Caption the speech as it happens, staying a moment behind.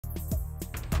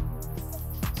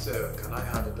So, can I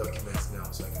have the documents now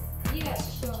so I can...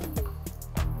 Yes, sure.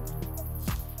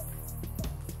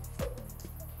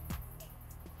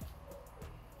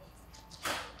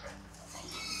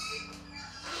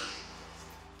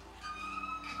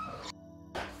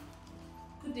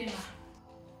 Good day, ma.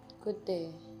 Good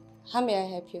day. How may I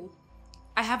help you?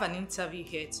 I have an interview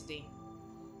here today.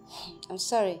 I'm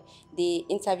sorry, the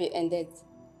interview ended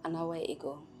an hour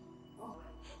ago.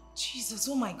 Jesus,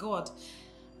 oh my God.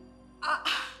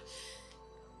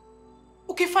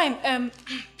 Okay, fine.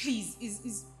 Please,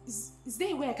 is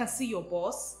there a way I can see your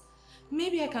boss?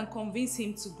 Maybe I can convince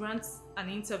him to grant an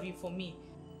interview for me.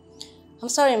 I'm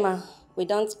sorry, ma. We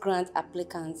don't grant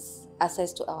applicants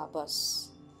access to our boss.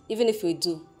 Even if we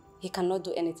do, he cannot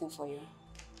do anything for you.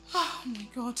 Oh my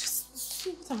God,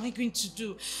 so what am I going to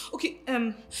do? Okay,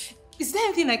 is there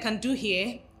anything I can do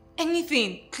here?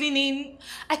 Anything? Cleaning?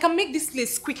 I can make this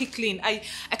place squeaky clean. I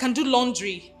can do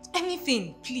laundry.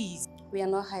 Anything, please. We are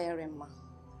not hiring, ma.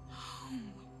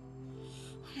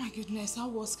 Oh my goodness, how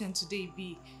worse can today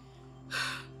be?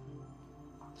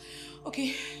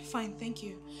 Okay, fine, thank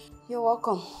you. You're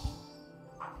welcome.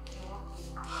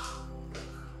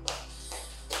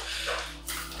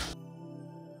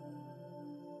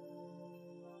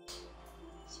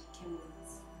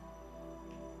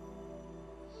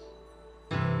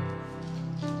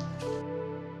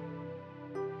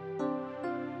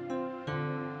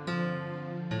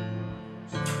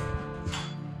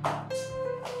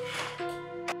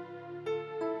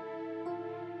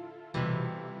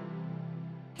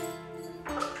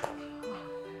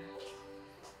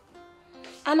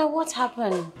 Anna, what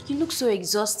happened? You look so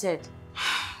exhausted.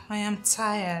 I am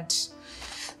tired.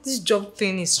 This job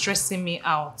thing is stressing me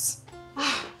out.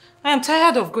 I am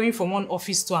tired of going from one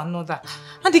office to another.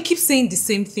 And they keep saying the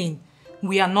same thing.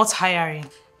 We are not hiring.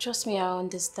 Trust me, I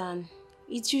understand.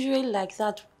 It's usually like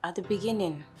that at the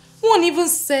beginning. One even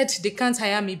said they can't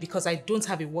hire me because I don't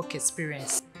have a work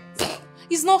experience.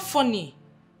 It's not funny.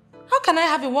 How can I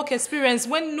have a work experience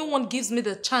when no one gives me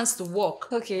the chance to work?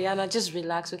 Okay, Anna, just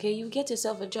relax, okay? You get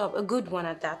yourself a job, a good one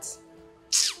at that.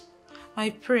 I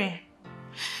pray.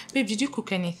 Babe, did you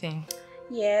cook anything?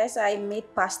 Yes, I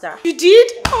made pasta. You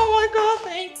did? Oh my God,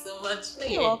 thanks so much.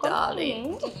 You're welcome,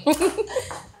 darling.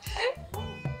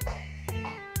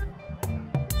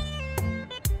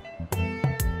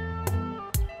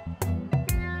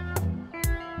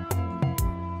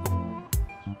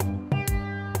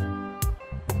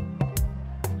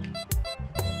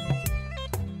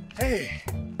 Hey,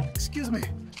 excuse me.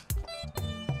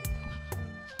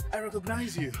 I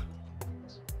recognize you.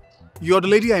 You're the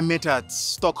lady I met at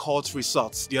Stockhalt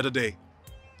Resorts the other day,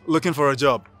 looking for a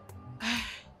job.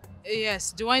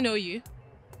 Yes, do I know you?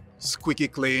 Squeaky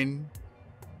clean,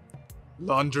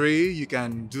 laundry, you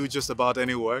can do just about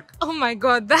any work. Oh my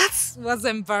God, that was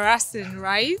embarrassing,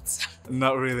 right?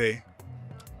 Not really.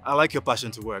 I like your passion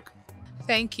to work.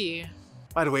 Thank you.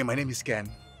 By the way, my name is Ken.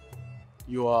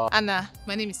 You are... Anna.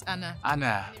 My name is Anna.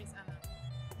 Anna. My name is Anna.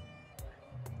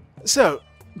 So,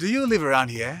 do you live around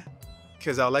here?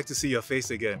 Because I'd like to see your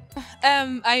face again.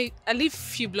 I live a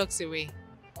few blocks away.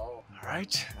 Oh.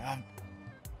 Alright.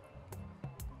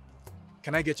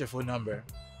 Can I get your phone number?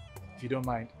 If you don't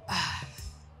mind.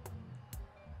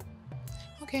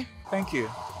 Okay. Thank you.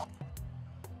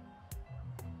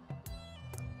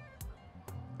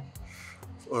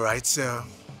 Alright, so...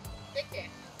 Take care.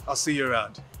 I'll see you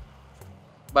around.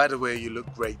 By the way, you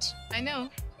look great. I know.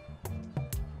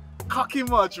 Cocky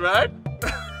much, right?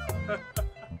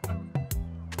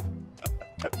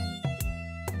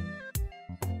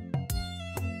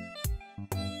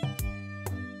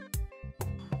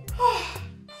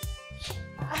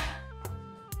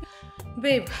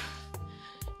 Babe,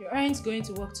 you aren't going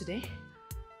to work today?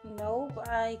 No, but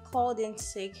I called in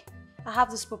sick. I have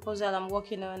this proposal I'm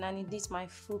working on and it needs my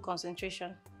full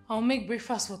concentration. I'll make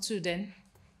breakfast for two then.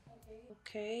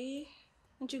 Okay.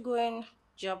 Aren't you going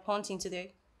job hunting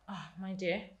today? My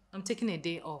dear, I'm taking a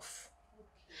day off.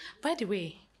 By the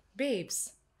way,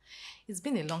 babes, it's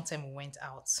been a long time we went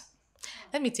out.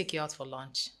 Let me take you out for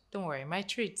lunch. Don't worry, my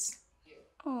treats.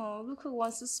 Oh, look who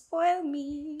wants to spoil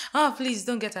me. Please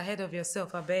don't get ahead of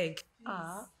yourself, I beg.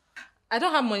 I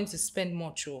don't have money to spend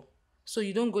much, so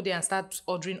you don't go there and start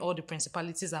ordering all the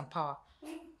principalities and power.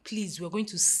 Please, we're going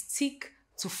to stick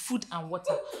to food and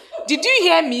water. Did you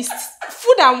hear me?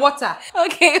 Food and water.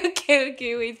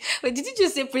 Okay, wait. Did you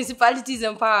just say principalities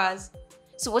and powers?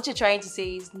 So what you're trying to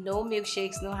say is no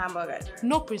milkshakes, no hamburgers?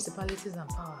 No principalities and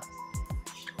powers.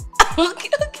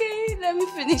 Okay, let me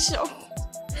finish up.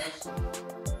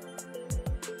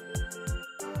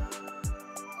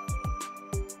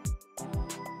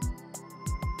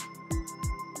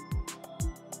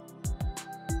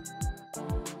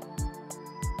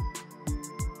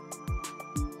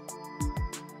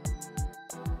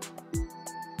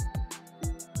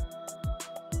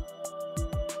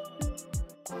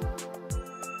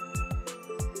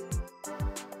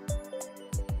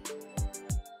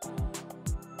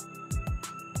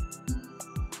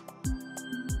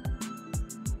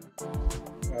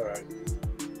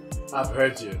 I've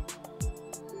heard you.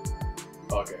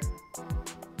 Okay.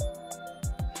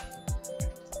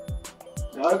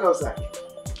 Now go, sir.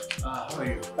 How are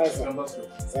you? Hi, sir.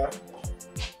 Sir?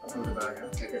 I'll the bag.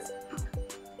 Okay.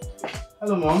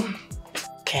 Hello, Mom.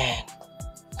 Ken,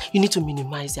 you need to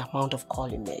minimize the amount of call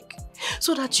you make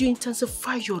so that you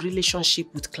intensify your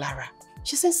relationship with Clara.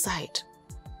 She's inside.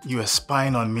 You were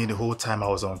spying on me the whole time I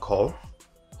was on call?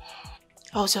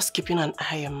 I was just keeping an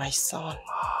eye on my son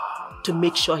to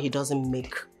make sure he doesn't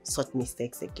make such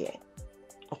mistakes again.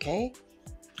 Okay?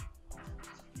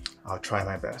 I'll try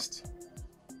my best.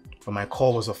 But my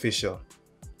call was official.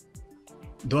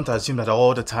 Don't assume that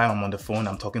all the time I'm on the phone,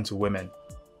 I'm talking to women.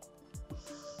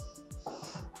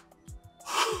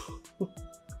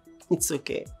 It's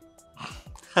okay.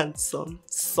 Handsome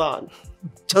son.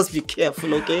 Just be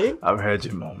careful, okay? I've heard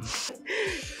you, Mom.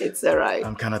 It's alright.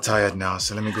 I'm kind of tired now,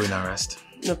 so let me go in and rest.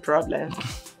 No problem.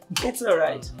 It's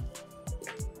alright.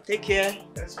 Take care.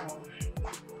 Yes, Mom.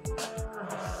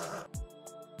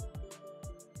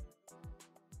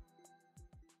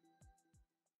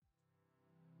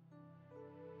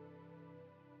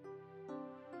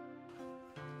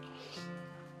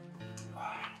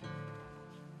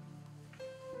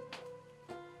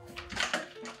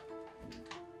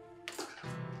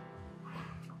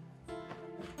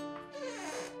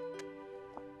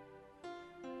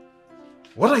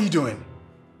 What are you doing?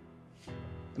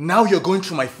 Now you're going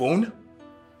through my phone?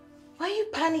 Why are you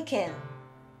panicking?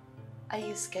 Are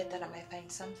you scared that I might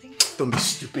find something? Don't be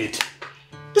stupid.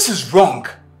 This is wrong.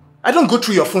 I don't go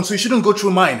through your phone, so you shouldn't go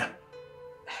through mine.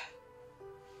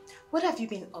 What have you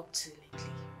been up to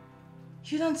lately?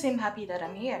 You don't seem happy that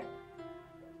I'm here.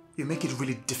 You make it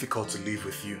really difficult to live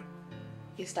with you.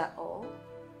 Is that all?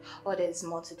 Or there's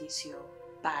more to this your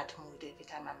bad mood every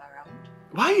time I'm around?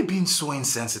 Why are you being so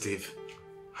insensitive?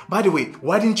 By the way,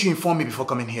 why didn't you inform me before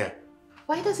coming here?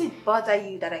 Why does it bother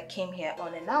you that I came here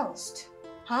unannounced?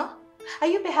 Huh? Are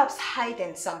you perhaps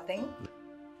hiding something?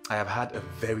 I have had a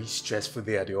very stressful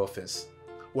day at the office.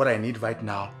 What I need right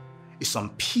now is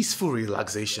some peaceful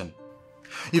relaxation.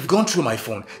 You've gone through my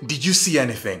phone. Did you see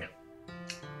anything?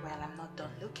 Well, I'm not done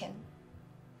looking.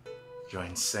 You're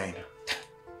insane.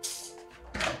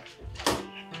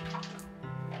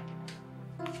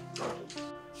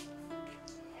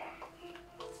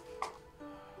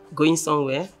 Going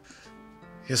somewhere?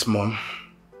 Yes, Mom.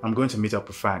 I'm going to meet up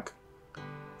with Frank.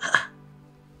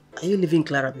 Are you leaving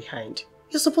Clara behind?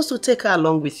 You're supposed to take her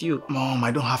along with you. Mom,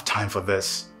 I don't have time for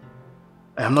this.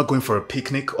 I am not going for a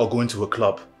picnic or going to a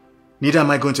club. Neither am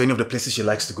I going to any of the places she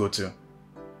likes to go to.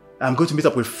 I'm going to meet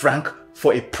up with Frank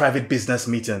for a private business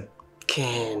meeting.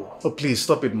 Ken. Oh, please,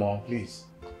 stop it, Mom, please.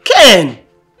 Ken!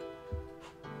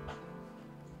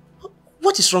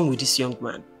 What is wrong with this young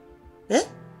man? Eh?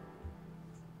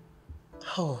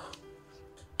 Oh,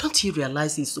 don't he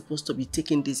realize he's supposed to be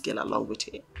taking this girl along with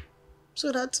him? So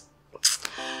that...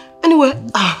 Anyway,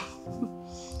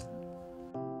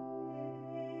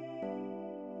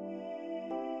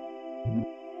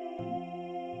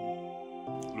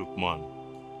 Look, man.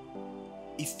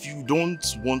 If you don't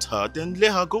want her, then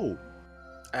let her go.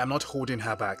 I am not holding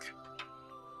her back.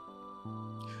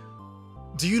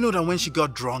 Do you know that when she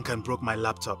got drunk and broke my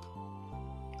laptop,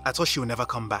 I thought she would never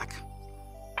come back.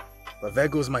 But there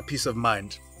goes my peace of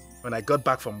mind. When I got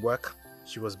back from work,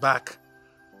 she was back.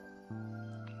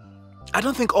 I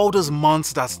don't think all those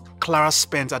months that Clara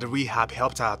spent at the rehab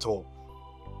helped her at all.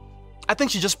 I think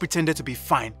she just pretended to be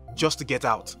fine just to get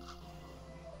out.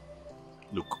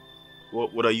 Look,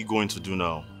 what are you going to do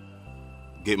now?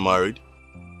 Get married?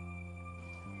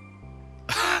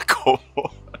 Come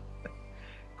on.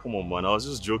 Come on, man. I was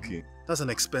just joking. That's an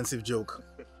expensive joke.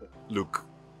 Look,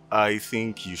 I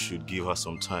think you should give her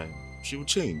some time. She will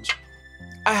change.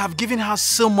 I have given her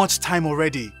so much time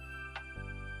already.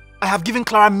 I have given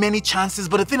Clara many chances,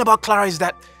 but the thing about Clara is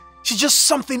that she's just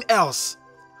something else.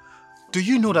 Do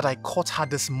you know that I caught her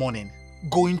this morning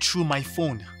going through my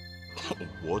phone?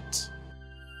 What?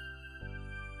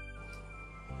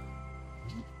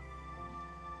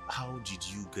 How did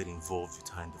you get involved with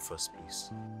her in the first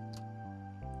place?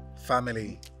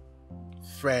 Family,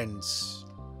 friends,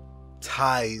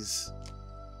 ties,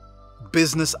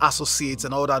 business associates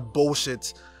and all that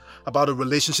bullshit about a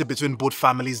relationship between both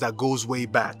families that goes way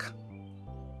back.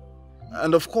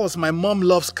 And of course, my mom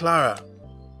loves Clara.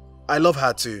 I love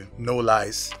her too, no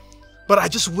lies. But I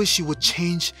just wish she would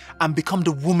change and become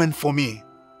the woman for me.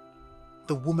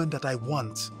 The woman that I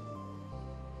want.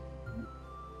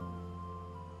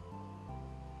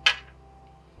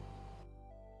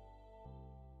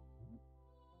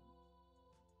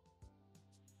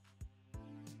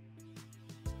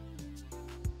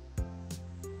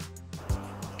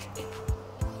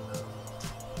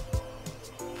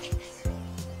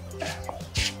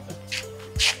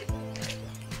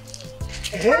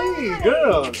 Hey,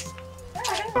 girls.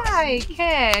 Hi,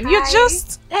 Ken. You're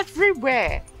just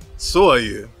everywhere. So are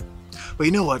you. But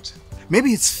you know what?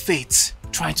 Maybe it's fate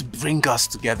trying to bring us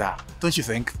together. Don't you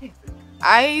think?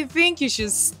 I think you should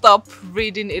stop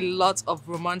reading a lot of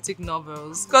romantic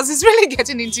novels because it's really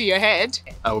getting into your head.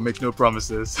 I will make no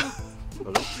promises.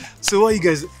 So what are you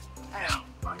guys...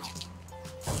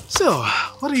 So,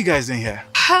 what are you guys doing here?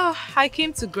 I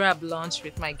came to grab lunch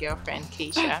with my girlfriend,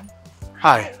 Keisha.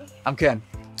 Hi, I'm Ken.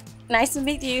 Nice to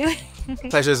meet you.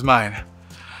 Pleasure's mine.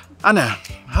 Anna,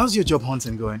 how's your job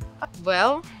hunting going?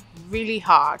 Well, really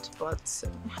hard, but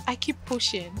I keep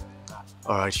pushing.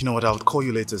 Alright, you know what? I'll call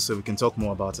you later so we can talk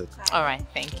more about it. Alright,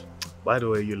 thank you. By the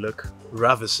way, you look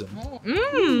ravishing.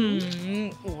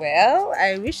 Well,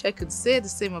 I wish I could say the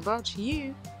same about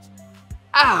you.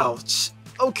 Ouch!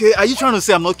 Okay, are you trying to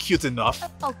say I'm not cute enough?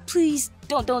 Oh, please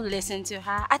don't listen to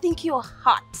her. I think you're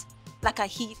hot, like a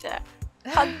heater.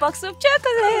 Hot box of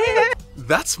chocolate.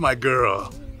 That's my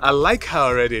girl. I like her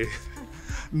already.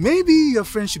 Maybe your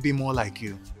friend should be more like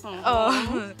you.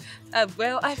 Oh,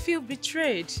 well, I feel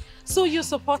betrayed. So you're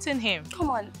supporting him? Come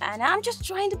on, Anna. I'm just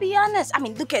trying to be honest. I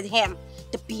mean, look at him.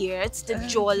 The beards, the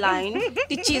jawline,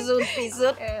 the chiseled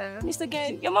fizzle. Mr.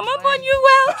 Ken, your mama born you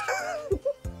well.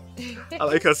 I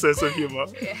like her sense of humor.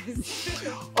 Yes.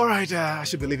 Alright, I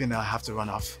should be leaving now. I have to run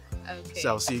off. Okay. So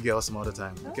I'll see you girls some other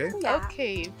time, okay? Yeah.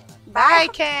 Okay. Bye,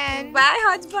 Ken. Bye,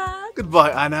 hotbag.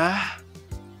 Goodbye, Anna.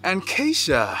 And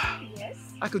Keisha. Yes.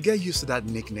 I could get used to that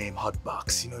nickname,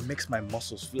 Hotbox. You know, it makes my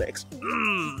muscles flex.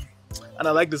 And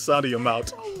I like the sound of your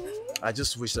mouth. I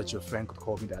just wish that your friend could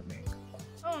call me that name.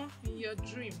 Oh, your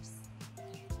dreams.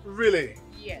 Really?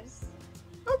 Yes.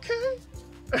 Okay.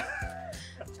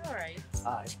 Alright.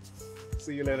 Alright.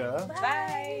 See you later. Huh?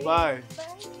 Bye. Bye.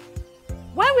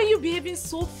 Why were you behaving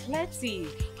so flirty?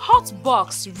 Hot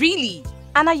box, really?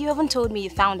 Anna, you haven't told me you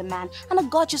found a man, and a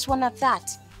gorgeous one at that.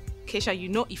 Keisha, you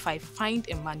know if I find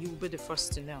a man, you will be the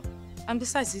first to know. And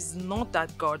besides, he's not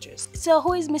that gorgeous. So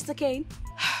who is Mr. Kane?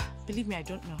 Believe me, I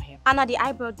don't know him. Anna, the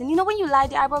eyebrow. Then you know when you lie,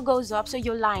 the eyebrow goes up, so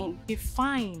you're lying. Be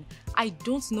fine. I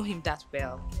don't know him that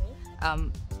well.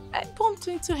 I bumped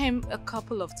into him a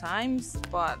couple of times,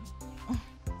 but...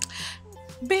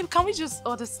 Babe, can we just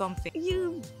order something?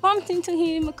 You bumped into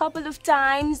him a couple of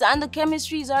times, and the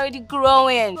chemistry is already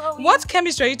growing. What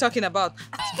chemistry are you talking about?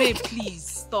 Babe, please,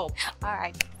 stop.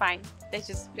 Alright, fine. Let's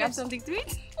just grab something to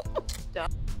eat.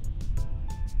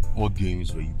 What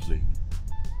games were you playing?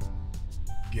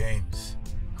 Games?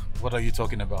 What are you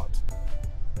talking about?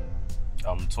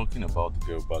 I'm talking about the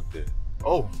girl back there.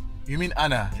 Oh, you mean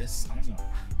Anna? Yes, Anna.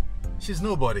 She's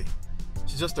nobody.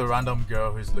 She's just a random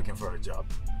girl who's looking for a job.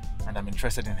 And I'm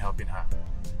interested in helping her.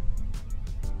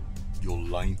 You're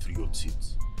lying through your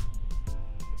teeth.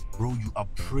 Bro, you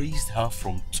appraised her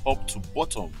from top to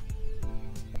bottom.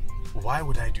 Why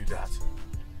would I do that?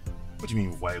 What do you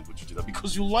mean, why would you do that?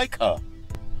 Because you like her.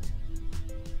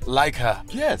 Like her?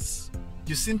 Yes.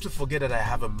 You seem to forget that I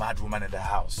have a mad woman in the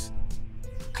house.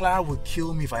 Clara would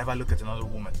kill me if I ever look at another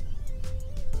woman.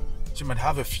 She might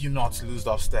have a few knots loosed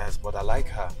upstairs, but I like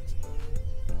her.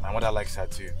 My mother likes her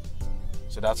too.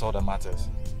 So that's all that matters.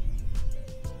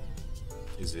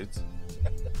 Is it?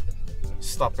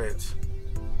 Stop it.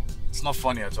 It's not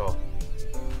funny at all.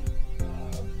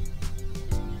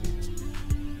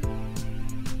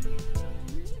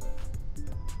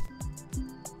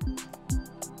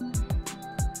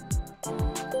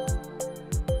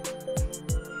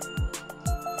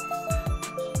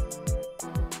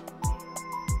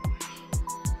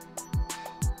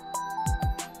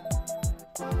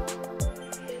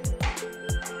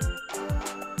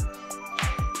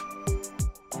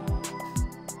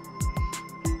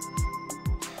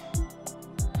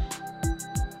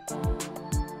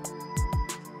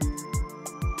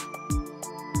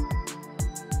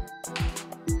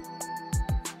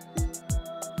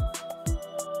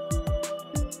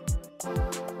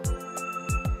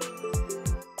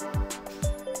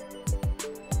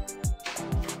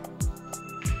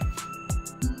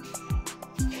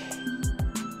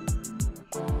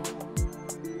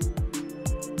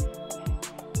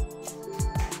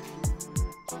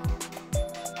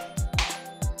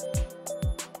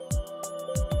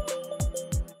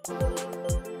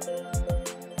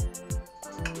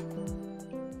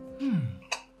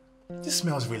 This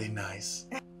smells really nice.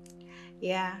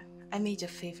 Yeah, I made your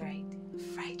favorite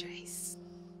fried rice.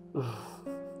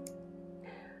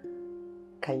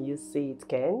 Can you see it,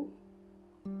 Ken?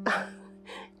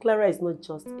 Clara is not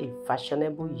just a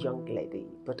fashionable young lady,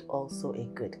 but also a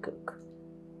good cook.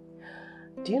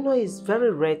 Do you know it's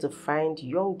very rare to find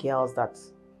young girls that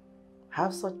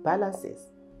have such balances?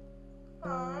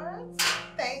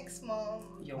 Thanks, Mom.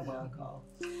 You're welcome.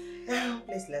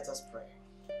 Please let us pray.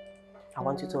 I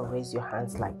want you to raise your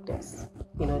hands like this.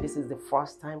 You know, this is the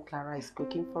first time Clara is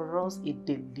cooking for us a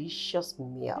delicious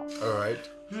meal. All right.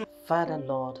 Father,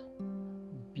 Lord,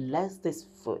 bless this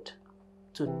food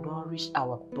to nourish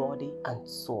our body and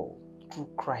soul through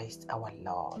Christ our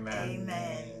Lord.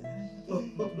 Amen.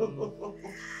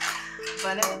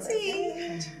 Bon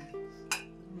appetit.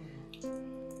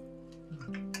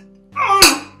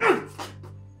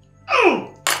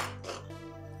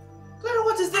 Clara,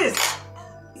 what is this?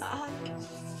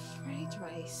 Fried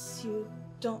rice. You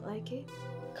don't like it?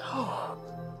 Oh,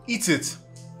 eat it.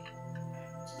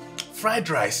 Fried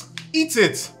rice. Eat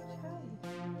it.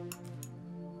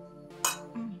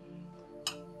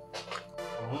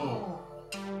 Oh.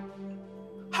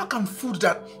 How can food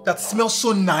that smells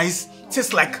so nice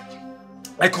taste like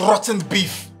rotten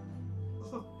beef?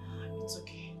 It's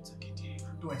okay, dear.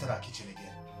 Don't enter that kitchen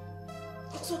again.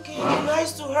 It's okay, be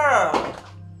nice to her.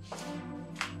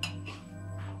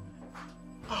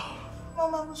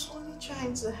 Mom, I was only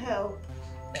trying to help.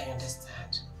 I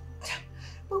understand.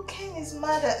 But Ken is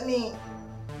mad at me.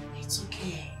 It's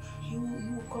okay. You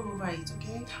will come over it,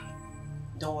 okay?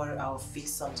 Don't worry, I'll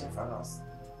fix something for us.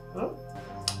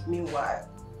 Meanwhile,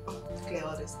 clear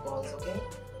all the spoils, okay?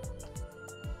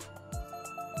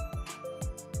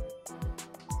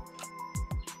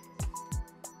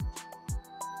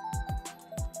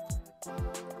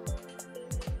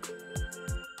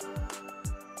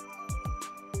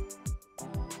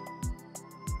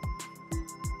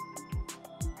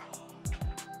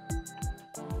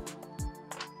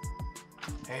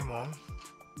 Hey, Mom.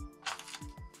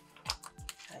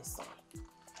 Hi, son.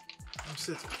 I'm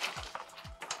sitting.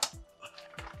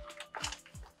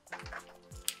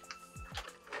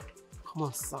 Come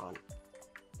on, son.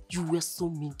 You were so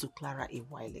mean to Clara a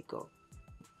while ago.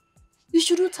 You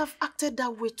shouldn't have acted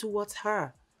that way towards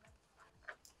her.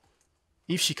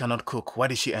 If she cannot cook, why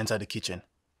did she enter the kitchen?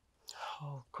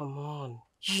 Oh, come on.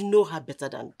 You know her better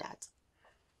than that.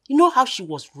 You know how she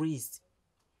was raised.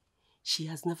 She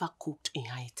has never cooked in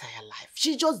her entire life.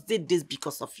 She just did this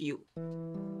because of you.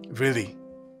 Really?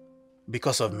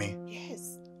 Because of me?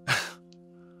 Yes.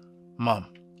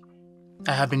 Mom,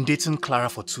 I have been dating Clara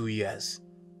for 2 years,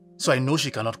 so I know she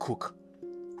cannot cook.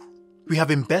 We have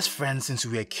been best friends since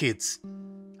we were kids,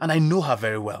 and I know her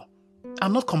very well.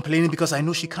 I'm not complaining because I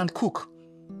know she can't cook.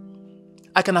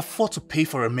 I can afford to pay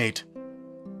for a maid,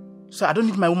 so I don't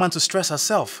need my woman to stress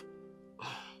herself.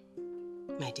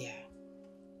 My dear,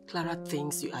 Clara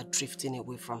thinks you are drifting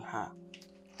away from her.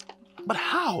 But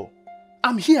how?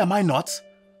 I'm here, am I not?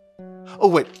 Oh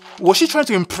wait, was she trying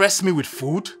to impress me with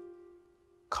food?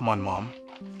 Come on, Mom.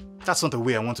 That's not the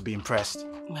way I want to be impressed.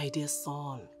 My dear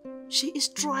son, she is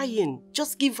trying.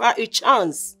 Just give her a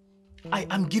chance. I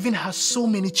am giving her so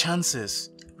many chances.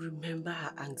 Remember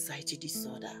her anxiety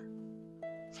disorder.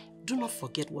 Do not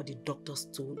forget what the doctors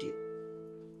told you.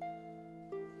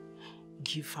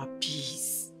 Give her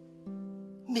peace.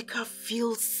 Make her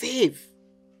feel safe.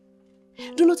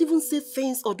 Do not even say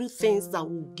things or do things that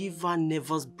will give her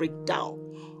nervous breakdown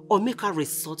or make her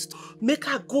make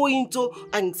her go into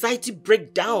anxiety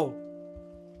breakdown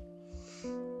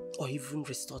or even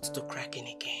resort to cracking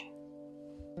again.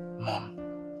 Mom,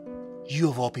 you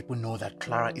of all people know that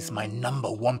Clara is my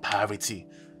 #1 priority.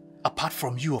 Apart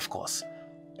from you, of course.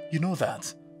 You know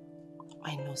that.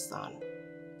 I know, son.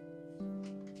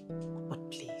 But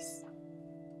please,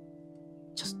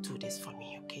 just do this for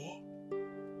me, okay?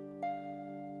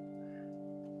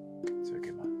 It's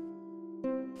okay, Mom.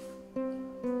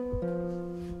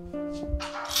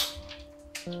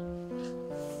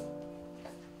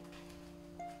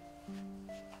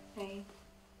 Hey,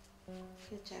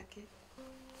 your jacket.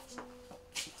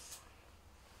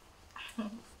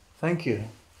 Thank you.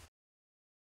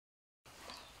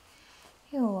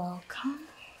 You're welcome.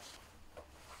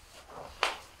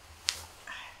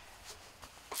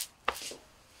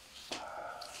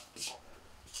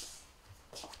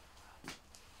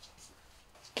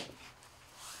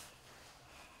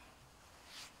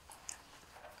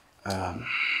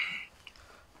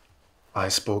 I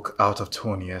spoke out of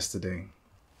tone yesterday.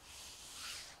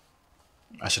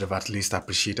 I should have at least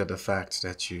appreciated the fact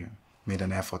that you made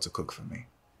an effort to cook for me.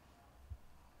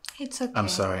 It's okay. I'm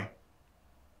sorry.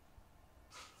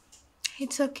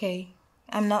 It's okay.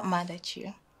 I'm not mad at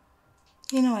you.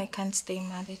 You know I can't stay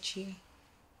mad at you,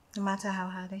 no matter how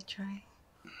hard I try.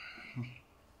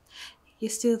 You're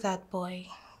still that boy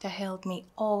that held me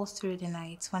all through the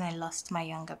night when I lost my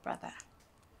younger brother.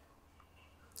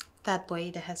 That boy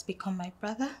that has become my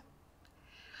brother,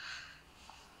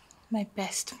 my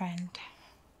best friend,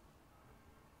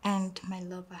 and my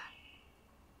lover.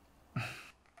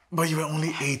 But you were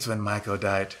only 8 when Michael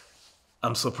died.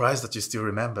 I'm surprised that you still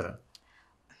remember.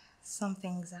 Some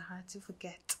things are hard to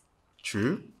forget.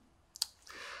 True.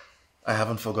 I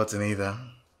haven't forgotten either.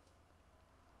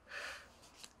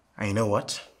 And you know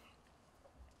what?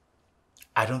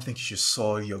 I don't think you should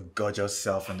soil your gorgeous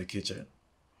self in the kitchen.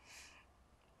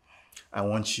 I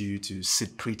want you to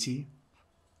sit pretty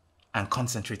and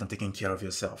concentrate on taking care of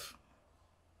yourself,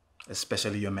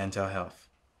 especially your mental health.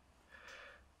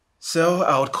 So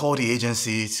I would call the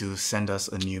agency to send us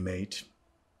a new maid.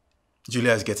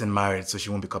 Julia is getting married, so she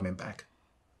won't be coming back.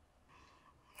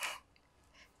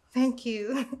 Thank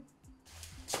you.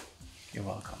 You're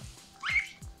welcome.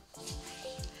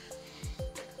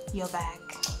 Your bag.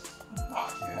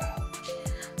 Oh, yeah.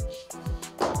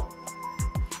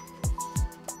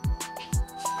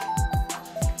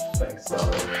 Thanks,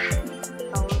 darling.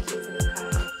 I will keep it in the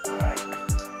car. All right.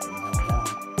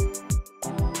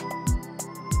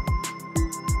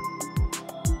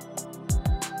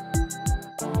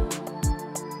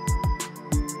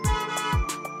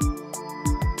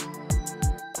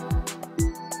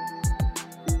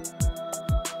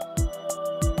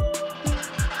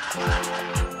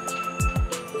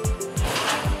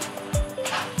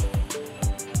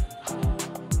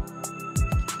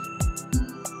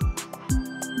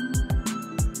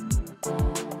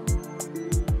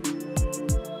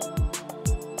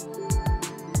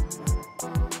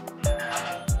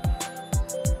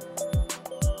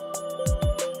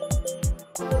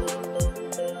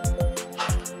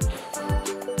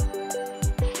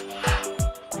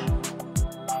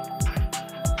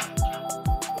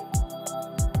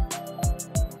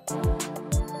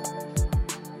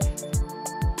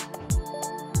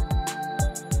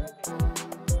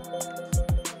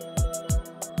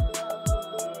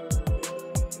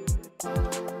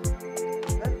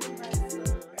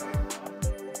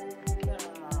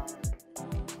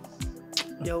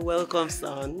 You're welcome,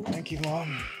 son. Thank you,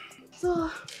 Mom. So,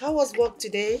 how was work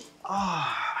today?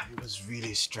 It was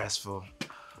really stressful,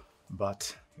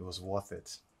 but it was worth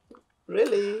it.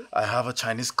 Really? I have a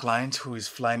Chinese client who is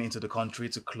flying into the country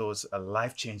to close a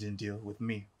life-changing deal with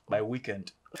me by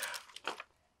weekend.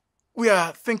 We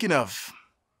are thinking of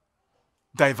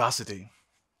diversity.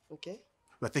 Okay.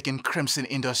 We're taking Crimson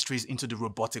Industries into the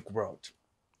robotic world.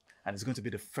 And it's going to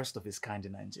be the first of its kind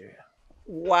in Nigeria.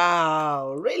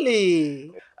 Wow,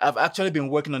 really? I've actually been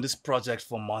working on this project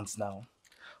for months now.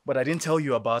 But I didn't tell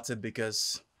you about it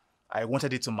because I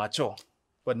wanted it to mature.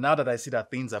 But now that I see that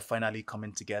things are finally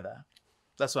coming together,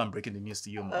 that's why I'm breaking the news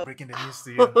to you, Mom. Breaking the news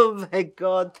to you. Oh my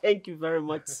God, thank you very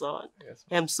much, son. Yes,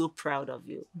 I'm so proud of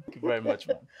you. thank you very much,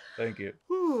 Mom. Thank you.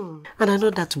 And I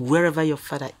know that wherever your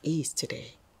father is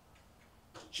today,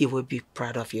 he will be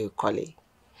proud of you, Collie.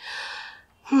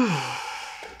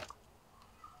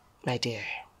 My dear,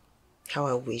 how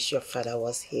I wish your father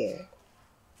was here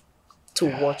to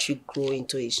watch you grow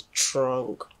into a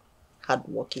strong,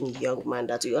 hardworking young man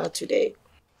that you are today.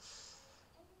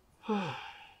 May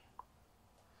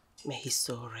his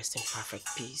soul rest in perfect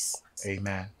peace.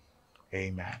 Amen.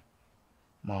 Amen.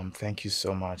 Mom, thank you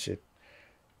so much. It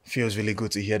feels really good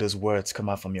to hear those words come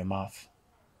out from your mouth.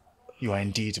 You are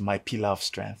indeed my pillar of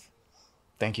strength.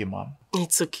 Thank you, Mom.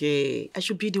 It's okay. I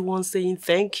should be the one saying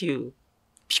thank you.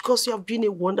 Because you have been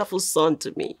a wonderful son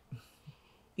to me.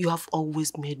 You have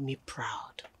always made me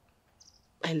proud.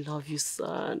 I love you,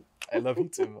 son. I love you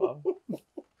too, Mom.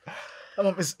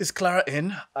 Mom, is Clara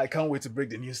in? I can't wait to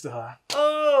break the news to her.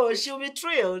 Oh, she'll be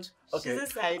thrilled. Okay, She's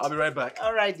inside. I'll be right back.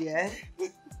 All right, yeah. Oh,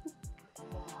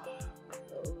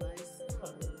 my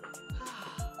son.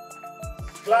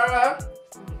 Clara?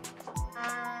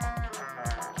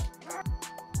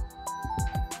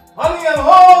 Honey, I'm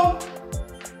home!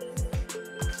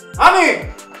 Honey!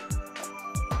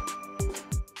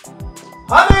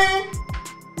 Honey!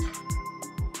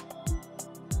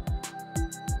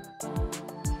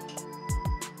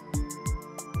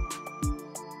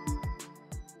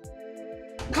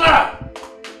 Clara!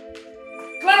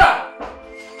 Clara!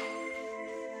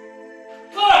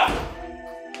 Clara!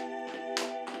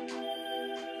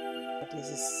 This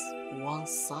is one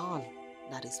son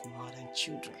that is more than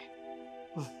children.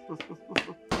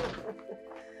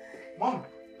 Mom,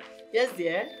 Yes,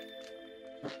 dear.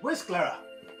 where's Clara?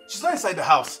 She's not inside the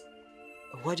house.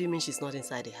 What do you mean she's not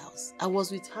inside the house? I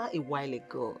was with her a while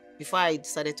ago before I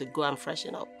decided to go and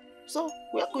freshen up. So,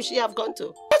 where could she have gone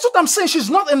to? That's what I'm saying. She's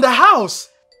not in the house.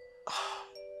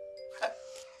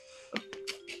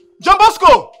 John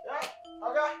Bosco! Yeah,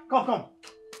 okay. Come.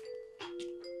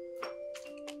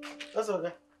 That's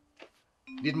okay.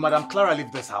 Did Madam Clara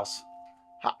leave this house?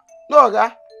 No, okay.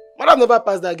 Madam never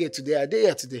passed that gate today. I did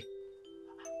here today.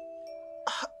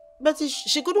 But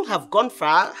she couldn't have gone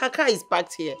far. Her car is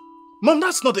parked here. Mom,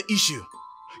 that's not the issue.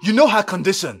 You know her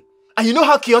condition. And you know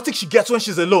how chaotic she gets when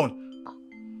she's alone.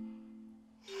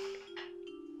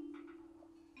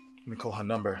 Let me call her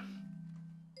number.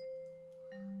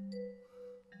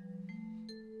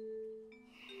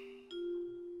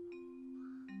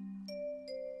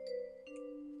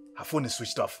 Her phone is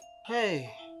switched off.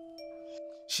 Hey.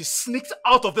 She sneaked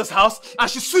out of this house and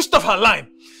she switched off her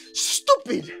line.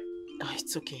 Stupid! Oh,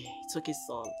 it's okay,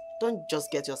 son. Don't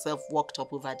just get yourself worked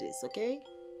up over this, okay?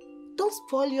 Don't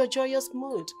spoil your joyous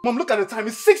mood. Mom, look at the time.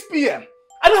 It's 6 p.m.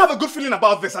 I don't have a good feeling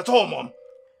about this at all, Mom.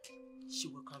 She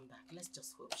will come back. Let's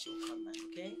just hope she will come back,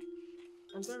 okay?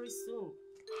 And very soon.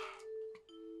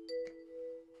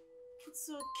 It's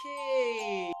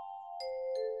okay.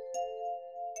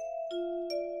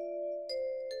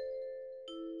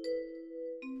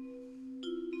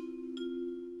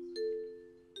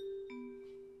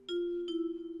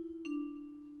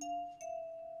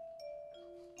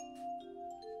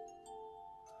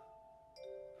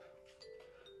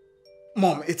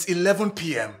 Mom, it's 11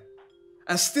 p.m.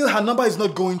 and still her number is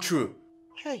not going through.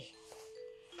 Hey,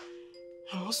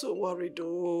 I'm also worried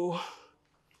though.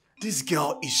 This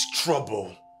girl is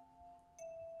trouble.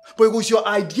 But it was your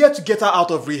idea to get her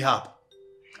out of rehab.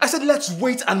 I said let's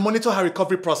wait and monitor her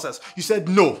recovery process. You said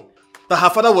no, that her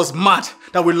father was mad,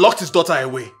 that we locked his daughter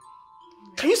away.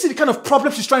 Can you see the kind of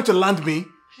problem she's trying to land me?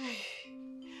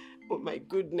 Oh my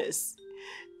goodness.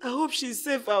 I hope she's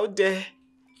safe out there.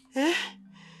 Eh?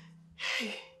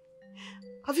 Hey,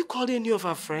 have you called any of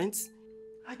her friends?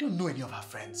 I don't know any of her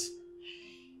friends.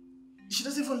 She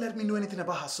doesn't even let me know anything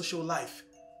about her social life.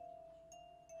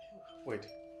 Wait.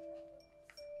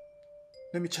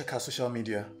 Let me check her social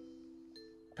media.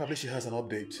 Probably she has an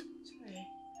update.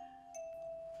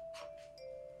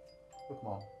 Look,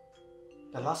 Mom.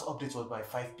 The last update was by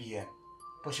 5 p.m.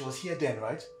 But she was here then,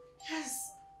 right?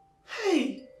 Yes.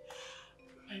 Hey!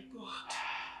 My God.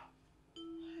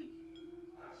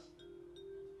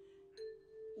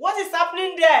 What is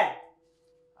happening there?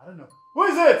 I don't know. Who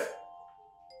is it?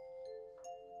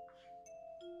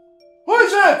 Who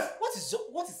is it?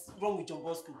 What is wrong with John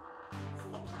Bosco?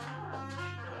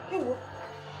 Hey, what?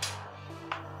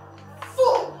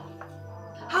 Fool!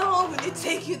 How long will it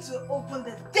take you to open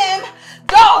the damn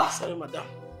door? Sorry, madam.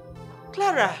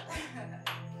 Clara.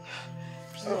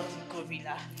 Bloody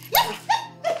gorilla.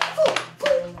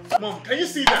 Mom, can you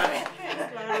see that?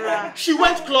 Clara. She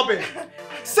went clubbing.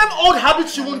 Same old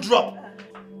habits she won't drop.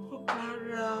 Oh,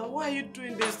 Clara, why are you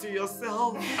doing this to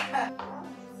yourself?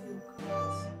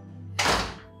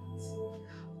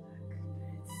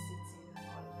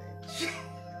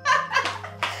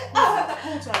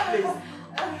 Hold her, please.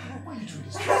 Why are you doing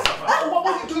this to yourself? Why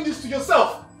are you doing this to yourself?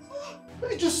 Why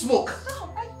did you smoke?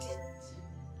 No, I did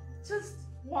just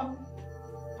one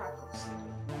pack of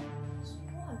cigarette. Just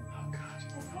one. Oh, God.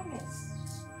 I promise.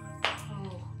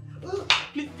 Oh.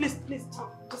 Please,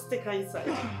 just take her inside.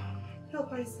 Help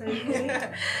her inside,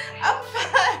 okay? I'm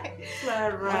fine.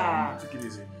 Clara. Take it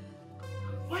easy.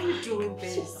 Why are you doing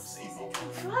this?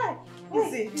 I'm fine.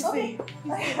 Easy. Okay.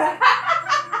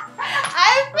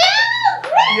 I feel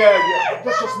great. Yeah.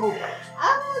 Just move.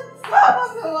 I'm on top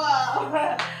of the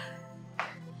world.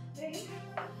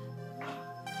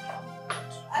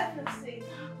 I feel safe.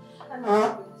 I'm good.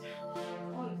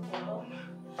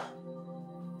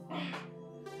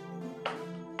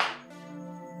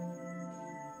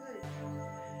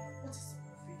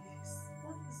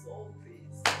 What is all this?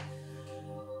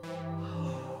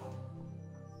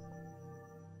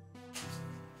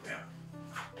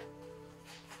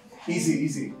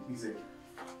 Easy.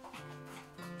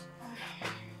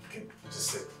 Okay, just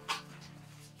sit.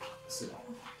 Sit down.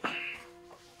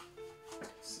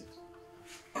 Sit.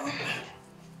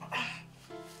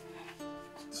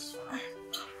 This is fine.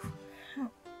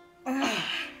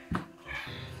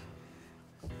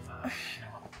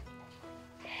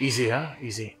 Easy, huh?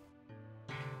 Easy.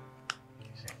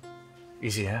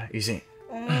 Easy, huh? Easy.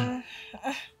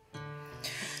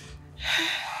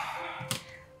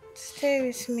 Stay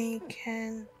with me,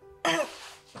 Ken.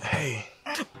 Hey.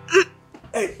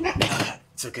 Hey.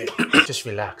 It's okay. Just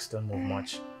relax. Don't move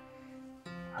much.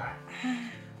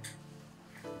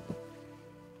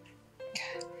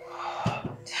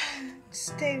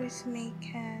 Stay with me,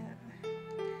 Ken.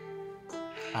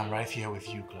 I'm right here with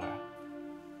you, Clara.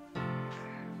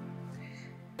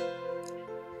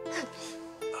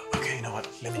 Okay, you know what?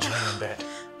 Let me join you in bed.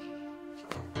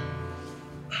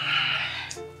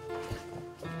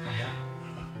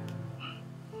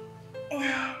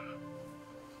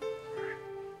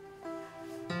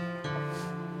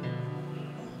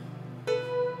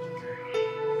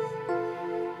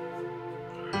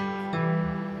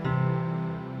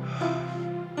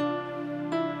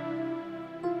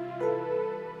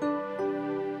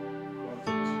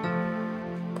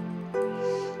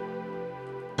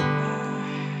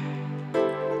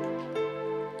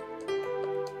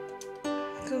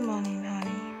 Good morning,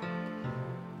 honey.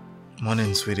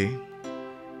 Morning, sweetie.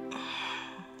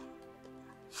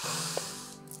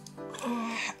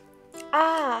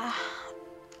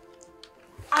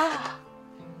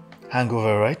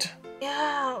 Hangover, right?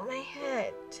 Yeah, my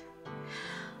head.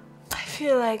 I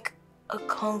feel like a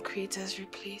concrete has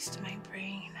replaced my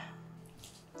brain.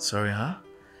 Sorry, huh?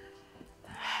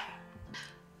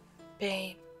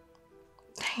 Babe,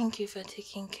 thank you for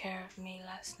taking care of me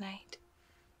last night.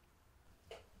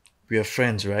 We are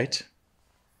friends, right?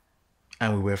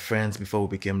 And we were friends before we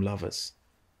became lovers.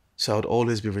 So I would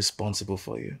always be responsible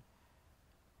for you.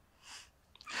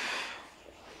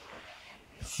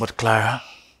 But Clara,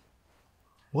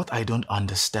 what I don't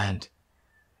understand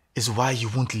is why you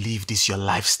won't leave this your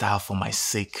lifestyle for my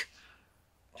sake.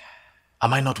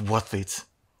 Am I not worth it?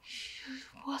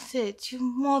 You're worth it. You're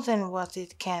more than worth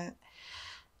it, Ken.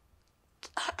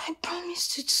 I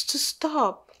promised you to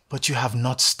stop. But you have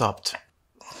not stopped.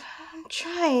 I'm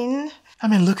trying. I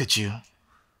mean, look at you.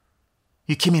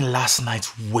 You came in last night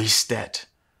wasted.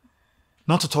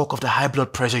 Not to talk of the high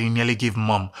blood pressure you nearly gave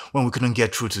Mom when we couldn't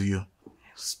get through to you.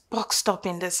 I was boxed up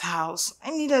in this house.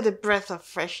 I needed a breath of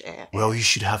fresh air. Well, you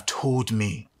should have told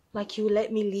me. Like you would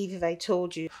let me leave if I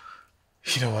told you.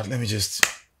 You know what? Let me just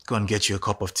go and get you a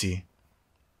cup of tea.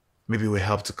 Maybe it will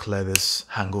help to clear this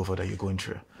hangover that you're going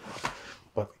through.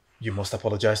 But you must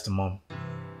apologize to Mom.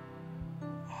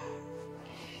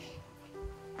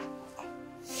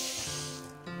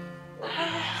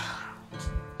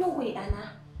 No way,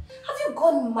 Anna. Have you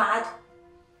gone mad?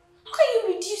 How can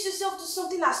you reduce yourself to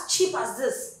something as cheap as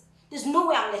this? There's no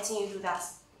way I'm letting you do that.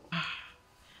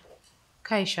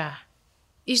 Kaisha,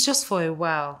 it's just for a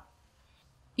while.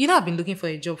 You know I've been looking for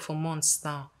a job for months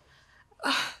now.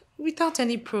 Without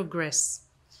any progress.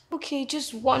 Okay,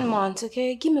 just 1 month,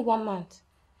 okay? Give me 1 month.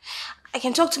 I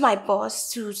can talk to my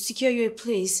boss to secure you a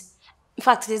place. In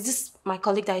fact, there's this my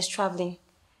colleague that is traveling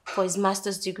for his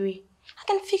master's degree. I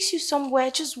can fix you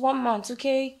somewhere, just 1 month,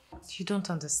 okay? You don't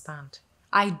understand.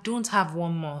 I don't have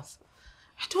 1 month.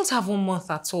 I don't have 1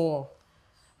 month at all.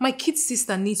 My kid's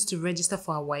sister needs to register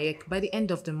for her WAEC by the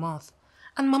end of the month.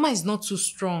 And Mama is not too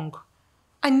strong.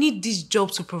 I need this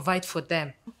job to provide for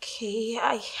them. Okay,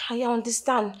 I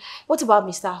understand. What about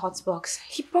Mr. Hotbox?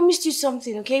 He promised you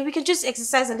something, okay? We can just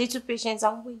exercise a little patience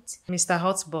and wait. Mr.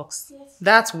 Hotbox? Yes.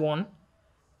 That one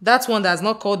that has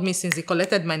not called me since he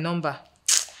collected my number.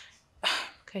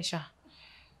 Kaisha,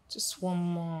 just 1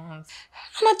 month.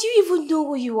 Anna, do you even know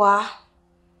who you are?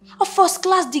 A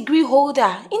first-class degree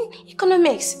holder in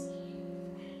economics.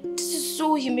 This is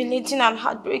so humiliating and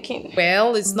heartbreaking.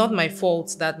 Well, it's not my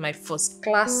fault that my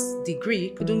first-class degree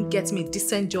couldn't get me a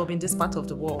decent job in this part of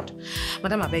the world.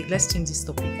 Madam, I beg, let's change this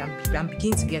topic. I'm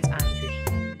beginning to get angry.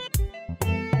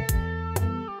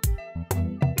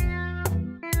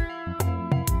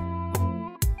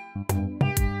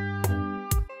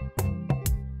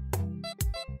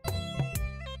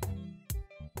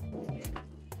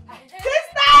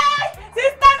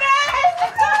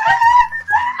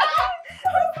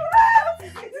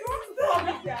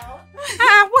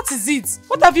 What is it?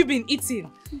 What have you been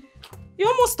eating? You're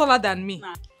almost taller than me.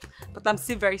 Nah, but I'm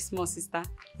still very small, sister.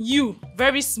 You,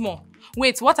 very small.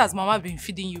 Wait, what has Mama been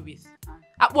feeding you with?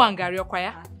 Akpu and Gari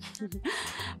Okwaya?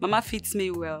 Mama feeds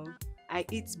me well. I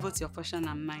eat both your portion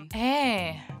and mine.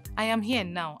 Eh, I am here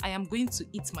now. I am going to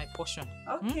eat my portion.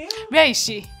 Okay. Where is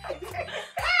she? What is going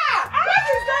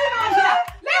on here?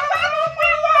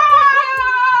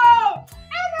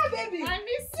 Anna, baby! I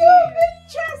miss you. You've been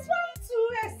transferred to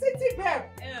a city babe.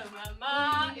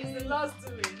 Mama, it's the Lord's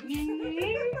doing.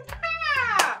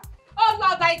 Oh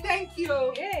Lord, I thank you.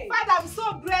 Hey. Father, I'm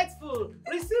so grateful.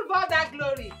 Receive all that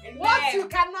glory. Amen. What you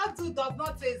cannot do does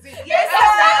not exist. Yes,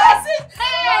 sir.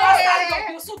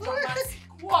 Hey! You're so dramatic.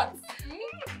 What?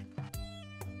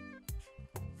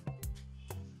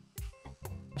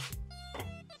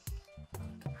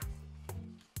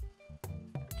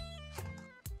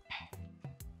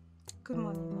 Good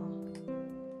morning, Mom.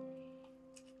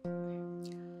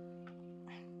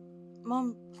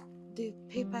 Mom, the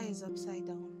paper is upside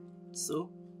down. So?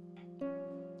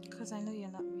 Because I know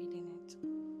you're not reading it.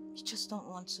 You just don't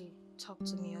want to talk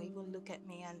to me or even look at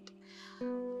me, and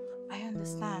I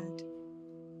understand.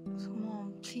 So,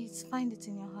 Mom, please find it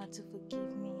in your heart to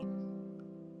forgive me.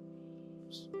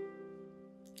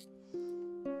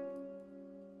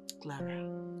 Clara,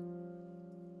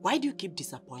 why do you keep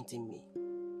disappointing me?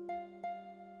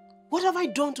 What have I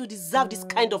done to deserve this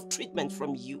kind of treatment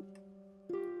from you?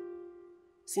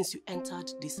 Since you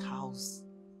entered this house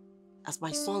as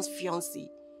my son's fiancée,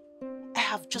 I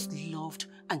have just loved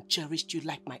and cherished you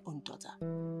like my own daughter.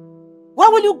 Why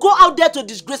will you go out there to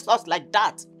disgrace us like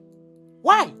that?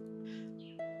 Why?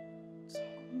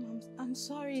 I'm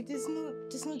sorry. There's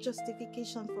no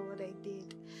justification for what I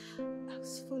did. I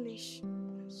was foolish.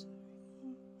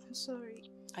 I'm sorry.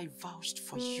 I vouched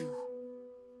for you.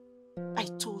 I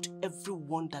told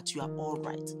everyone that you are all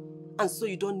right, and so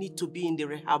you don't need to be in the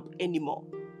rehab anymore.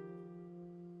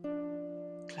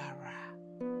 Clara,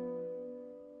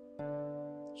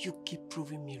 you keep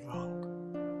proving me wrong.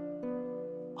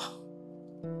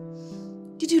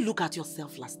 Did you look at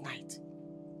yourself last night?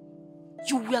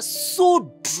 You were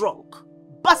so drunk,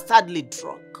 bastardly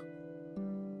drunk.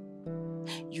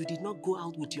 You did not go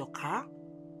out with your car.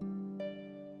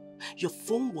 Your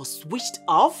phone was switched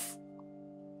off.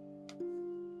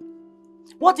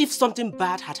 What if something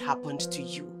bad had happened to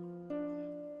you?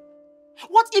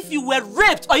 What if you were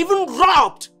raped or even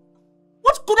robbed?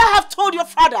 What could I have told your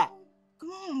father?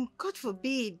 Mom, God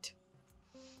forbid.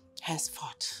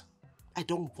 Henceforth, I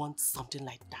don't want something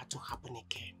like that to happen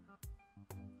again.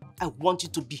 I want you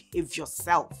to behave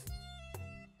yourself.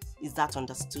 Is that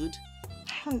understood?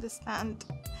 I understand.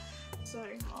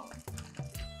 Sorry, Mom.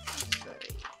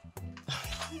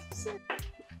 Sorry.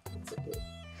 It's okay.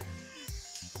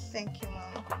 Thank you,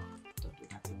 Mom. Don't do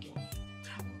that again.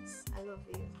 Promise. I love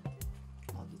you.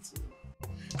 Love you too.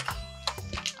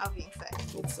 I'll be inside.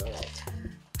 It's alright.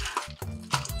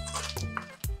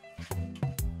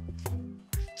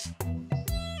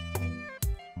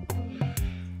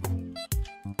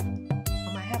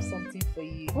 I have something for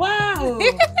you. Wow!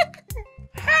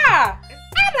 Ha!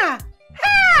 Anna!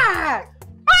 Ha!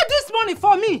 All this money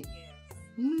for me?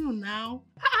 No, now.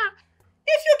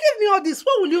 If you give me all this,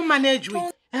 what will you manage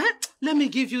with? Let me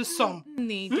give you some.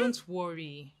 Nee, don't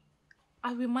worry.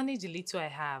 I will manage the little I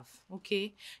have,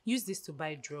 okay? Use this to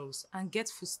buy drugs and get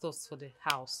foodstuffs for the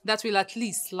house. That will at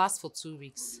least last for 2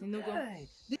 weeks. You know,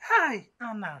 Hi,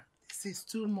 Anna. This is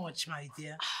too much, my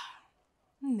dear.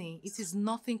 Nee, it is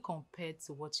nothing compared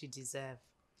to what you deserve.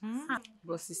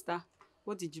 But sister,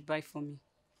 what did you buy for me?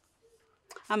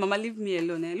 Mama, leave me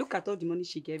alone. Eh? Look at all the money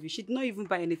she gave you. She did not even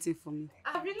buy anything for me.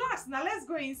 Relax, now let's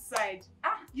go inside.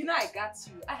 You know I got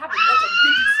you. I have a lot of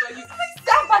goodies for you.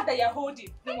 That bag that you're holding.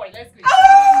 Don't worry, let's go inside.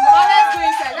 Let's go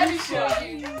inside. Let me show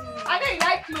you. I know you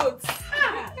like clothes.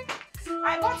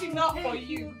 I bought enough for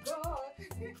you.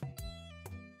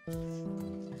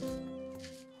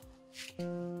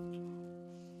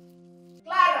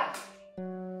 Clara!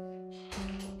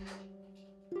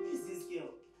 Who is this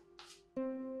girl?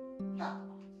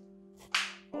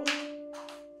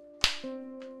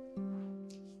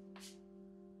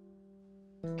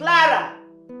 Clara!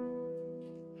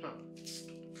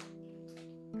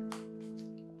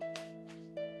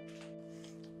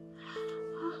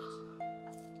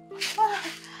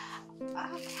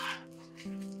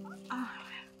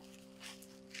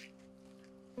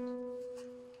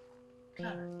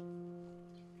 Clara.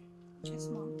 Yes,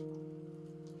 Mom.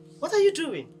 What are you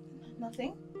doing?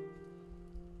 Nothing.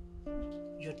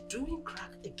 You're doing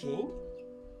crack again?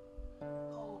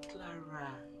 Oh,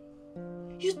 Clara.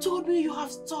 You told me you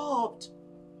have stopped.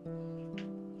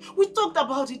 We talked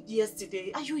about it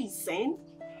yesterday. Are you insane?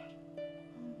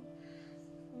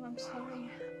 I'm sorry.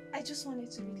 I just wanted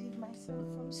to relieve myself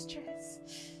from stress.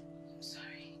 I'm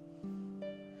sorry.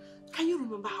 Can you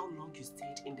remember how long you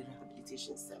stayed in the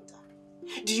rehabilitation center?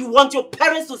 Do you want your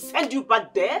parents to send you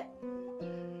back there?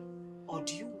 Or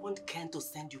do you want Ken to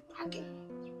send you packing?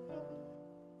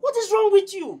 What is wrong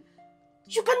with you?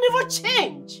 You can never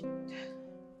change.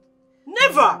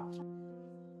 Never!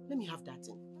 Let me have that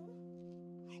thing.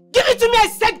 Give it to me, I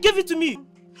said give it to me!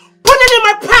 Put it in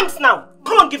my pants now!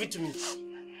 Come on, give it to me.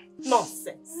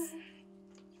 Nonsense.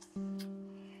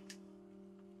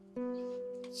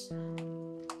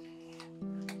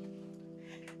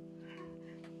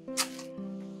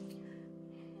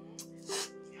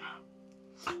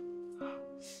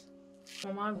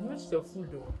 Mama, I've missed your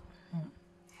food though.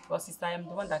 But sister, I am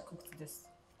the one that cooked this.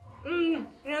 You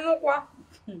know what?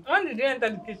 When did you enter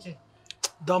the kitchen?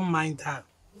 Don't mind her.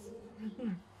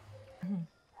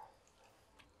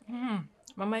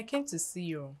 Mama, I came to see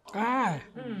you.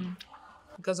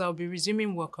 Because I'll be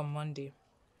resuming work on Monday.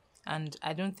 And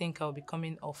I don't think I'll be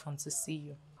coming often to see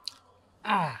you.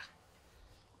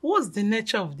 What's the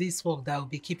nature of this work that will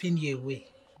be keeping you away?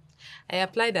 I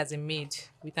applied as a maid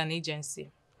with an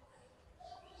agency.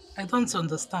 I don't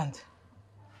understand.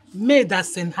 Maid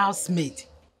as in housemaid.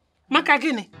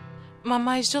 Makagini?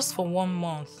 Mama, it's just for 1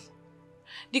 month.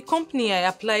 The company I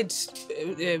applied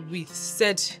with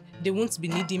said they won't be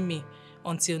needing me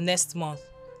until next month.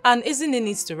 And isn't it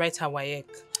needs to write her WAEC?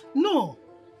 No.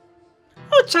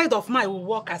 No child of mine will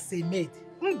work as a maid.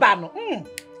 Mbano.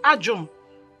 Ajum.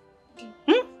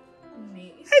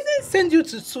 I didn't send you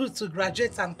to school to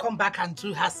graduate and come back and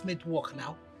do house-maid work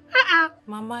now.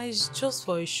 Mama, it's just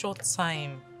for a short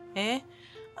time. Eh?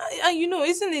 And you know,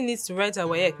 isn't it needs to write her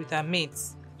WAEC with her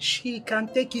mates? She can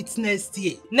take it next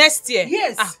year. Next year?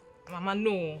 Yes. Mama,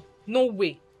 no. No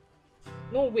way.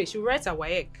 No way. She'll write her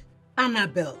WAEC.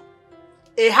 Annabelle,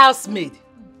 a housemaid.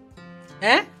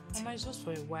 Eh? Mama, it's just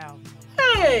for a while.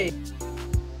 Hey!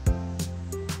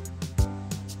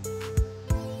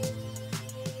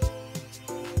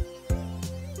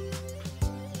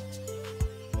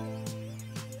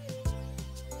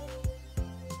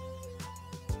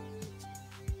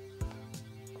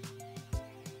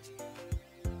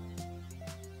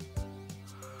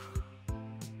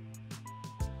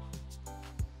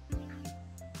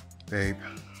 Babe,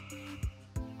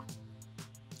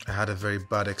 I had a very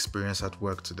bad experience at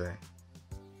work today.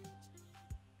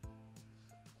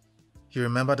 You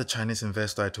remember the Chinese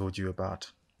investor I told you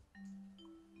about?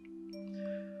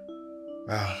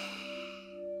 Well,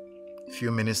 a few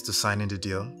minutes to signing the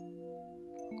deal,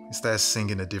 he started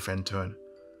singing a different tone.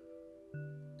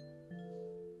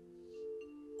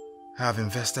 I have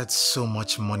invested so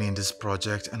much money in this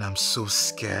project and I'm so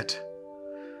scared.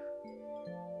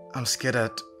 I'm scared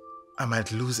that I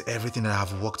might lose everything that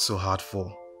I've worked so hard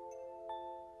for.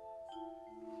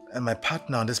 And my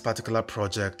partner on this particular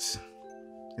project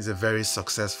is a very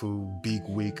successful,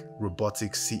 big-wig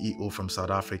robotics CEO from South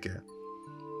Africa.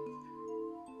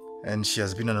 And she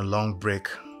has been on a long break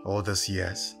all these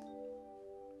years.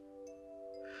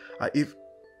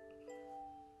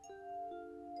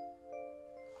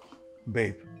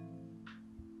 Babe,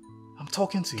 I'm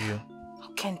talking to you. Oh,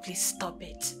 Ken, please stop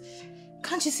it.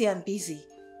 Can't you see I'm busy?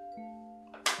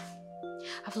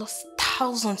 I've lost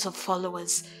thousands of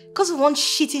followers because of one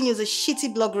shitty news a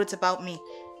shitty blog wrote about me.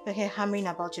 You're here hammering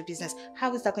about your business.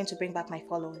 How is that going to bring back my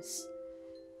followers?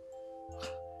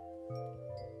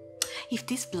 If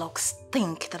these blogs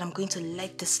think that I'm going to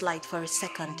let this slide for a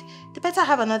second, they better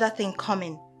have another thing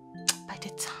coming. By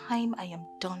the time I am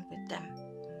done with them,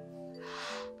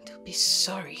 they'll be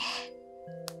sorry.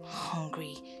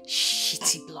 Hungry,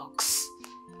 shitty blogs.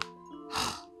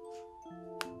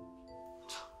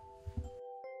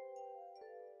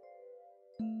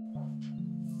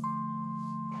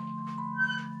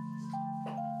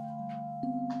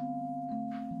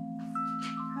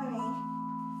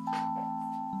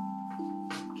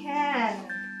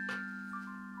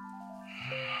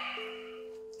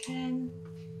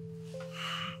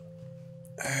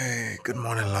 Hey, good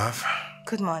morning, love.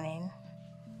 Good morning.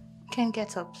 Ken,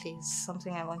 get up, please.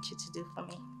 Something I want you to do for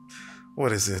me.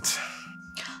 What is it?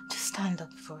 Just stand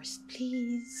up first,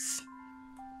 please.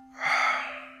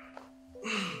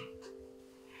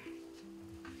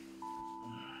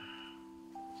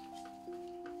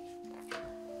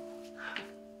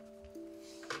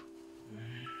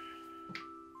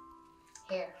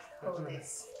 Here, hold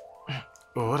this.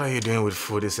 What are you doing with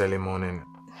food this early morning?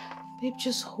 Babe,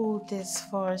 just hold this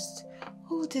first.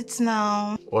 Hold it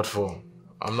now. What for?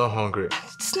 I'm not hungry.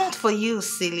 It's not for you,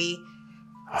 silly.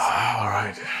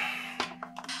 Alright.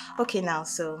 Okay, now,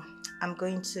 so I'm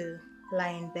going to lie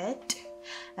in bed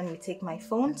and we take my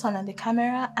phone, turn on the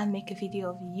camera and make a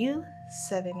video of you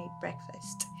serving me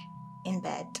breakfast in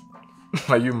bed.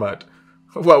 Are you mad?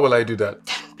 Why will I do that?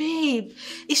 Babe,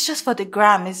 it's just for the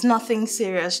gram. It's nothing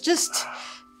serious. Just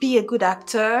be a good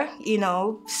actor, you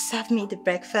know, serve me the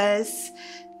breakfast,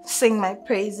 sing my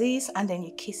praises, and then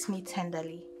you kiss me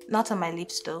tenderly. Not on my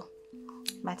lips though,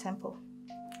 my temple.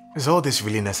 Is all this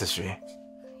really necessary?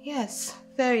 Yes,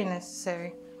 very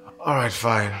necessary. Alright,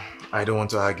 fine. I don't want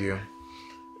to argue.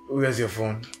 Where's your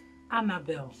phone?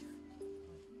 Annabelle,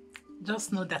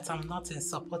 just know that I'm not in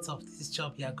support of this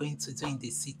job you are going to do in the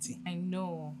city. I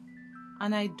know.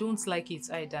 And I don't like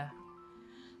it either.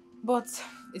 But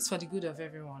it's for the good of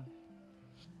everyone.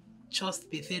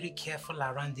 Just be very careful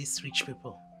around these rich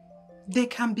people. They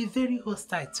can be very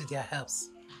hostile to their helps.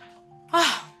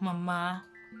 Mama,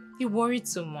 you worried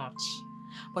so much.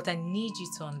 But I need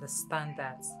you to understand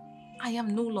that I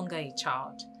am no longer a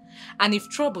child. And if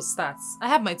trouble starts, I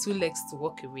have my 2 legs to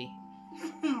walk away.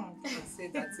 Don't say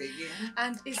that again.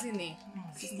 And isn't it?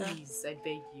 Please, I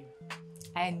beg you.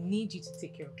 I need you to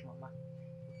take care of Mama.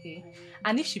 Okay?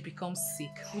 And if she becomes sick,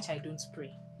 which I don't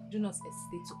pray, do not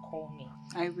hesitate to call me.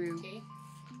 I will. Okay?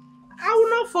 I will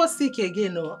not fall sick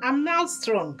again, no. I'm now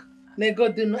strong.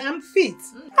 Negodino, I'm fit.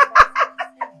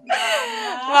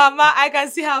 Mama, I can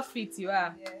see how fit you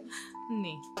are. Yes.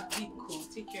 Nee. Be cool.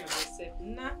 Take care of yourself.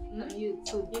 Nah. You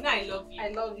too. You know I love you. I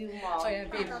love you more. Oh yeah,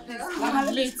 babe.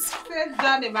 I'm late. Well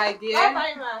done, my dear.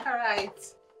 Bye, ma. All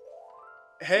right.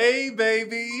 Hey,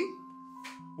 baby.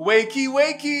 Wakey,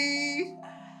 wakey.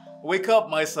 Wake up,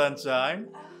 my sunshine.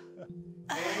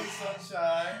 Hey,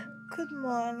 sunshine. Good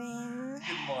morning.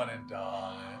 Good morning,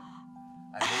 darling.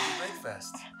 I made you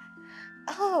breakfast.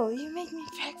 Oh, you made me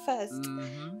breakfast.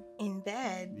 Mm-hmm. In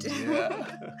bed. Yeah.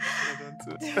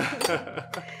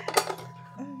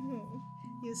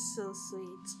 You're so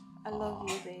sweet. I love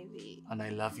you, baby. And I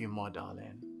love you more,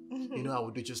 darling. You know I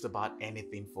would do just about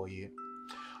anything for you.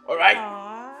 All right.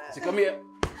 Aww. So come here.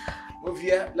 Move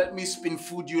here. Let me spoon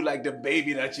food you like the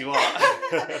baby that you are.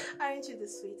 Aren't you the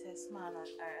sweetest man on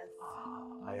earth?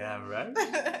 Oh, I am, right?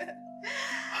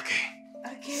 Okay.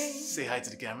 Okay. Say hi to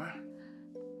the camera.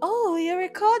 Oh, you're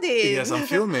recording. Yes, I'm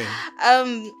filming.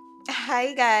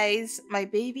 Hi guys. My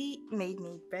baby made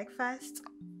me breakfast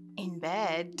in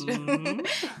bed.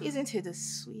 Mm-hmm. Isn't he the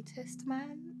sweetest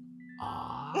man?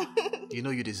 Ah, you know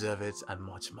you deserve it and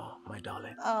much more, my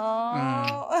darling.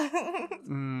 Oh.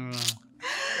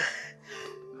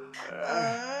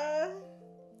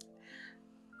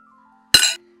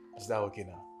 Is that okay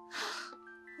now?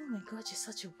 Oh my God, you're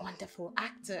such a wonderful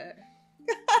actor.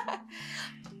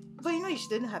 But you know, you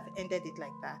shouldn't have ended it like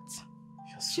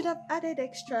that. Should have added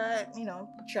extra,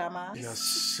 drama. You're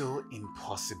so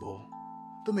impossible.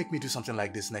 Don't make me do something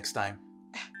like this next time.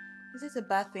 Is it a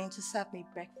bad thing to serve me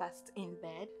breakfast in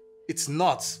bed? It's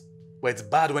not, but it's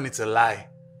bad when it's a lie.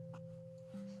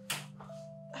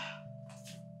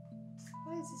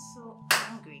 Why is he so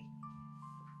angry?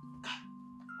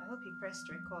 I hope he pressed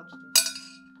record too.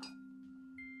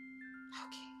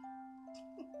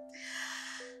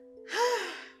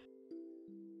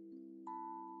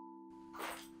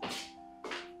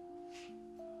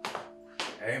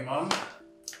 Hey, Mom.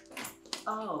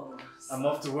 Oh. I'm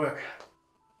off to work.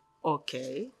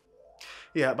 Okay.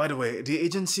 Yeah, by the way, the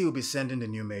agency will be sending the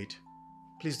new maid.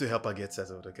 Please do help her get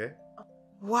settled, okay?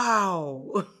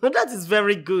 Wow. That is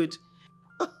very good.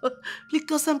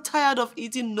 Because I'm tired of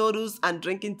eating noodles and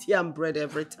drinking tea and bread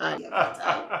every time.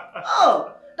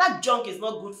 Oh, that junk is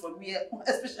not good for me,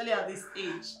 especially at this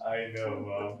age. I know,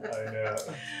 Mom. I know.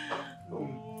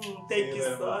 Thank you,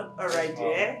 son. All right,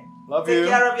 dear. Love you. Take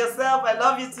care of yourself. I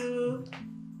love you too.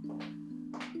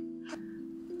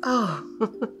 Oh,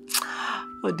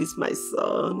 oh, this is my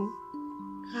son.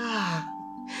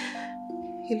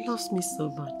 He loves me so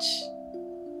much.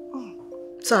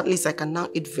 So at least I can now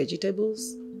eat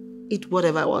vegetables, eat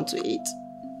whatever I want to eat.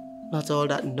 Not all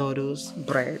that noodles,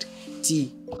 bread,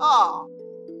 tea. Oh.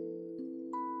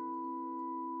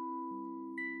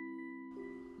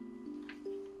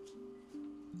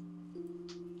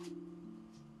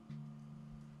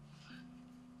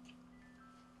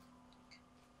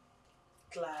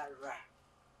 Clara.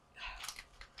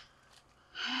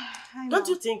 Don't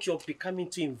you think you're becoming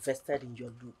too invested in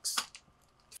your looks?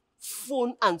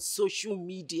 Phone and social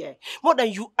media more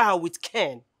than you are with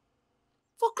Ken.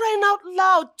 For crying out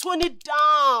loud, tone it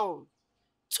down.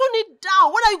 Tone it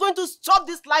down. When are you going to stop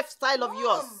this lifestyle of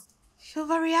yours? You're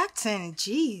overreacting,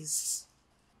 jeez.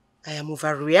 I am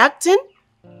overreacting?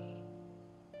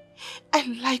 I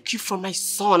like you for my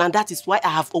son, and that is why I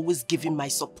have always given my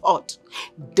support,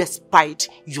 despite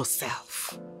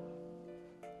yourself.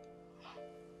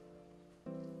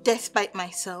 Despite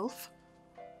myself?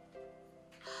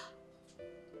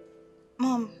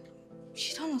 Mom,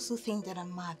 you don't also think that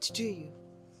I'm mad, do you?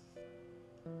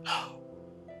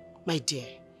 My dear,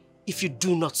 if you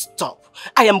do not stop,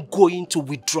 I am going to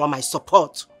withdraw my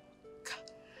support.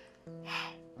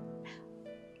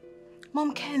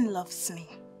 Mom, Ken loves me.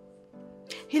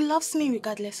 He loves me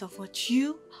regardless of what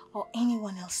you or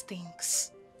anyone else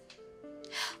thinks.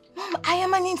 Mom, I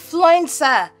am an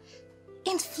influencer.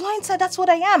 Influencer, that's what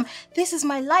I am. This is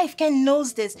my life. Ken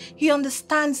knows this. He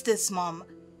understands this, Mom.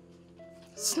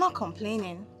 It's not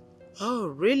complaining. Oh,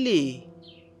 really?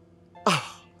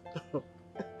 Oh.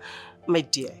 My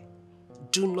dear,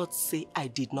 do not say I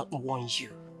did not warn you.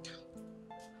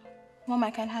 Mom,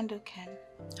 I can handle Ken.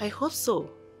 I hope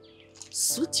so.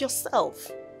 Suit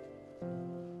yourself.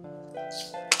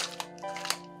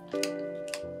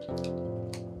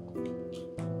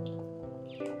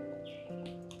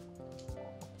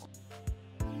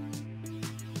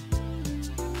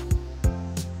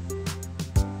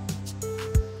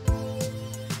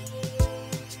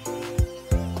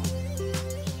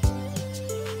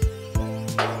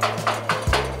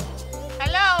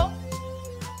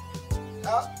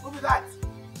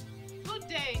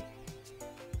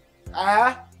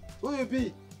 Who you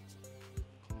be?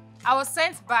 I was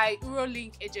sent by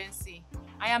Eurolink agency.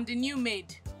 I am the new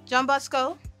maid. John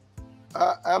Bosco?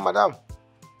 Madam.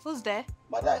 Who's there?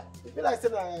 Madam, if you like say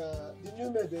the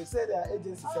new maid, they say their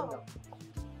agency sent them.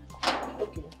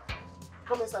 Okay.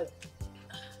 Come inside.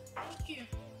 Thank you.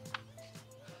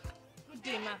 Good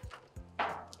day, ma.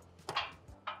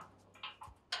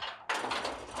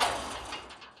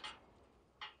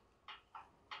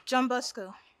 John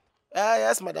Bosco,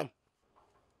 Yes, madam.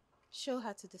 show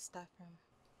her to the staff room.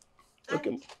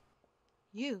 Okay. And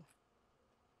you,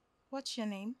 what's your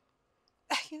name?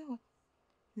 You know what?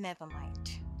 Never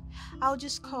mind. I'll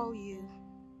just call you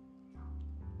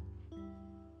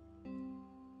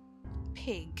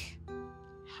Pig.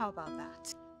 How about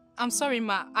that? I'm sorry,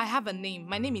 ma. I have a name.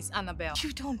 My name is Annabelle.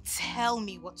 You don't tell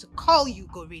me what to call you,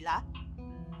 gorilla.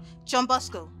 John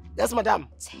Bosco. Yes, madam.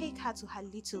 Take her to her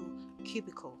little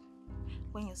cubicle.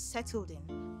 When you're settled in,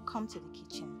 come to the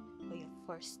kitchen for your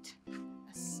first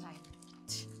assignment.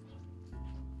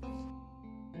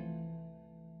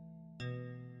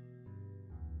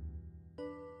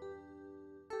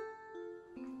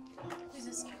 Please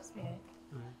excuse me.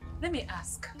 Let me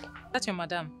ask. That's your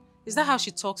madam. Is that how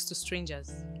she talks to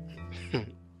strangers?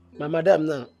 My madam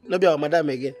now. No be our madam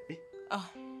again. Oh,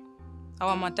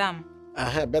 our madam.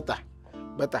 Better.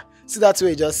 See that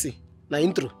way you just see. Na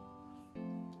intro.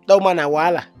 That woman na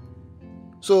wahala.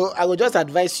 So I will just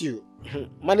advise you.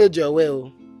 Manage your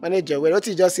way. Manage your way. What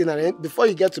you just see now, before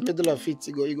you get to middle of it,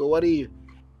 you go worry you.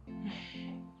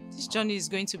 This journey is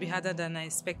going to be harder than I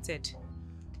expected.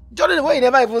 Journey the way you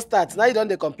never even start. Now you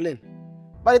don't complain.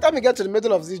 By the time you get to the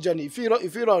middle of this journey, if you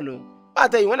run, I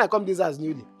tell you, when I come this house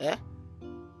newly,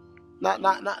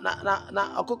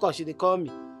 Okoko she dey call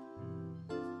me.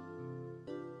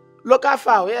 Local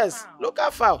fowl, yes. Wow.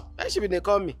 Local fowl. Why she be they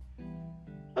call me?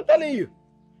 I'm telling you.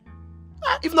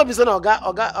 If not be so,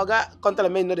 Oga,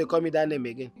 contact me, no they call me that name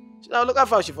again. Now local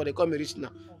fowl, she for they call me rich now.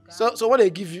 Okay. So when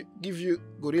they give you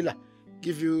gorilla,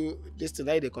 give you this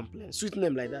tonight, they complain. Sweet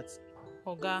name like that.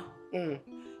 Oga.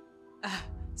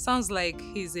 Sounds like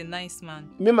he's a nice man.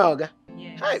 Me, my Oga?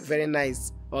 Yes. Hi, very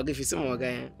nice. Oga, if you see my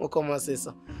Oga, what come and say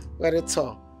so? Very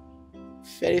tall,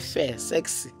 very fair,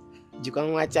 sexy. You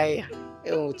can watch here.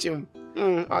 Oh, Chim.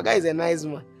 Oga is a nice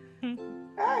man.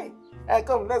 Hi. Hey,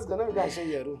 come, let's go. Let me go and show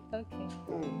you your room.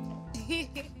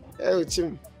 Okay. Oh,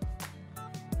 Chim.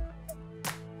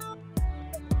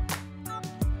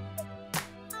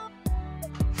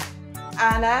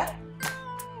 Anna?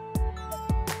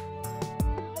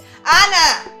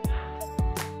 Anna!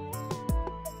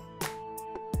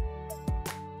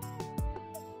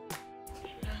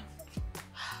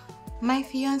 My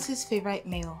fiance's favorite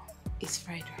meal is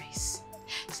fried rice.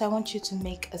 So I want you to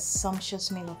make a sumptuous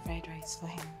meal of fried rice for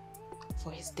him,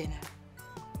 for his dinner.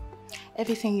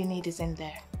 Everything you need is in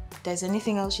there. If there's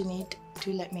anything else you need,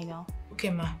 do let me know. Okay,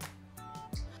 ma.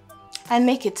 And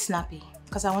make it snappy,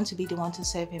 because I want to be the one to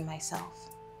serve him myself.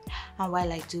 And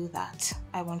while I do that,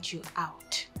 I want you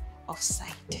out of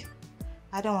sight.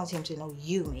 I don't want him to know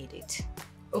you made it.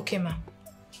 Okay, ma.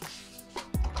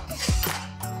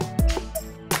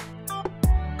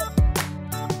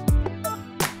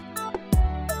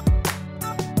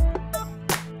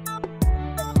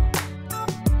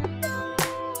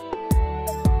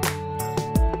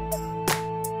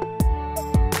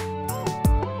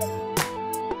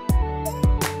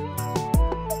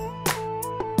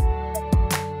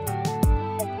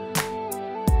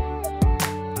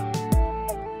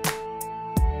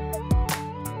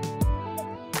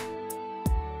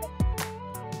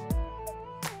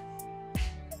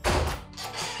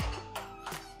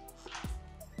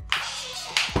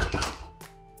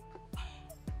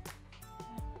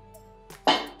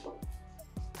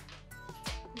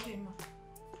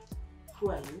 Who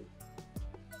are you?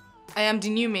 I am the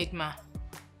new maid, ma.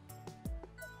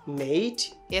 Maid?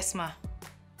 Yes, ma.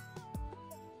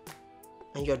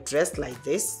 And you're dressed like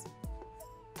this?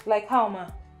 Like how, ma?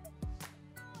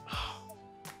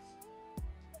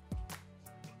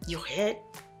 Your hair?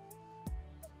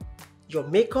 Your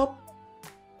makeup?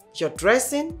 Your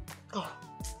dressing? Oh,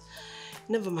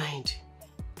 never mind.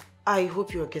 I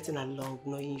hope you're getting along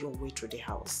knowing your way through the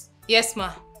house. Yes,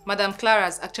 ma. Madam Clara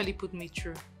has actually put me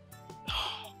through.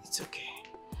 It's okay.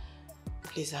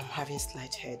 Please, I'm having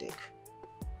slight headache.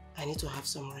 I need to have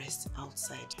some rest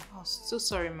outside. Oh, so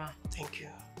sorry, ma. Thank you.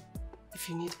 If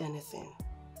you need anything,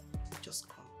 just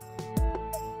come.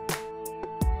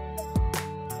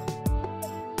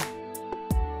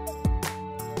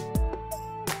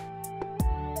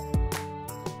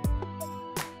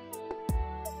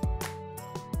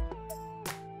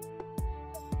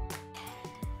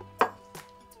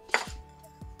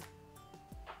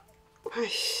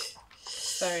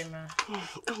 Sorry, ma.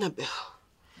 Annabelle,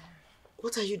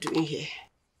 what are you doing here?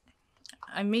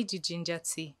 I made you ginger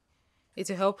tea. It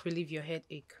will help relieve your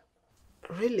headache.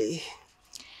 Really?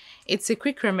 It's a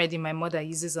quick remedy my mother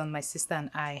uses on my sister and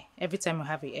I every time we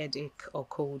have a headache or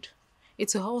cold.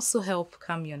 It will also help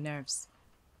calm your nerves.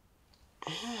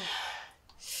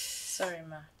 Sorry,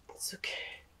 ma. It's okay.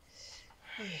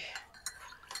 Hey.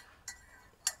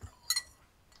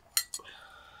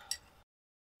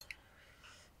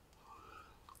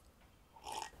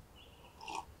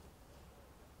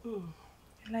 You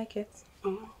like it?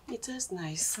 It is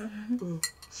nice.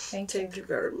 Thank you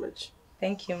very much.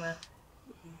 Thank you, ma.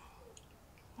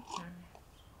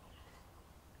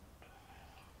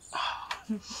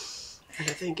 And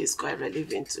I think it's quite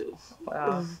relevant too.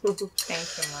 Wow.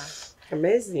 Thank you, ma.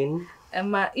 Amazing.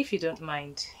 Ma, if you don't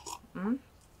mind,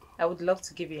 I would love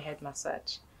to give you a head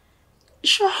massage.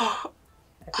 Sure. I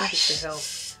think it will help.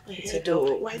 It will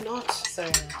help. Why not?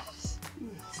 Sorry, ma.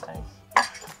 Sorry.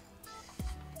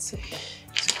 It's okay.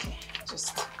 It's okay.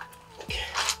 Just...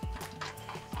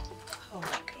 Oh my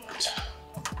God.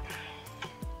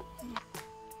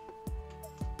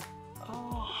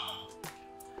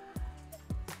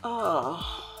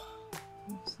 Oh.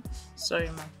 Sorry,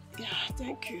 ma. Yeah,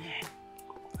 thank you.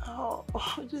 Oh,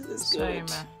 this is Sorry, good.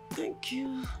 ma. Thank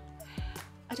you.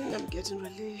 I think I'm getting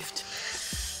relieved.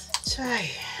 Chai.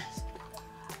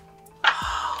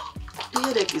 Oh, the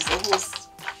headache is almost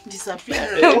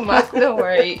disappearing. No, ma. Don't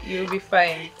worry. You'll be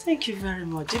fine. Thank you very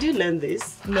much. Did you learn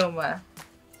this? No, ma.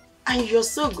 And you're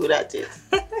so good at it.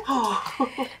 Oh,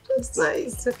 that's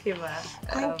nice. It's okay, ma.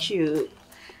 Thank you.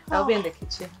 I'll be in the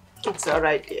kitchen. It's all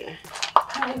right, dear.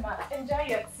 Hi, ma. Enjoy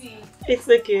your tea. It's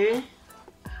okay.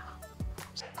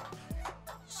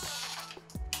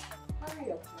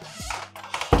 Hurry up, ma.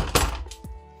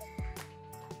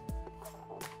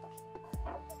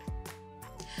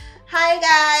 Hi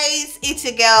guys, it's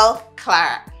your girl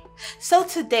Clara. So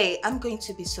today I'm going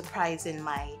to be surprising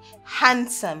my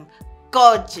handsome,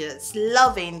 gorgeous,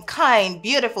 loving, kind,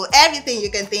 beautiful, everything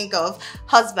you can think of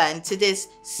husband to this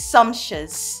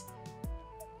sumptuous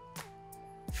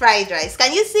fried rice.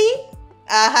 Can you see?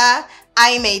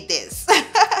 I made this.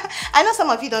 I know some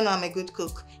of you don't know I'm a good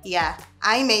cook. Yeah,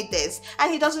 I made this and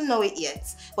he doesn't know it yet,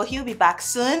 but he'll be back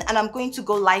soon and I'm going to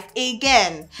go live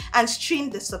again and stream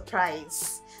the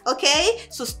surprise. Okay,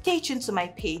 so stay tuned to my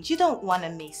page. You don't want to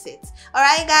miss it. All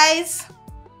right, guys.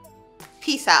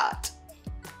 Peace out.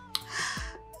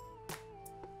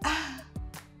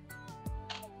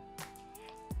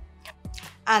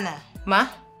 Anna. Ma?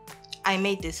 I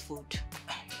made this food.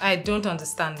 I don't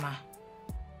understand, ma.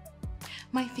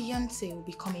 My fiancé will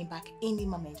be coming back any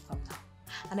moment from now.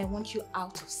 And I want you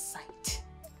out of sight.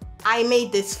 I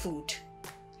made this food.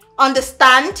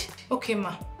 Understand? Okay,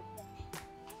 ma.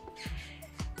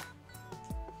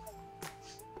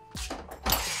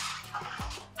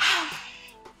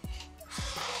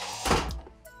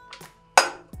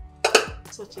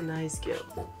 Such a nice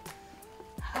girl.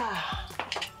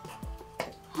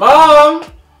 Mom!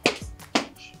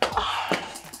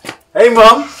 Hey,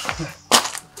 Mom!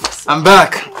 I'm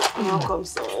back. Welcome,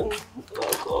 son.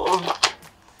 Welcome.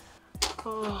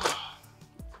 Oh.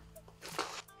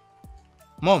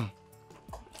 Mom,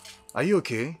 are you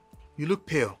okay? You look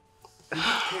pale. You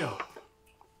look pale.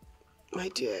 My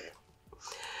dear,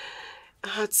 I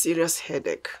had serious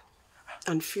headache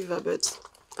and fever, but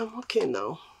I'm okay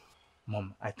now.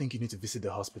 Mom, I think you need to visit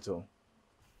the hospital.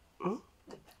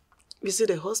 Visit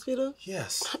the hospital?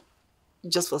 Yes.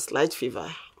 Just for slight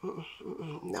fever?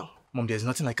 No. Mom, there's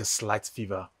nothing like a slight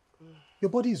fever. Your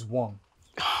body is warm.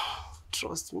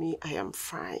 Trust me, I am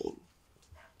fine.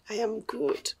 I am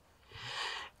good.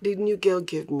 The new girl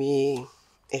gave me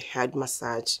a head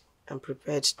massage and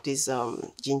prepared this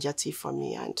ginger tea for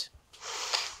me, and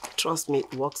trust me,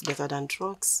 it works better than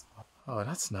drugs. Oh,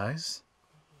 that's nice.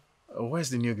 Where's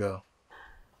the new girl?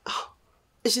 Oh,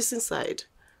 she's inside.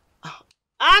 Oh.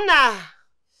 Anna!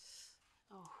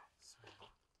 Oh.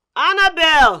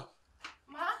 Annabelle!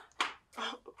 Ma?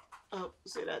 Oh,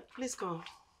 say that. Please come.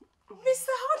 Mr.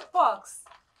 Hotbox!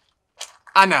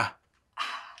 Anna!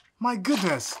 My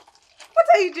goodness! What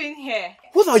are you doing here?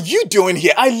 What are you doing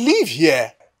here? I live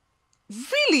here!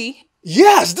 Really?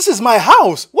 Yes, this is my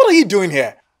house! What are you doing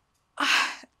here?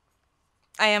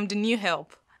 I am the new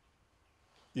help.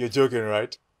 You're joking,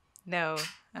 right? No,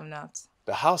 I'm not.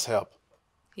 The house help?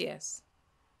 Yes.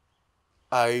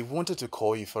 I wanted to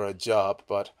call you for a job,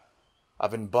 but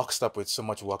I've been boxed up with so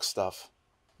much work stuff.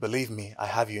 Believe me, I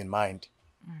have you in mind.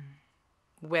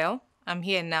 Well, I'm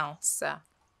here now, sir.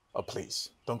 Oh, please,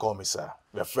 don't call me sir.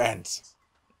 We're friends.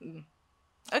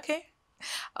 Okay.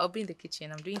 I'll be in the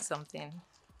kitchen. I'm doing something.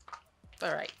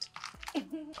 All right.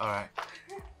 All right.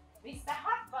 Mr.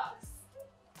 Hotbox.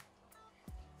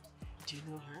 Do you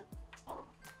know her?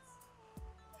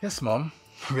 Yes, Mom.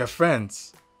 We are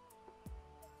friends.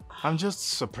 I'm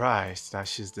just surprised that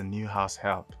she's the new house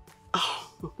help.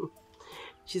 Oh,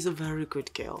 she's a very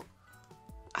good girl.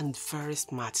 And very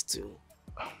smart too.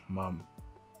 Mom,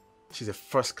 she's a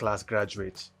first-class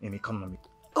graduate in economy.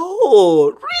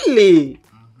 Oh, really?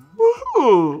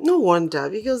 No wonder,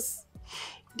 because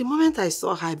the moment I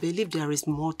saw her, I believe there is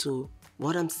more to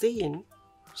what I'm saying.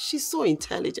 She's so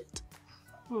intelligent.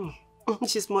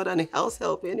 She's more than a house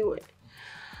help anyway.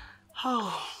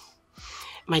 Oh,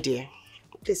 my dear,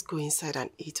 please go inside and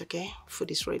eat, okay?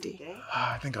 Food is ready. Okay?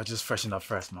 I think I'll just freshen up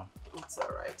first, Mom. It's all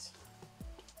right.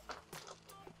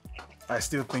 I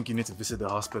still think you need to visit the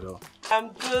hospital.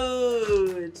 I'm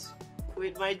good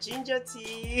with my ginger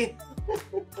tea.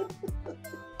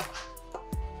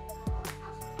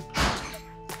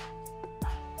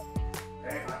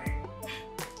 Hey, honey.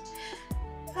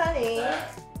 Honey,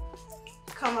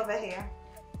 come over here.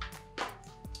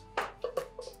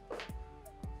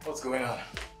 What's going on?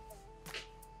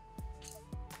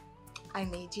 I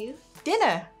made you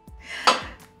dinner.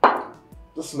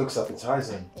 This looks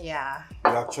appetizing. Yeah.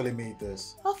 You actually made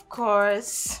this. Of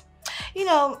course. You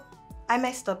know, I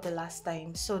messed up the last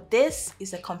time, so this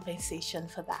is a compensation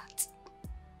for that.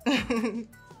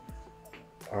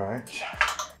 All right.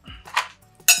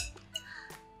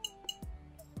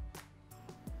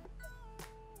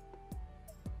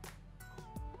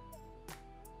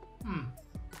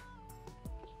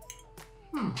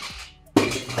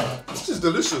 This is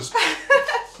delicious.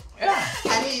 Yeah.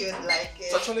 I knew you'd like it.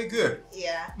 It's actually good.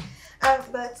 Yeah.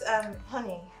 But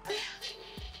honey,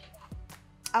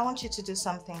 I want you to do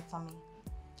something for me.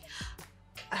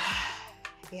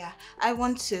 Yeah, I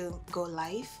want to go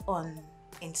live on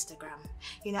Instagram.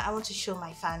 You know, I want to show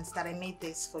my fans that I made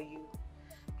this for you.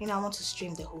 You know, I want to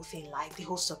stream the whole thing live, the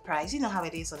whole surprise. You know how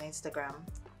it is on Instagram.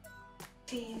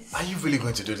 Please. Are you really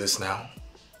going to do this now?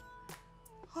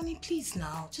 Honey, please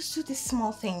now. Just do this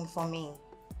small thing for me.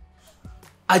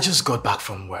 I just got back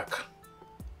from work.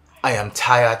 I am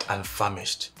tired and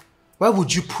famished. Why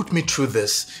would you put me through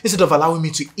this instead of allowing me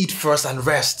to eat first and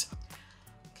rest?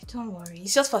 Okay, don't worry.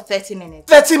 It's just for 30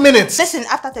 minutes. 30 minutes? Listen,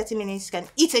 after 30 minutes, you can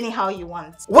eat anyhow you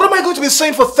want. What am I going to be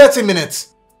saying for 30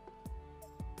 minutes?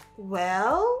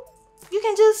 Well, you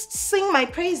can just sing my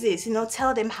praises, you know,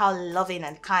 tell them how loving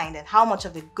and kind and how much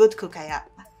of a good cook I am.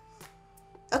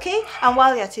 Okay? And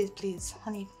while you're at it, please,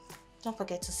 honey, don't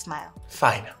forget to smile.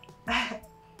 Fine.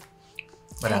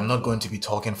 But I'm not going to be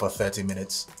talking for 30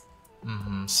 minutes.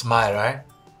 Smile, right?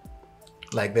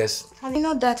 Like this. Honey,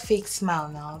 not that fake smile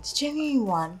now. It's genuine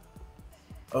one.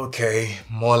 Okay,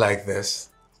 more like this.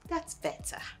 That's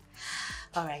better.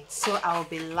 Alright, so I'll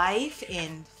be live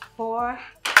in 4,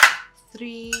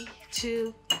 3,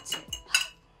 2, that's it.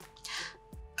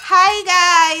 Hi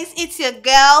guys, it's your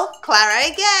girl, Clara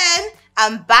again.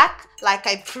 I'm back like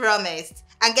I promised.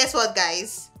 And guess what,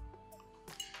 guys?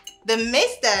 The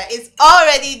mister is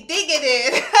already digging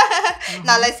it.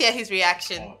 Now let's hear his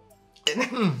reaction.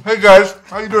 Hey guys,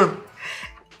 how you doing?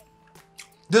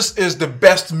 This is the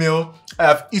best meal I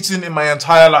have eaten in my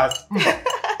entire life.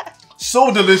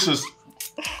 So delicious.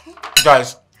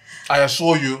 Guys, I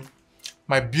assure you,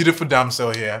 my beautiful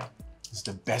damsel here is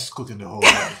the best cook in the whole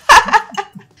world.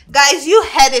 Guys, you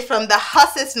heard it from the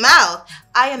horse's mouth.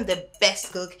 I am the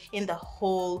best cook in the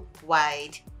whole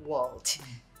wide world.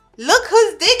 Look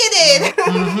who's digging it.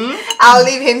 I'll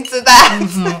leave him to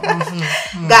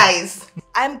that. Guys,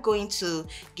 I'm going to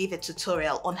give a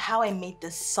tutorial on how I made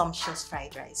this sumptuous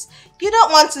fried rice. You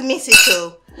don't want to miss it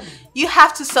too. You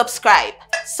have to subscribe.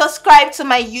 Subscribe to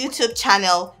my YouTube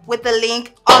channel with the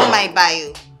link on my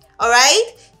bio.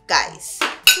 Alright? Guys,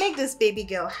 make this baby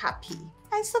girl happy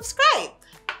and subscribe.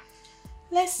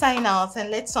 Let's sign out and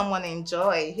let someone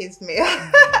enjoy his meal.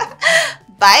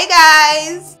 Bye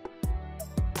guys.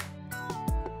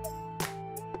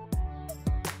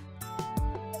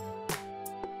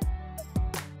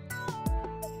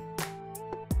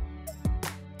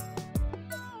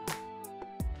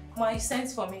 Ma, you sent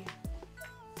for me.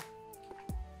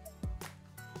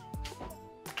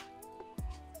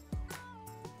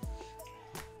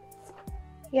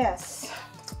 Yes.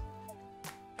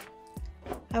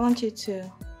 I want you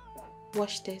to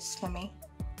wash this for me.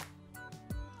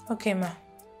 Okay, ma.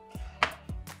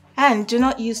 And do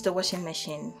not use the washing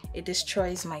machine. It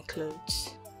destroys my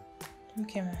clothes.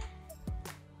 Okay, ma.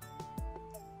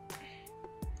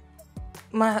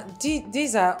 Ma,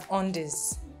 these are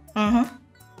undies.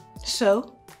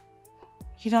 So?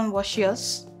 You don't wash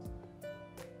yours?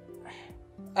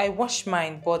 I wash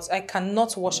mine, but I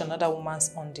cannot wash another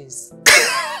woman's undies.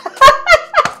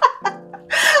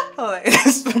 Oh,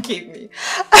 forgive me.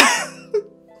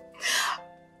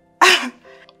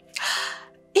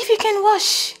 If you can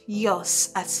wash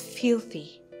yours as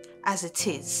filthy as it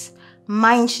is,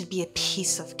 mine should be a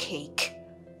piece of cake.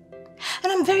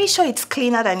 And I'm very sure it's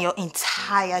cleaner than your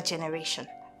entire generation.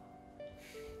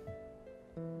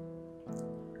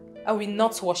 I will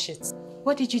not wash it.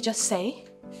 What did you just say?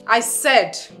 I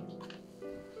said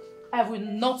I will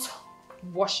not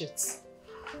wash it.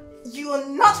 You're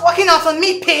not working out on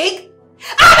me, pig!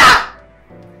 Anna!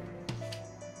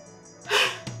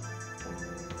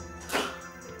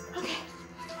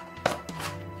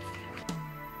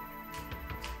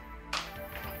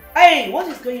 Hey, what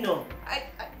is going on?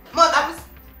 Mother,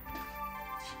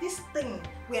 this thing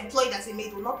we employed as a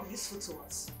maid will not be useful to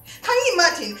us. Can you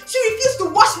imagine? She refused to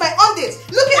wash my undies.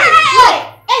 Look at it!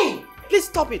 Hey! Please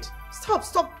stop it.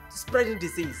 Stop spreading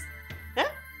disease. Eh?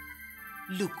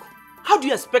 Look, how do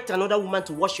you expect another woman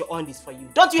to wash your undies for you?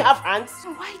 Don't you have hands?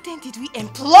 So why then did we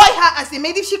employ her as a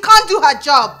maid if she can't do her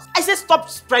job? I said stop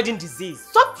spreading disease.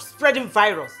 Stop spreading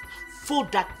virus.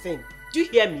 Fold that thing. Do you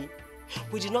hear me?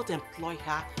 We did not employ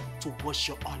her to wash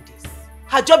your undies.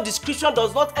 Her job description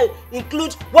does not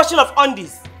include washing of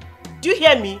undies. Do you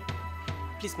hear me?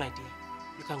 Please, my dear,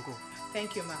 you can go.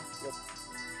 Thank you, ma'am. Yep.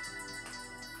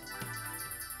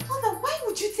 Mother, why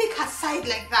would you take her side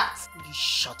like that? You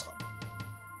shut up.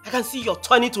 I can see you're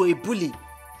turning to a bully.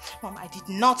 Mom, I did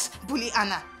not bully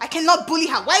Anna. I cannot bully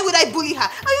her. Why would I bully her?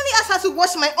 I only asked her to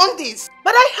wash my undies.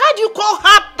 But I heard you call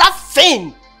her that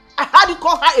thing. I heard you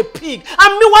call her a pig.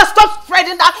 And meanwhile, stop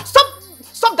spreading that. Stop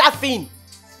that thing.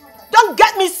 Don't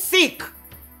get me sick.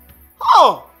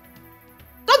 Oh.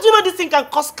 Don't you know this thing can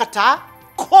cause catarrh,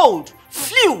 cold,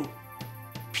 flu?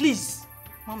 Please.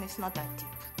 Mom, it's not that deep.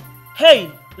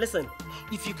 Hey, listen.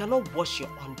 If you cannot wash your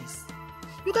undies,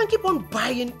 you can keep on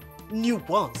buying new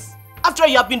ones. After all,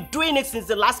 you have been doing it since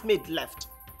the last maid left.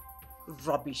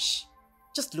 Rubbish.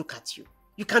 Just look at you.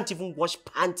 You can't even wash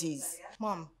panties.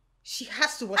 Mom, she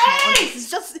has to wash my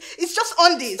undies. It's just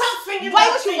undies. Why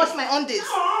would she wash my undies?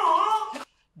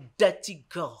 Dirty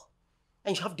girl.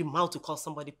 And you have the mouth to call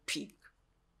somebody pig.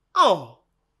 Oh.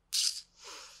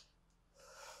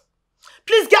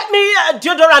 Please get me a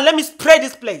deodorant and let me spray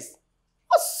this place.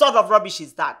 What sort of rubbish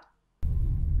is that?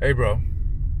 Hey bro,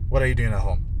 what are you doing at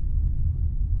home?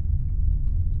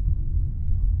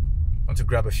 Want to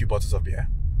grab a few bottles of beer?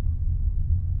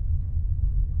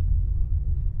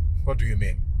 What do you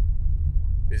mean?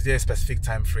 Is there a specific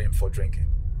time frame for drinking?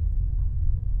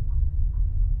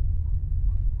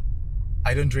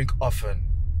 I don't drink often,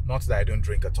 not that I don't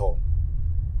drink at all.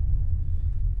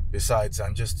 Besides,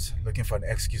 I'm just looking for an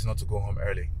excuse not to go home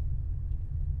early.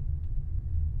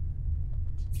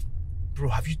 Bro,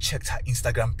 have you checked her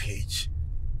Instagram page?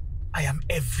 I am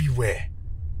everywhere.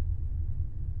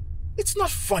 It's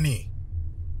not funny.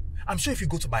 I'm sure if you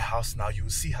go to my house now, you will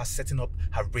see her setting up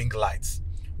her ring lights,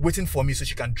 waiting for me so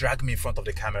she can drag me in front of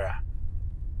the camera.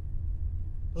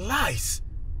 Lies.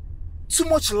 Too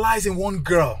much lies in one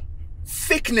girl.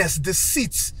 Fakeness,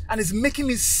 deceit, and it's making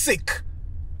me sick.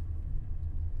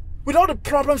 With all the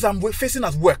problems I'm facing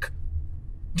at work,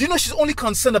 do you know she's only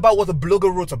concerned about what the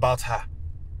blogger wrote about her?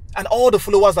 And all the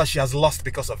followers that she has lost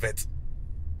because of it.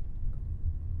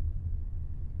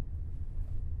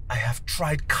 I have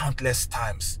tried countless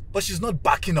times, but she's not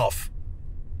backing off.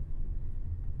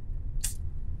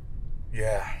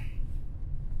 Yeah.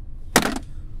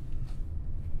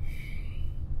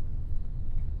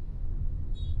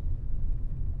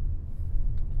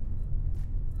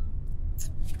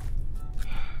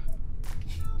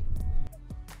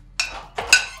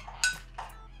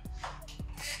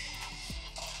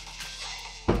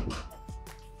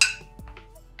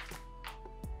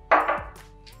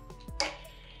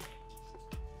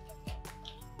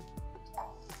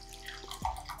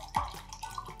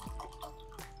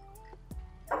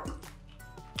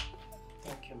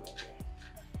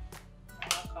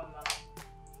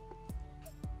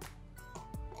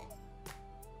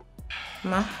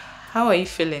 Ma, how are you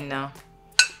feeling now?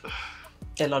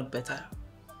 A lot better.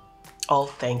 All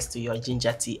thanks to your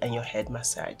ginger tea and your head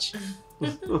massage. Do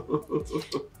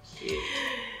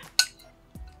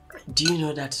you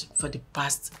know that for the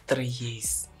past 3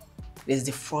 years, this is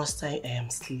the first time I am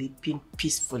sleeping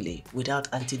peacefully without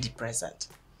antidepressant?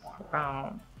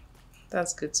 Wow,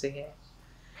 that's good to hear.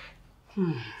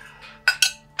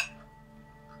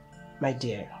 My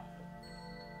dear,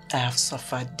 I have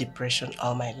suffered depression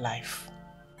all my life.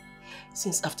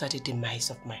 Since after the demise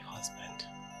of my husband.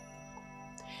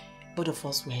 Both of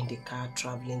us were in the car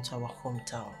traveling to our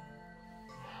hometown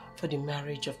for the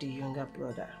marriage of the younger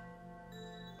brother.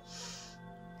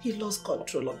 He lost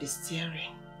control of the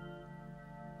steering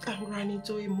and ran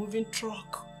into a moving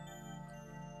truck.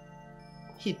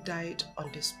 He died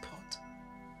on the spot.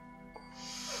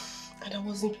 And I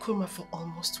was in coma for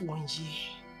almost 1 year.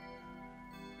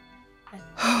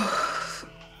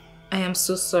 I am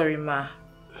so sorry, Ma.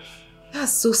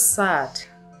 That's so sad.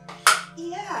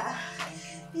 Yeah,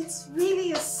 it's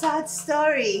really a sad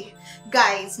story.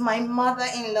 Guys, my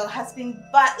mother-in-law has been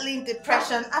battling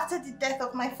depression after the death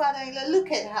of my father-in-law.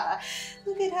 Look at her.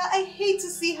 Look at her. I hate to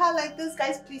see her like this.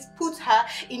 Guys, please put her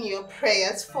in your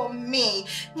prayers for me.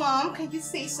 Mom, can you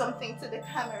say something to the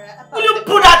camera about Will you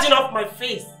put that thing off my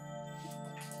face?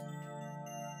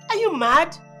 Are you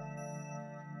mad?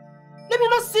 Let me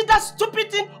not see that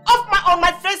stupid thing on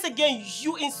my face again,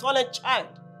 you insolent child.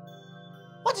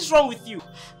 What is wrong with you?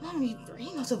 Mommy,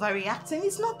 you're not overreacting.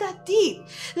 It's not that deep.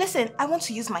 Listen, I want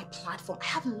to use my platform. I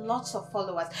have lots of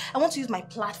followers. I want to use my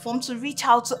platform to reach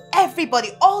out to everybody,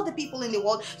 all the people in the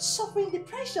world suffering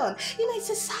depression. You know, it's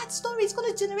a sad story. It's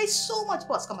going to generate so much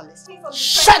buzz. Come on, listen.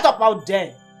 Shut up out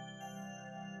there.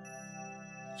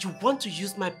 You want to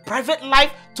use my private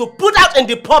life to put out in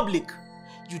the public.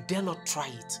 You dare not try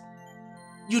it.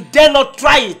 You dare not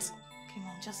try it. Okay,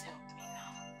 Mom, just help me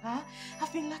now. Huh?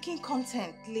 I've been lacking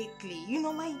content lately. You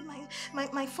know,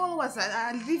 my followers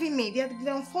are leaving me. They're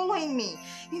unfollowing me.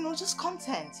 You know, just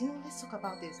content. You know, let's talk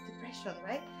about this. Depression,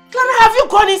 right? Clara, have you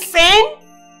gone insane?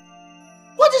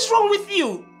 What is wrong with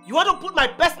you? You want to put my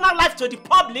personal life to the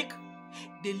public?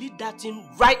 Delete that thing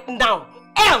right now.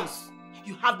 Else,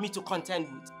 you have me to contend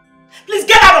with. Please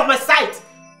get out of my sight.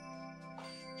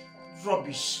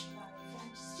 Rubbish. I'm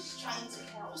just trying to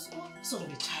help. What sort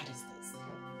of a child is this?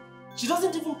 She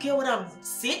doesn't even care whether I'm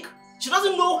sick. She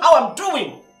doesn't know how I'm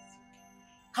doing.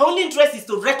 Her only interest is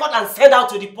to record and send out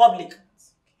to the public.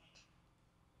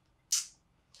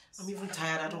 I'm even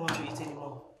tired. I don't want to eat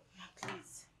anymore. Yeah,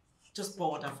 please. Just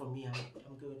pour water for me.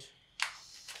 I'm good.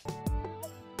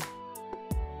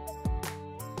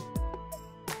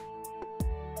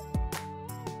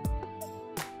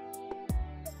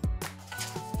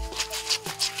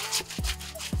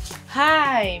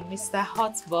 Hi, Mr.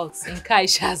 Hotbox in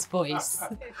Kaisha's voice.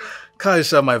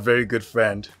 Kaisha, my very good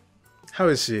friend. How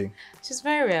is she? She's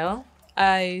very well.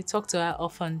 I talk to her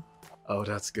often. Oh,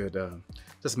 that's good.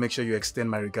 Just make sure you extend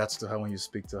my regards to her when you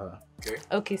speak to her. Okay?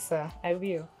 Okay, sir. I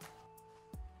will.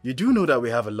 You do know that we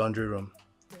have a laundry room,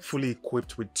 fully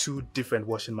equipped with 2 different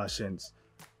washing machines.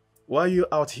 Why are you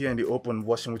out here in the open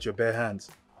washing with your bare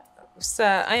hands?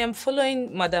 Sir, I am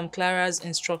following Madam Clara's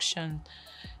instruction.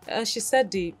 She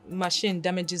said the machine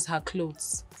damages her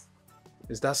clothes.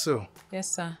 Is that so?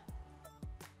 Yes, sir.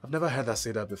 I've never heard her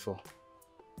say that before.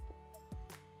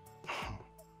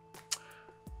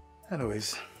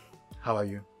 Anyways, how are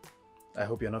you? I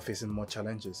hope you're not facing more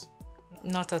challenges.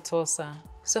 Not at all, sir.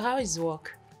 So how is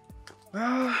work?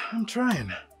 I'm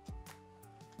trying.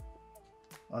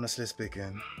 Honestly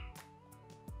speaking,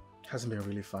 it hasn't been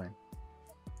really fine.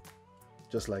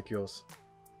 Just like yours.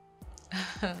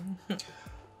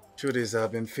 Truth is,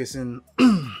 I've been facing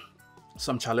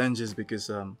some challenges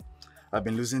because I've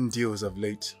been losing deals of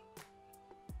late.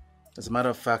 As a matter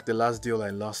of fact, the last deal I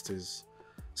lost is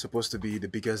supposed to be the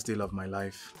biggest deal of my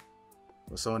life,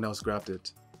 but someone else grabbed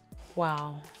it.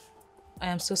 Wow. I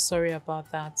am so sorry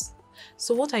about that.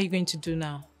 So what are you going to do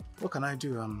now? What can I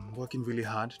do? I'm working really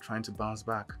hard, trying to bounce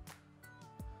back.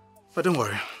 But don't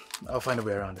worry, I'll find a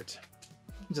way around it.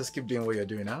 Just keep doing what you're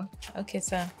doing, huh? Okay,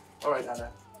 sir. All right, Anna.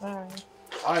 All right.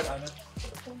 All right, Anna.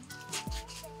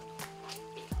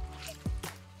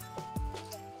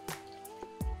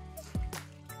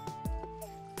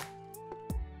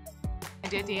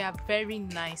 They are very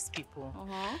nice people.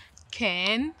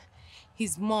 Ken,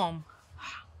 his mom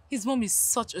is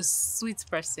such a sweet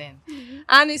person.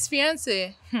 And his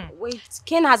fiance. Wait,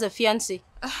 Ken has a fiance?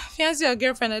 Fiance or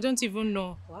girlfriend, I don't even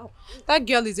know. Wow. That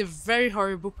girl is a very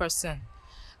horrible person.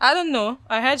 I don't know.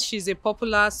 I heard she's a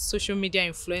popular social media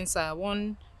influencer.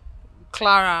 One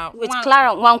Clara.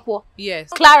 Clara Wankwo?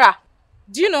 Yes. Clara.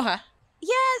 Do you know her?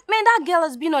 Yes, man, that girl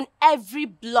has been on every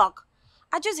blog.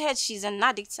 I just heard she's an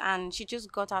addict and she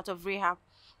just got out of rehab.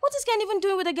 What is Ken even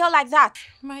doing with a girl like that?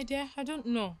 My dear, I don't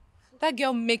know. That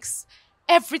girl makes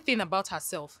everything about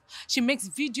herself. She makes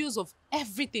videos of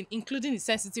everything, including the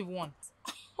sensitive ones.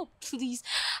 Oh, please.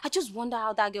 I just wonder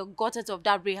how that girl got out of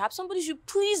that rehab. Somebody should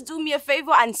please do me a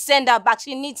favor and send her back.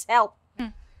 She needs help.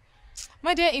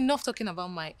 My dear, enough talking about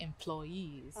my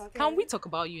employees. Okay. Can we talk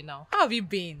about you now? How have you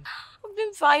been? I've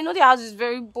been fine. You know the house is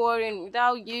very boring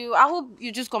without you. I hope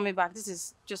you just coming back. This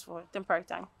is just for a temporary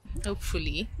time.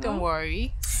 Hopefully. Don't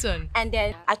worry. Soon. And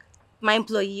then my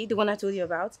employee, the one I told you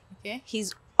about, okay,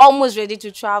 he's almost ready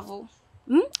to travel.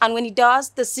 And when he does,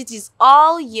 the city's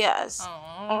all yours.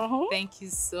 Thank you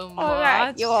so much. All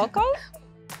right. You're welcome.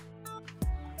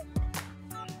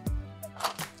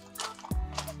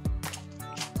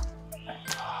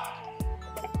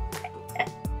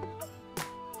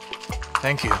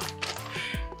 Thank you.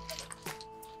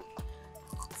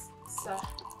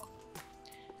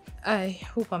 I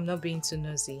hope I'm not being too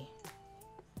nosy.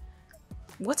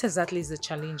 What exactly is the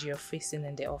challenge you're facing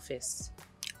in the office?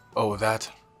 Oh, that.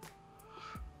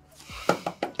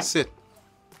 Sit.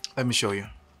 Let me show you.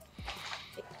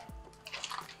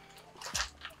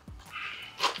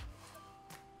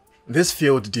 This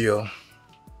failed deal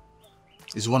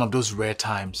is one of those rare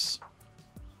times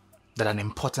that an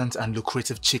important and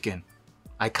lucrative chicken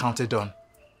I counted on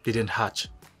didn't hatch.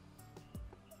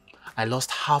 I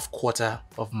lost half-quarter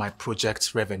of my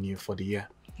project's revenue for the year.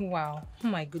 Wow, oh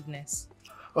my goodness.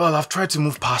 Well, I've tried to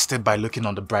move past it by looking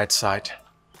on the bright side.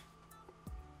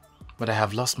 But I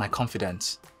have lost my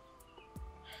confidence.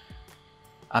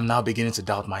 I'm now beginning to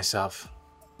doubt myself.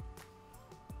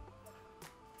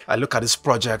 I look at this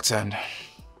project and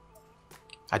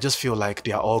I just feel like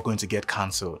they are all going to get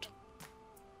cancelled.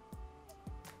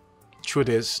 Truth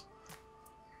is,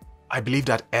 I believe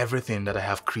that everything that I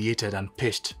have created and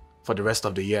pitched for the rest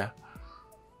of the year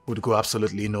would go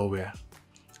absolutely nowhere.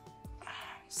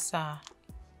 Sir,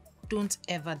 don't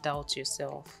ever doubt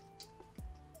yourself.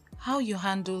 How you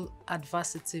handle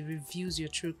adversity reveals your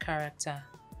true character.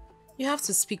 You have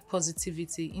to speak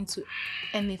positivity into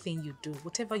anything you do,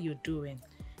 whatever you're doing.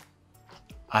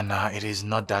 Anna, it is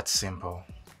not that simple.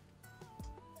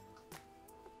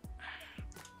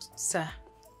 Sir,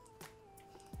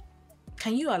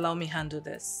 can you allow me handle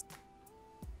this?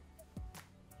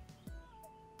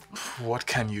 What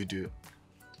can you do?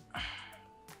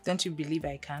 Don't you believe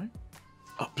I can?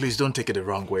 Oh, please don't take it the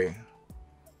wrong way.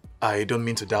 I don't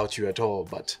mean to doubt you at all,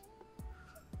 but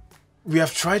we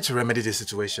have tried to remedy the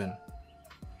situation,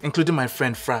 including my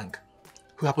friend Frank,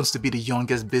 who happens to be the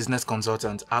youngest business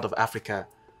consultant out of Africa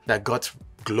that got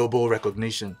global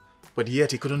recognition, but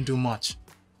yet he couldn't do much.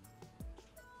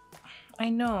 I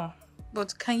know,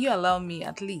 but can you allow me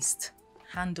at least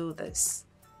handle this,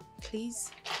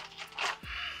 please?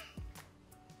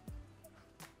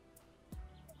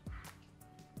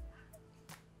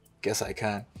 Guess I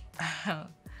can.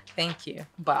 Thank you,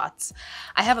 but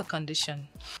I have a condition.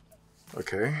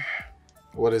 Okay,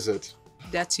 what is it?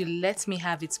 That you let me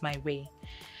have it my way.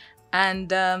 And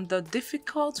the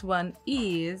difficult one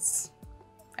is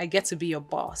I get to be your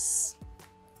boss.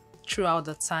 Throughout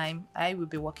the time, I will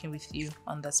be working with you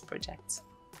on this project.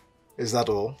 Is that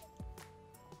all?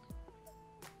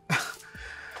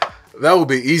 That will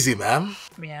be easy, ma'am.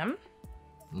 Ma'am?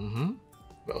 Mm-hmm.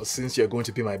 Well, since you're going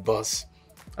to be my boss,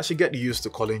 I should get used to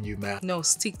calling you ma'am. No,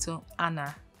 stick to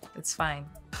Anna. It's fine.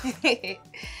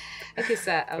 Okay,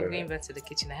 sir, I'll go back to the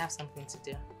kitchen. I have something to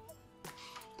do.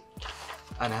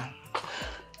 Anna.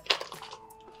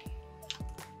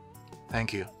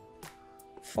 Thank you.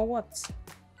 For what?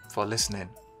 For listening.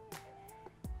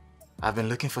 I've been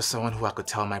looking for someone who I could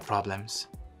tell my problems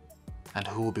and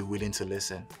who will be willing to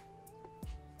listen.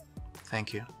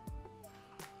 Thank you.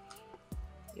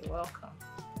 You're welcome.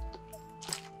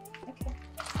 Okay.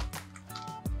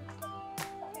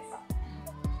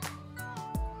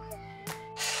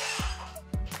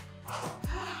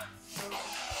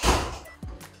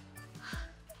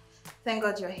 Thank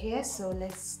God you're here, so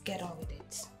let's get on with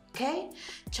it. Okay?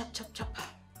 Chop, chop, chop.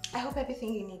 I hope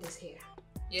everything you need is here.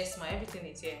 Yes, ma, everything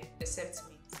is here except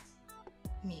meat.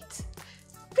 Meat.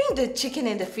 Bring the chicken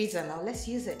in the freezer now. Let's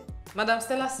use it. Madam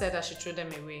Stella said I should throw them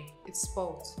away. It's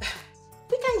spoiled.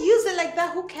 We can use it like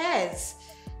that. Who cares?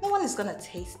 No one is gonna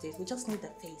taste it. We just need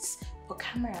the face. For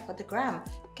camera, for the gram.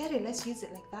 Get it? Let's use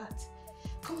it like that.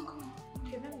 Come on, come on.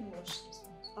 Okay, let me wash this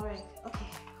one. Alright, okay.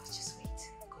 Let's just wait.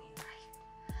 Going live.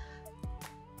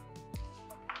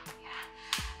 Yeah.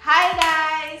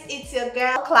 Hi guys, it's your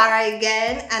girl Clara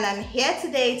again, and I'm here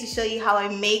today to show you how I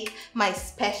make my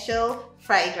special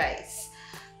fried rice.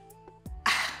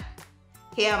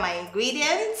 Here are my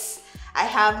ingredients. I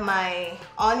have my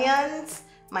onions,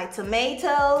 my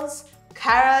tomatoes,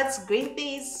 carrots, green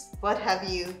peas, what have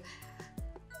you.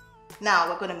 Now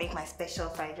we're gonna make my special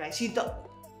fried rice. You don't.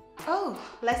 Oh,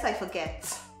 lest I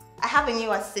forget. I have a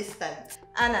new assistant.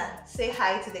 Anna, say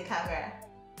hi to the camera.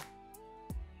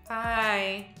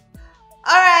 Hi.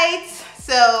 Alright,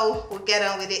 so we'll get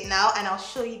on with it now and I'll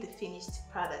show you the finished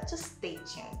product. Just stay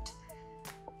tuned.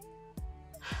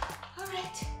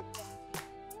 Alright.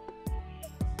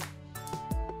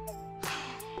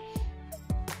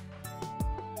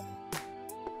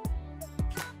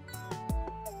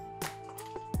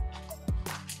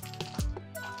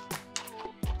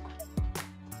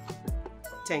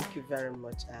 Thank you very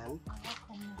much, Anne.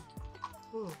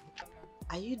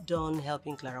 Are you done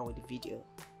helping Clara with the video?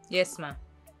 Yes, ma.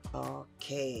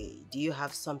 Okay. Do you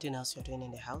have something else you're doing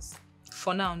in the house?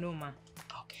 For now, no, ma.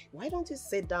 Okay. Why don't you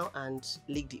sit down and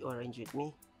lick the orange with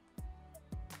me?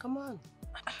 Come on.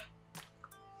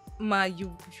 Ma,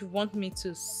 you want me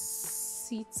to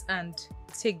sit and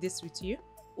take this with you?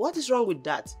 What is wrong with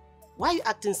that? Why are you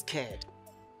acting scared?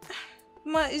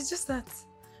 Ma, it's just that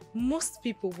most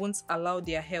people won't allow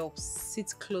their help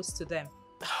sit close to them.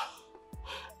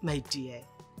 My dear,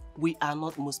 we are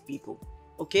not most people,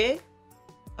 okay?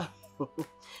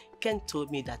 Ken told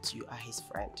me that you are his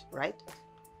friend, right?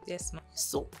 Yes, ma.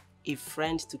 So, a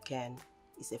friend to Ken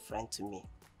is a friend to me.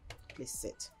 Please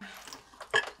sit.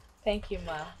 Thank you,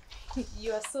 ma.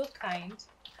 You are so kind.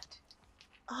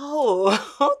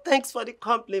 Oh, thanks for the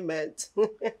compliment.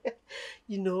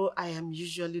 You know, I am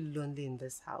usually lonely in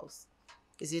this house.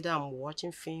 It's either I'm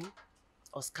watching film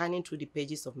or scanning through the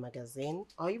pages of magazine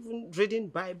or even reading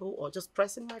Bible or just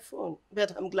pressing my phone.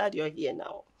 But I'm glad you're here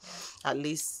now. At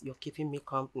least you're keeping me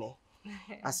company.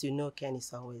 As you know, Ken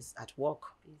is always at work.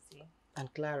 Busy.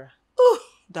 And Clara, oh,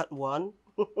 that one.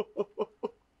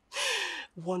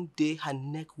 One day her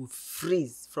neck will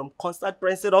freeze from constant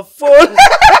pressing of phone.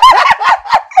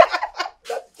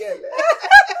 That girl.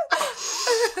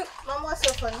 Mom, what's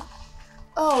so funny?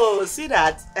 Oh, see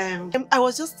that? I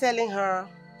was just telling her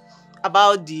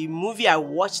about the movie I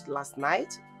watched last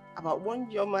night. About one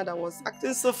young man that was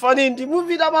acting so funny in the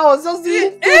movie. That man was just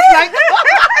doing things like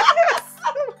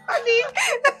so funny.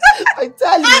 I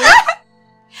tell you.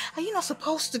 Are you not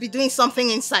supposed to be doing something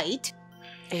inside?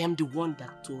 I am the one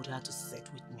that told her to sit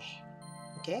with me.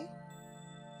 Okay?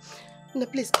 No,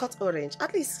 please cut orange.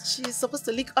 At least she's supposed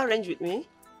to lick orange with me.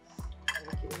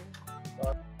 Okay.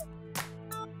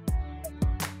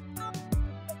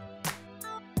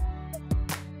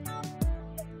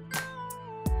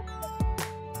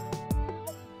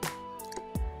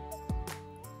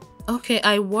 Okay,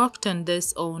 I worked on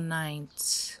this all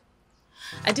night.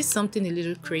 I did something a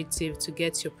little creative to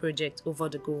get your project over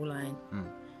the goal line.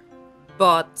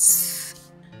 But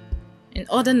in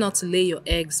order not to lay your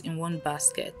eggs in one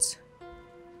basket,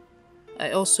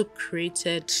 I also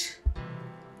created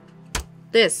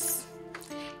this,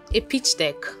 a pitch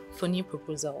deck for new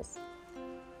proposals.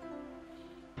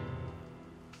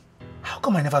 How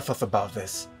come I never thought about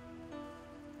this?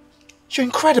 You're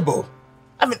incredible.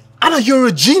 I mean, Anna, you're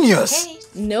a genius. Hey.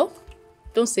 No,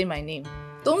 don't say my name.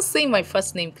 Don't say my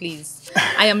first name, please.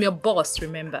 I am your boss,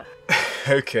 remember?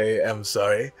 Okay, I'm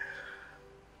sorry.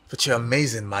 But you're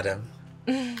amazing, madam.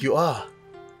 You are.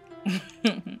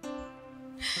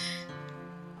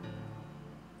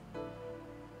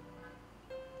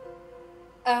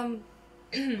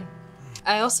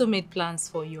 I also made plans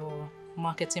for your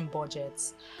marketing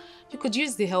budgets. You could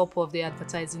use the help of the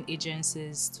advertising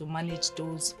agencies to manage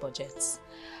those budgets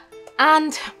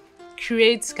and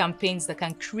create campaigns that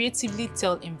can creatively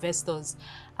tell investors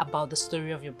about the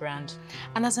story of your brand.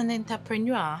 And as an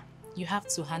entrepreneur, you have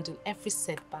to handle every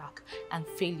setback and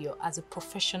failure as a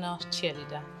professional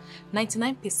cheerleader.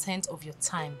 99% of your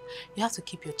time, you have to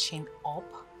keep your chin up,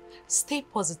 stay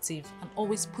positive, and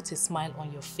always put a smile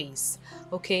on your face,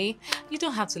 okay? You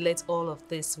don't have to let all of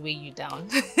this weigh you down.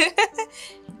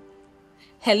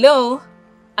 Hello?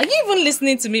 Are you even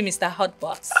listening to me, Mr.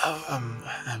 Hotbox?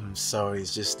 I'm sorry,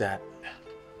 it's just that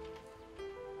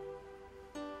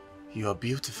you're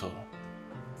beautiful.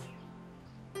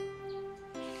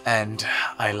 And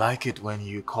I like it when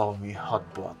you call me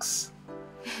Hotbox.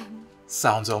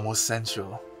 Sounds almost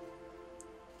sensual.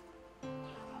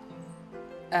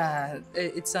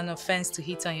 It's an offense to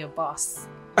hit on your boss.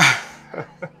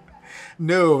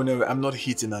 No, I'm not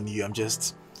hitting on you.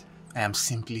 I am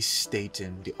simply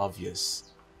stating the obvious.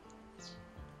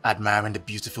 Admiring the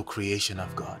beautiful creation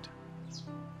of God.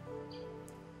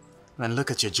 And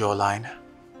look at your jawline.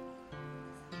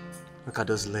 Look at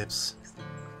those lips.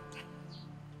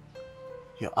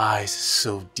 Your eyes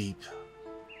so deep.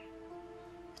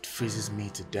 It freezes me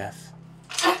to death.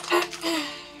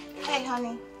 Hey,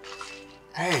 honey.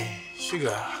 Hey,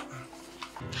 sugar.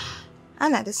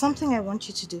 Anna, there's something I want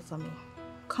you to do for me.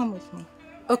 Come with me.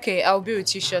 Okay, I'll be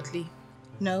with you shortly.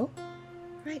 No,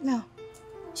 right now.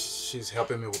 She's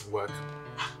helping me with work.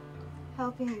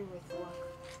 Helping you with work.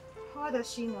 What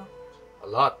does she know? A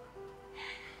lot.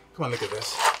 Come on, look at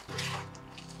this.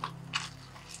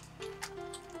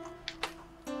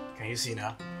 Can you see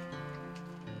now?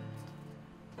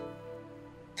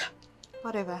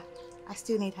 Whatever. I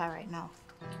still need her right now.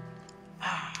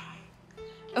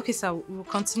 Okay, so we'll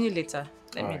continue later.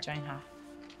 Let me right. join her.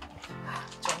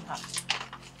 Join her.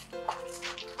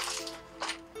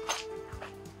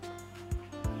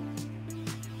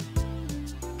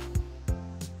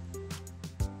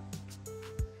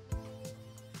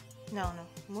 No,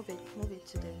 move it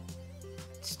to the...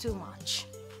 It's too much.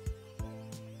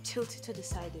 Tilt it to the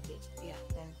side a bit. Yeah,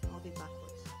 then move it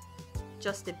backwards.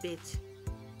 Just a bit.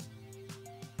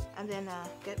 And then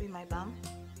get me my balm.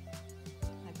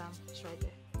 My balm is right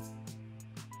there.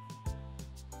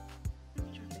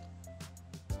 Drop it.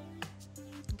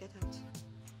 Get out.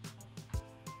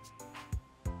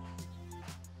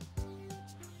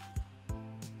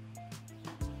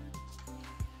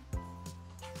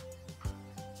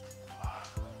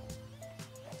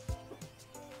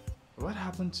 What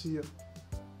happened to you?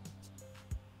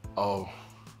 Oh,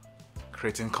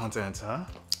 creating content, huh?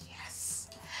 Yes.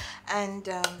 And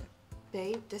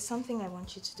babe, there's something I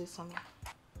want you to do for me.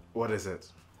 What is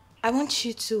it? I want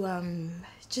you to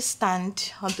just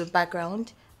stand on the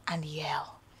background and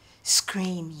yell.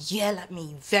 Scream, yell at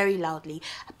me very loudly,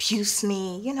 abuse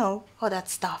me, you know, all that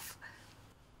stuff.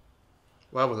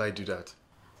 Why will I do that?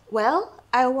 Well,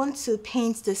 I want to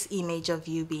paint this image of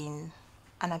you being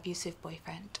an abusive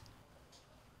boyfriend.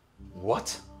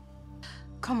 What?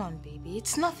 Come on, baby.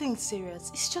 It's nothing serious.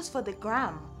 It's just for the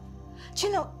gram. Do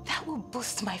you know, that will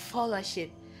boost my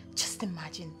followership. Just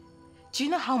imagine. Do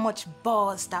you know how much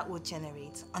buzz that would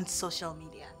generate on social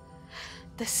media?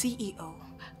 The CEO,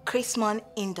 Chrismon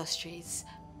Industries,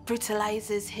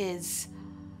 brutalizes his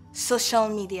social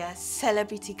media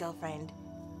celebrity girlfriend,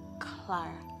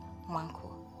 Clara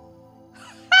Manko.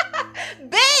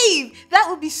 Babe, that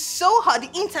would be so hot.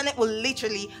 The internet will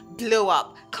literally blow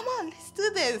up. Come on, let's do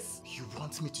this. You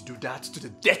want me to do that to the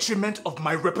detriment of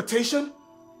my reputation?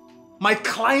 My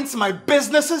clients, my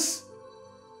businesses?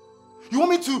 You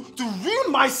want me to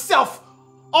ruin myself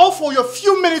all for your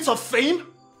few minutes of fame?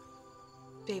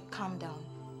 Babe, calm down.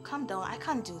 Calm down. I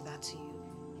can't do that to you.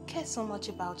 I care so much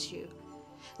about you.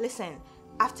 Listen,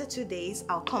 after 2 days,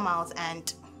 I'll come out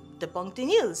and debunk the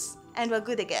news. And we're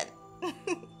good again.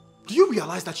 Do you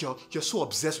realize that you're so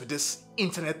obsessed with this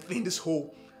internet thing, this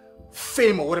whole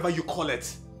fame or whatever you call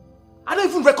it? I don't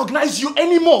even recognize you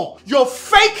anymore. You're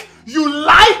fake. You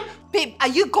lie. Babe, are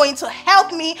you going to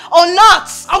help me or not?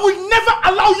 I will never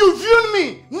allow you to ruin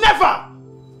me. Never.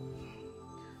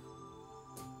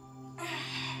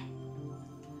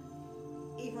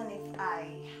 Even if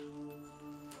I...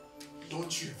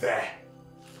 Don't you dare.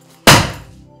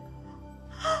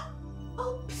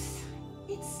 Oops,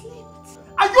 it slipped.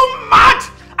 Are you mad?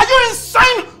 Are you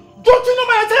insane? Don't you know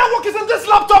my entire work is in this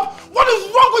laptop? What is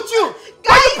wrong with you?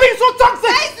 Why are you being so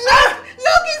toxic? Guys,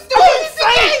 look, he's doing this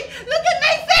again. Look at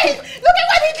my face. Look at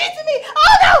what he did to me.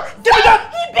 Oh no! Give me that.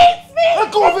 He beats me. Let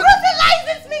go of it. He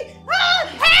brutalizes me.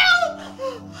 Help!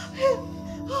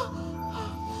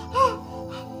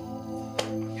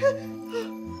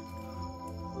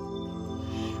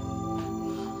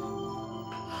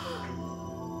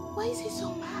 Why is he so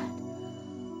mad?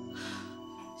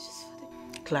 It's just for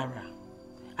the... Clara,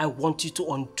 I want you to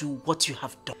undo what you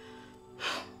have done.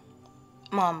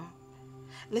 Mom,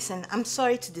 listen, I'm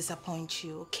sorry to disappoint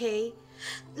you, okay?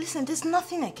 Listen, there's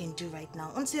nothing I can do right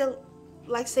now until,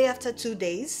 like, say after 2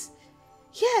 days.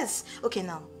 Yes. Okay,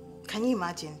 now, can you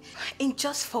imagine? In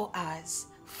just 4 hours,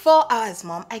 4 hours,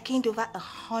 Mom, I gained over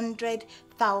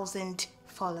 100,000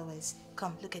 followers.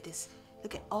 Come, look at this.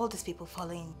 Look at all these people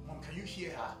following. Mom, can you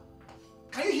hear her?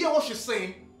 Can you hear what she's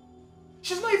saying?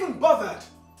 She's not even bothered.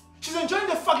 She's enjoying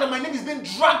the fact that my name is being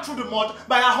dragged through the mud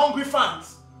by her hungry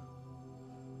fans.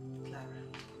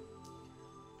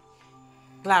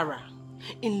 Clara,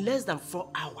 in less than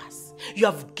 4 hours, you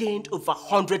have gained over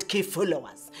 100k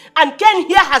followers. And Ken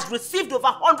here has received over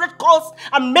 100 calls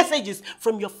and messages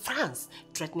from your fans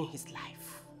threatening his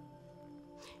life.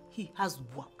 He has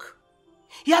work.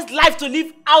 He has life to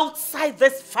live outside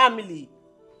this family.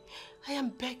 I am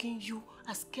begging you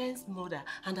as Ken's mother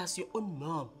and as your own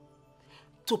mom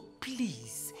to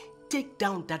please take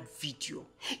down that video.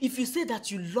 If you say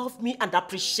that you love me and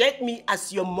appreciate me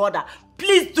as your mother,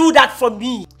 please do that for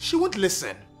me. She won't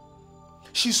listen.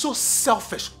 She's so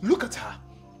selfish. Look at her.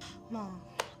 Mom,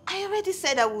 I already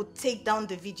said I would take down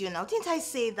the video now. Didn't I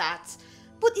say that?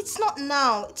 But it's not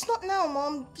now. It's not now,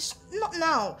 Mom. It's not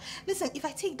now. Listen, if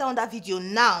I take down that video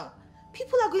now,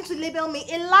 people are going to label me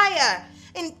a liar.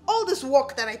 And all this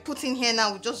work that I put in here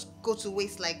now will just go to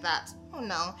waste like that. Oh,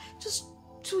 no. Just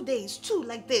 2 days,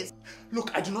 like this.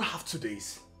 Look, I do not have 2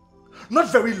 days.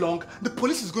 Not very long, the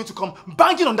police is going to come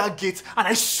banging on that gate, and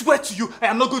I swear to you, I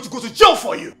am not going to go to jail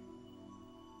for you.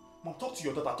 Mom, talk to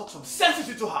your daughter, talk some sense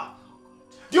into her.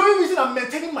 The only reason I'm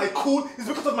maintaining my cool is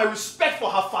because of my respect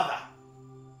for her father.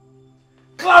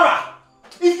 Clara,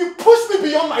 if you push me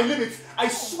beyond my limits, I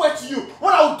swear to you,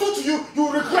 what I'll do to you,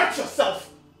 you'll regret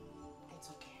yourself. It's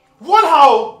okay. What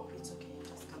how? It's okay,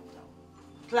 just calm down.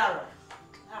 Clara,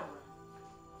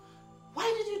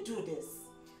 why did you do this?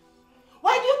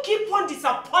 Why do you keep on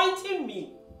disappointing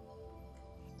me?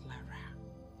 Clara,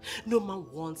 No man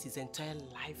wants his entire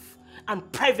life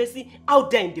and privacy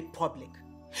out there in the public.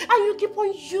 And you keep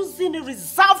on using a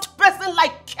reserved person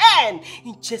like Ken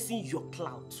in chasing your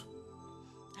clout.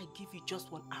 I give you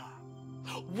just 1 hour.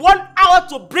 1 hour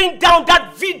to bring down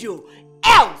that video.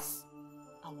 Else,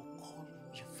 I will call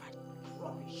you fat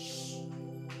rubbish.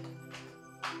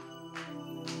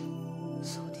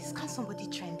 So this can somebody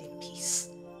trend in peace?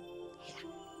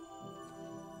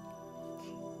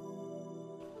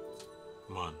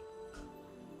 Man,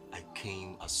 I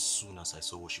came as soon as I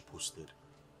saw what she posted.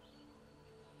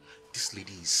 This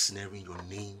lady is snaring your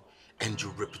name and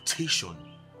your reputation.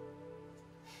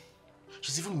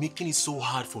 She's even making it so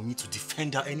hard for me to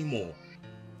defend her anymore.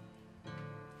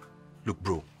 Look,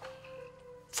 bro,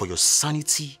 for your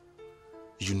sanity,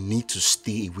 you need to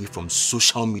stay away from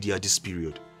social media this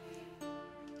period.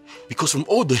 Because from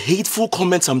all the hateful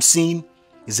comments I'm seeing,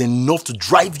 is enough to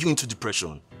drive you into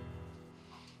depression.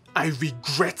 I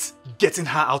regret getting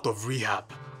her out of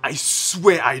rehab. I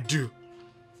swear I do.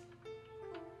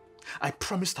 I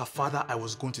promised her father I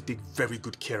was going to take very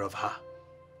good care of her.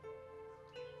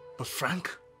 But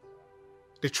Frank,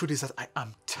 the truth is that I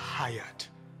am tired.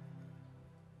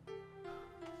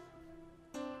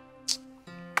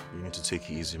 You need to take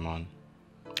it easy, man.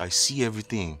 I see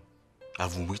everything.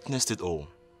 I've witnessed it all.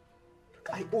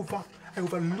 I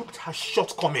overlooked her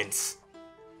shortcomings.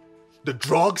 The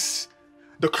drugs,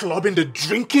 the clubbing, the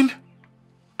drinking.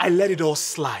 I let it all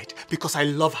slide because I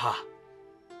love her.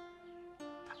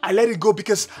 I let it go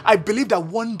because I believed that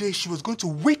one day she was going to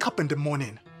wake up in the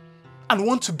morning and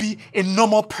want to be a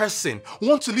normal person,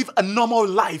 want to live a normal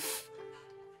life.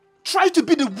 Try to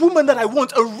be the woman that I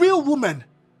want, a real woman.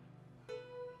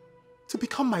 To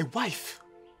become my wife.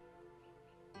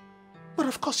 But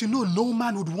of course, you know, no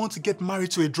man would want to get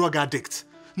married to a drug addict.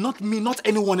 Not me, not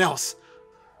anyone else.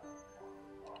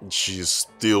 She's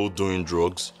still doing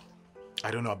drugs? I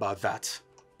don't know about that.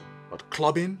 But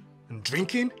clubbing and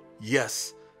drinking,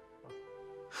 yes.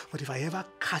 But if I ever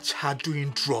catch her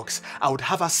doing drugs, I would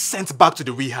have her sent back to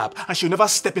the rehab and she'll never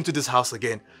step into this house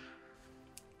again.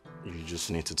 You just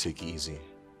need to take it easy.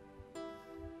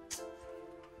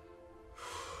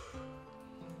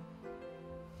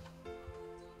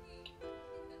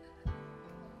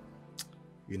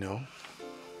 You know,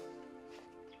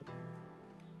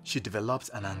 she developed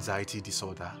an anxiety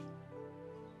disorder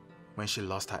when she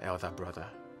lost her elder brother.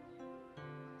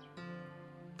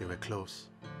 They were close,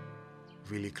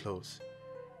 really close.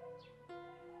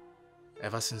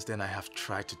 Ever since then, I have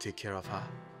tried to take care of her.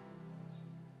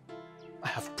 I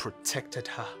have protected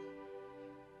her.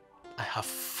 I have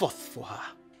fought for her.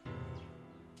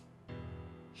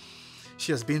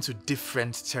 She has been to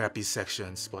different therapy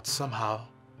sections, but somehow,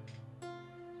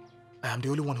 I am the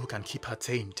only one who can keep her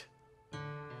tamed.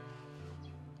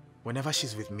 Whenever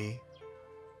she's with me,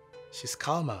 she's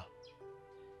calmer.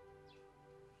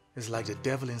 It's like the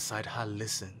devil inside her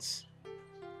listens.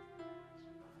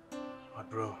 But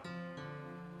bro,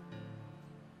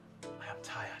 I am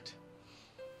tired.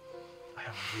 I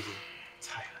am really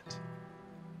tired.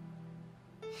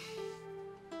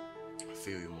 I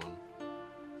feel you, man.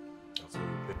 I feel you.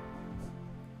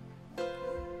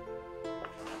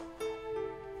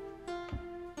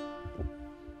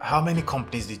 How many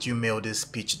companies did you mail this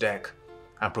pitch deck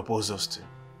and proposals to?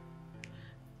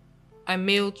 I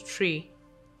mailed 3.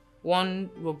 One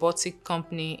robotic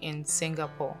company in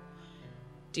Singapore,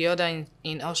 the other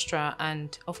in Austria,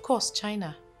 and of course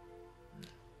China.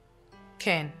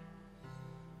 Ken,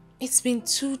 it's been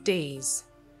 2 days.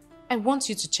 I want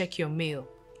you to check your mail.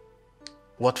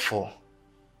 What for?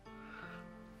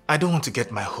 I don't want to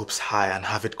get my hopes high and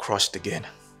have it crushed again.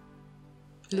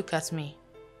 Look at me.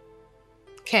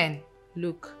 Ken,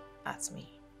 look at me.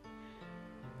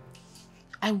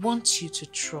 I want you to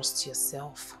trust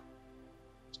yourself.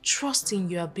 Trust in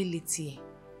your ability.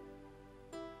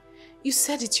 You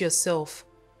said it yourself,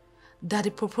 that the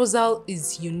proposal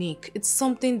is unique. It's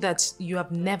something that you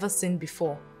have never seen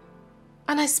before.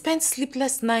 And I spent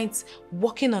sleepless nights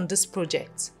working on this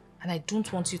project. And I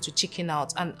don't want you to chicken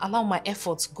out and allow my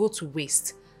efforts go to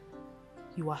waste.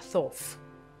 You are tough.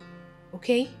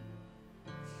 Okay?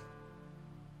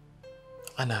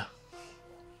 Anna,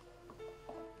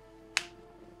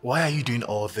 why are you doing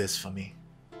all this for me?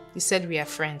 You said we are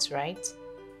friends, right?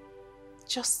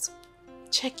 Just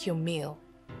check your mail.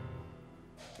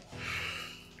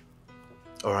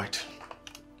 All right.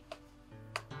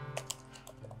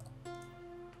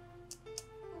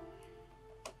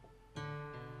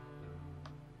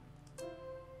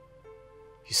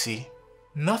 You see?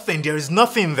 Nothing. There is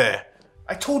nothing there.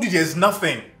 I told you there's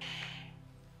nothing.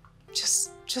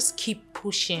 Just keep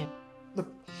pushing. Look,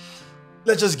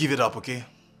 let's just give it up, okay?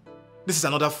 This is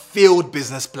another failed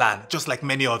business plan, just like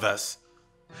many others.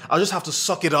 I'll just have to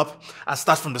suck it up and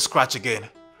start from the scratch again.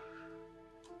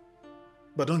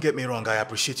 But don't get me wrong, I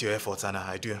appreciate your efforts, Anna,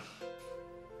 I do.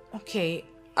 Okay,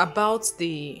 about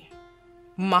the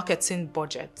marketing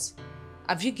budget,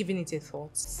 have you given it a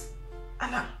thought?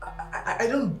 Anna, I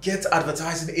don't get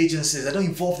advertising agencies. I don't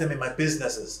involve them in my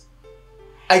businesses.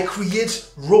 I create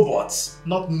robots,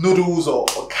 not noodles or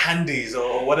candies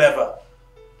or whatever.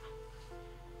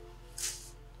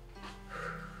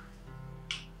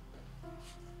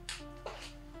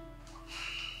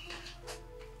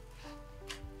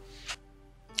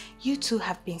 You two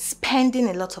have been spending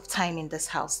a lot of time in this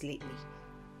house lately.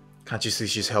 Can't you see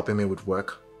she's helping me with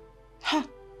work? Huh.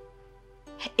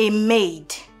 A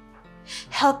maid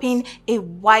helping a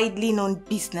widely known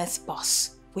business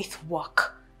boss with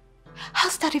work.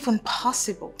 How's that even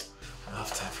possible? I don't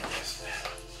have time for this.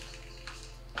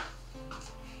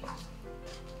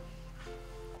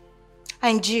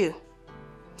 And you,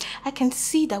 I can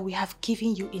see that we have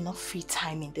given you enough free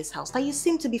time in this house, that you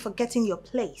seem to be forgetting your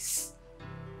place.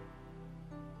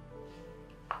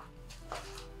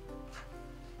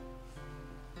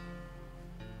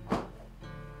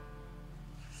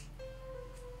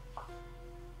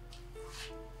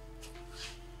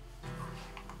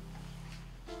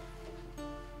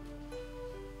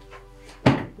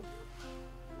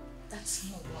 That's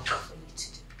no work for you to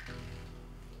do.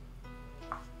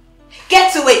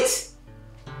 Get to it!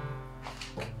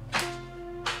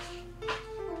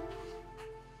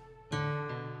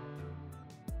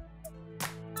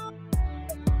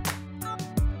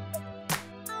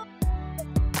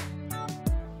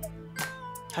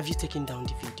 Have you taken down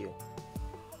the video?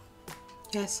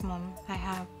 Yes, Mom, I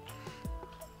have.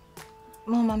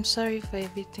 Mom, I'm sorry for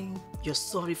everything. You're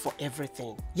sorry for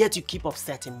everything, yet you keep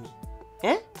upsetting me.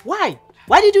 Eh? Why?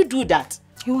 Why did you do that?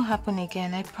 It won't happen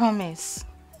again, I promise.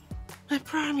 I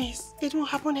promise. It won't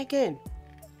happen again.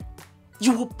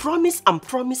 You will promise and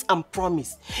promise and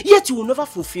promise, yet you will never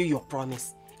fulfill your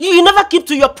promise. You never keep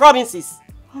to your promises.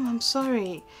 Mom, I'm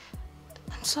sorry.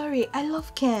 I'm sorry. I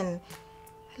love Ken.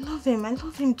 I love him. I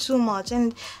love him too much.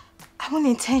 And I won't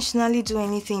intentionally do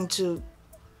anything to,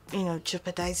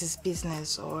 jeopardize his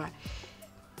business or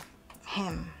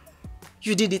him.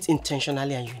 You did it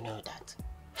intentionally and you know that.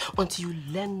 Until you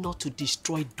learn not to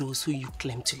destroy those who you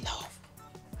claim to love.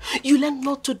 You learn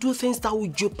not to do things that will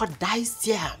jeopardize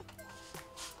them.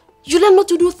 You learn not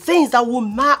to do things that will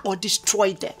mar or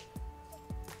destroy them.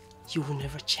 You will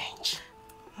never change.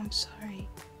 I'm sorry.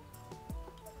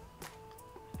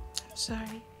 I'm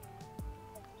sorry.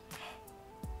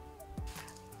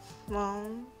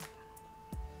 Mom.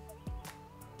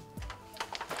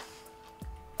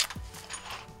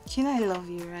 I love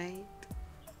you, right?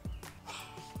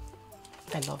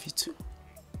 I love you too.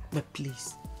 But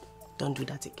please, don't do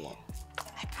that again.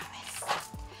 I promise.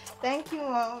 Thank you,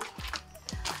 Mom.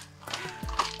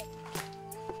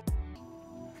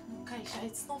 Kaisha,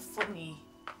 it's not funny.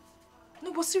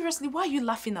 No, but seriously, why are you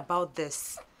laughing about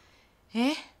this?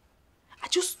 Eh? I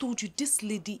just told you this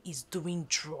lady is doing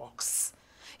drugs.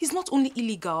 It's not only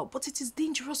illegal, but it is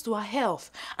dangerous to her health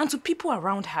and to people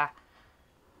around her.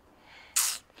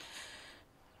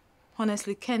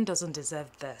 Honestly, Ken doesn't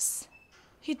deserve this.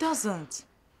 He doesn't.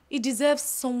 He deserves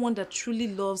someone that truly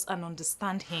loves and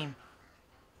understands him.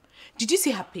 Did you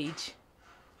see her page?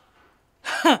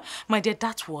 My dear,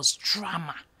 that was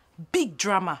drama. Big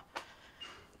drama.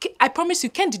 I promise you,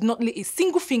 Ken did not lay a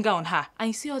single finger on her. And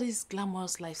you see all this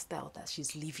glamorous lifestyle that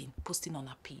she's living, posting on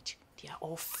her page. They are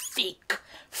all fake.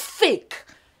 Fake.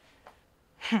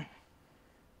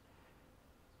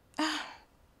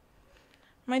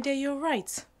 My dear, you're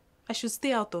right. I should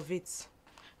stay out of it.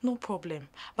 No problem.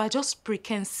 But I just pray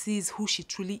Ken sees who she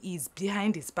truly is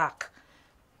behind his back.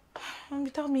 And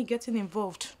without me getting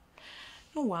involved.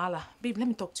 No wahala. Babe, let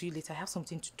me talk to you later. I have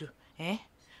something to do. Eh?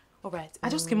 Alright. I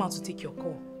just came out to take your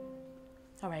call.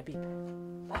 Alright, babe.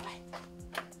 Bye-bye.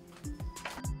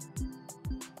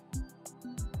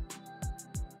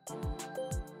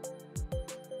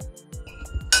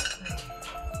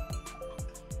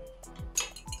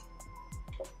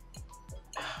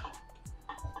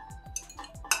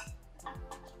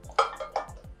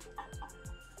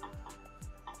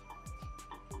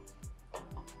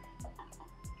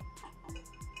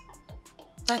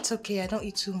 That's okay. I don't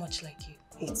eat too much like you.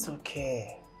 It's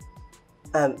okay.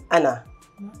 Anna,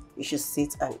 you should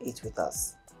sit and eat with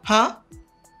us. Huh?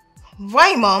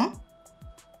 Why, Mom?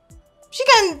 She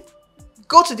can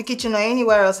go to the kitchen or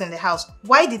anywhere else in the house.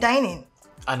 Why the dining?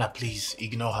 Anna, please,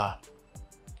 ignore her.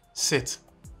 Sit.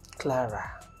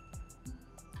 Clara,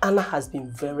 Anna has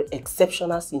been very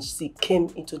exceptional since she came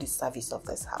into the service of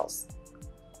this house.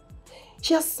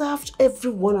 She has served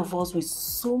every one of us with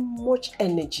so much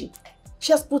energy.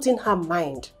 She has put in her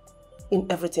mind in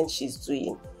everything she's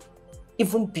doing,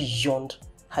 even beyond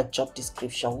her job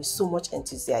description, with so much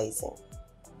enthusiasm.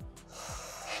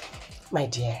 My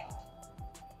dear,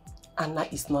 Anna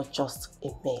is not just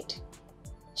a maid.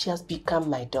 She has become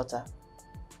my daughter.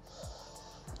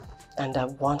 And I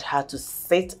want her to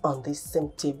sit on this same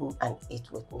table and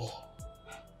eat with me.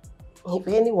 If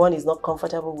anyone is not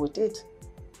comfortable with it,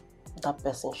 that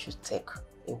person should take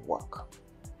a walk.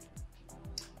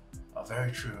 Oh,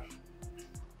 very true.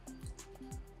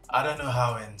 I don't know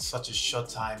how in such a short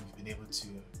time you've been able to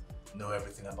know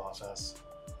everything about us.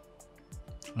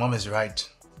 Mom is right.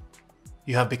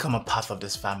 You have become a part of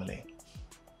this family.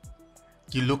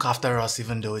 You look after us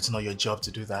even though it's not your job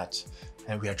to do that.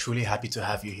 And we are truly happy to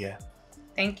have you here.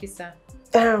 Thank you, sir.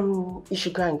 You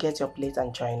should go and get your plate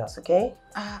and join us, okay?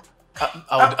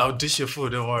 I'll dish your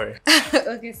food, don't worry.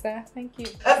 Okay, sir. Thank you.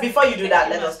 Before you do that,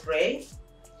 let us pray.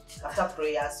 After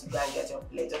prayers, you go and get your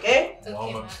plate, okay?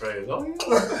 Mom and praise. Oh.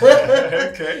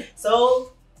 Okay.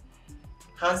 So,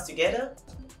 hands together.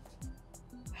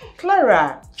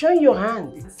 Clara, join your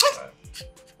hands.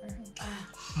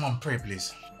 Mom, pray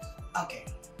please. Okay.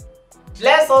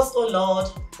 Bless us, O Lord,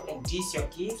 and this your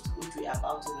gift which we are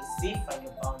about to receive from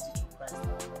your bounty to Christ.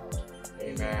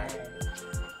 Amen.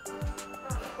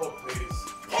 Oh, please.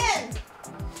 Ken!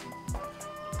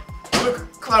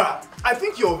 Look, Clara, I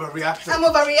think you're overreacting. I'm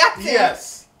overreacting?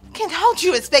 Yes. Ken, how do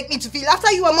you expect me to feel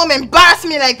after you and Mom embarrassed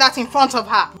me like that in front of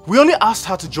her? We only asked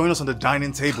her to join us on the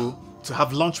dining table to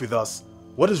have lunch with us.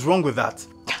 What is wrong with that?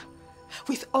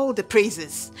 With all the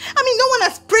praises. I mean, no one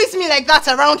has praised me like that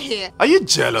around here. Are you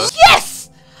jealous? Yes!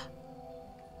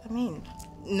 I mean,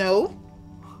 no.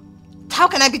 How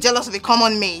can I be jealous of a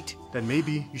common maid? Then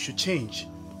maybe you should change.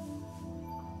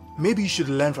 Maybe you should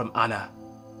learn from Anna.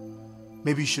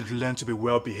 Maybe you should learn to be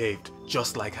well behaved,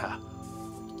 just like her.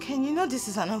 Ken, you know this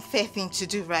is an unfair thing to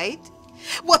do, right?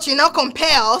 What, you now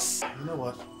compare us? You know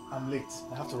what? I'm late.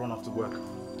 I have to run off to work.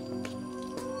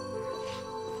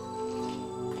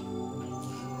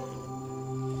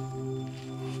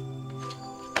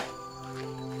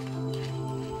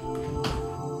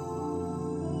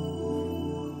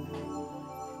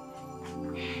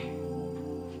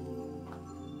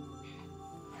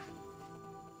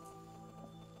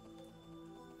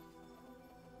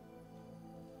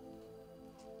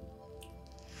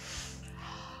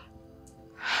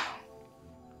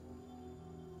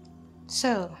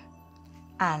 So,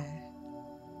 Anne,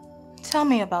 tell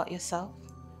me about yourself.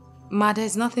 Ma,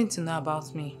 there's nothing to know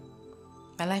about me.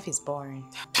 My life is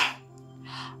boring.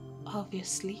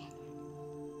 Obviously.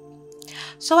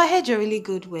 So I heard you're really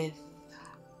good with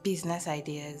business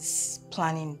ideas,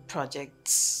 planning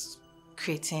projects,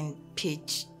 creating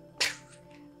pitch,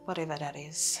 whatever that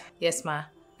is. Yes, Ma.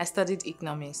 I studied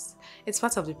economics. It's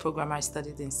part of the program I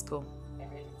studied in school.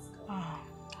 Oh,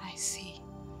 I see.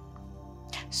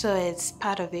 So it's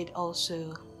part of it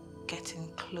also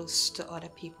getting close to other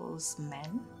people's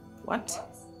men?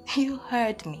 What? You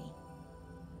heard me.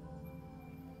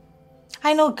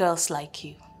 I know girls like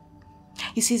you.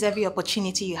 You seize every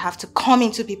opportunity you have to come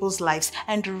into people's lives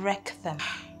and wreck them.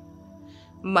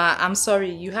 Ma, I'm sorry.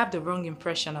 You have the wrong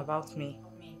impression about me.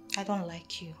 I don't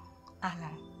like you, Anna.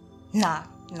 Nah,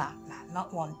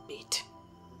 not one bit.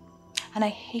 And I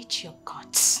hate your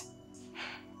guts.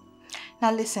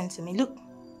 Now listen to me.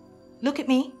 Look at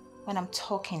me when I'm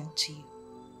talking to you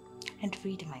and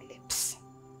read my lips.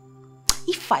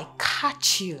 If I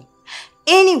catch you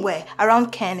anywhere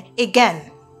around Ken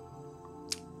again,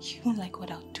 you won't like what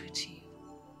I'll do to you.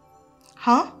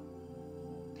 Huh?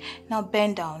 Now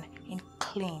bend down and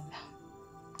clean.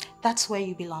 That's where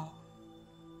you belong.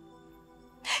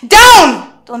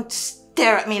 Down! Don't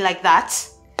stare at me like that.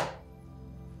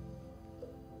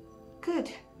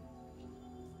 Good.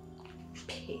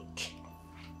 Pig.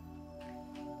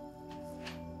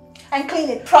 And clean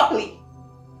it properly.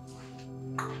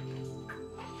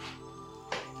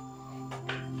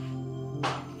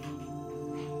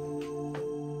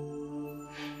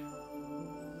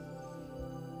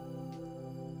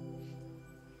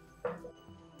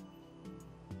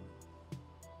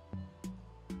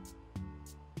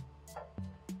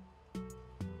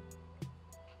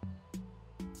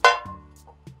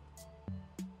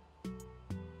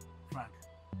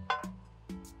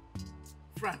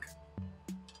 Frank.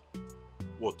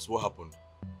 What happened?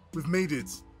 We've made it.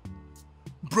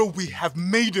 Bro, we have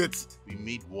made it. We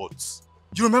made what?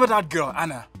 You remember that girl,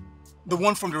 Anna? The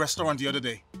one from the restaurant the other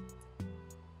day?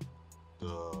 The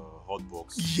hot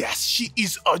box. Yes, she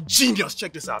is a genius.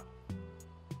 Check this out.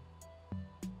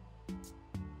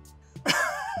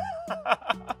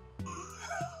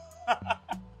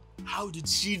 How did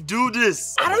she do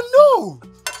this? I don't know.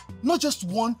 Not just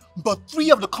one, but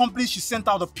 3 of the companies she sent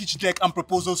out a pitch deck and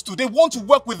proposals to. They want to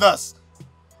work with us.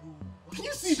 Can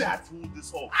you see that?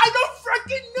 This off? I don't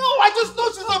freaking know. I just know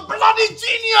she's a bloody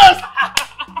genius.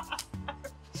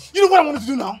 You know what I want to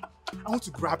do now? I want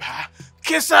to grab her,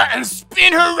 kiss her, and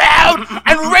spin her around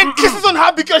and rain kisses on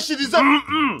her because she deserves.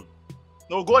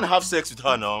 No, go and have sex with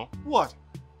her now. What?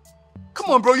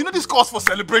 Come on, bro. You know this calls for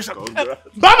celebration.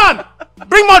 Barman,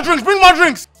 bring more drinks. Bring more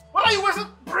drinks. What are you wasting?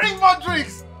 Bring more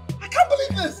drinks. I can't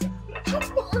believe this.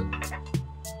 Come on.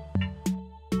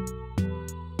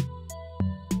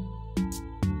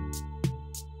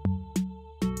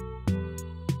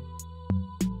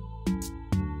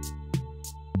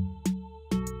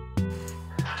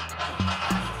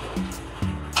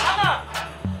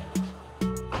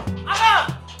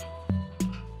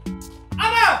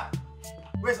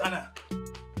 Where's Anna?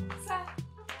 Sir.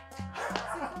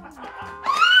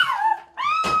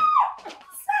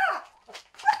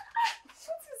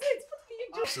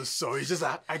 I'm so sorry. It's just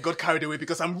that I got carried away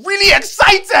because I'm really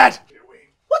excited.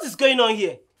 What is going on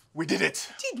here? We did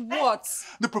it. Did what?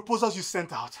 The proposals you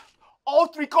sent out. All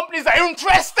 3 companies are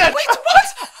interested. Wait, what?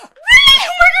 Really?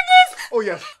 Oh my goodness. Oh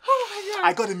yes. Oh my God.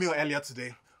 I got a mail earlier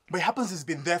today. But it happens it's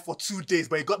been there for 2 days,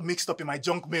 but it got mixed up in my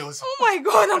junk mails. Oh my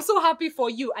God, I'm so happy for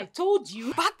you. I told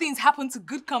you, bad things happen to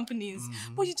good companies.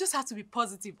 But you just have to be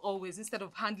positive always instead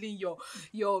of handling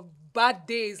your bad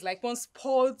days like one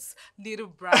sports little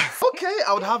brat. Okay,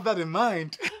 I would have that in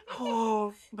mind.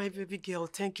 Oh, my baby girl,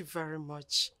 thank you very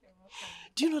much.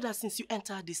 Do you know that since you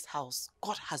entered this house,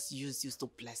 God has used you to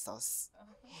bless us?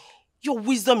 Your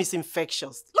wisdom is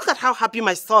infectious. Look at how happy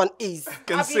my son is.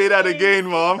 Can say that again,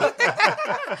 Mom.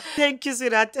 Thank you,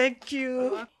 Sira. Thank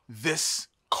you. This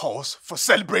calls for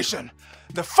celebration.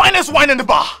 The finest wine in the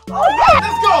bar. All right,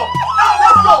 let's go.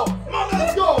 Let's go. Mom,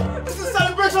 let's go. This is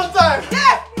celebration time.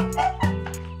 Yeah.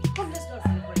 Come, let's go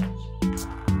celebrate.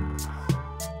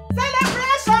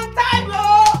 Celebration time,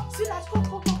 oh. See, let's go.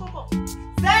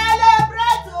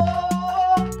 Celebrate,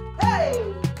 oh.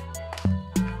 Hey.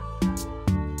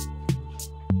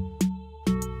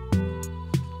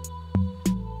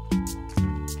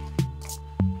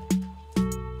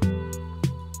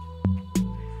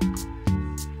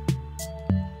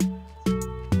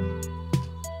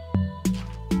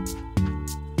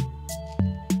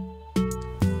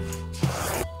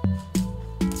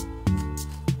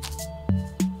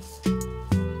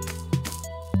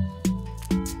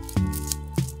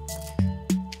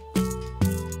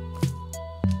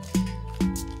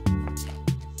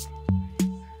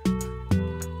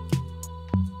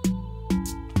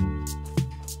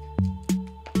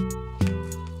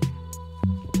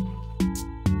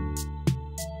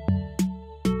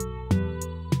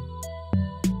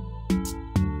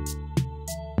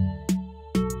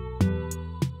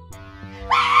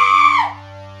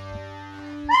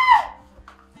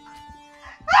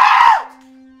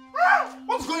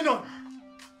 What's going on?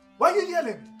 Why are you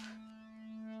yelling?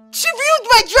 She ruined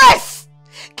my dress!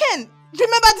 Ken,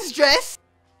 remember this dress?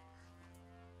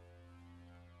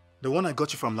 The one I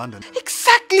got you from London.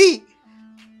 Exactly!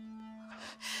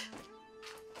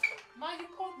 Ma, you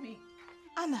called me.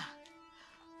 Anna,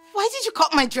 why did you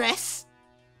cut my dress?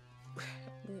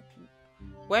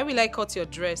 Why will I cut your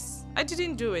dress? I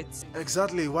didn't do it.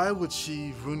 Exactly. Why would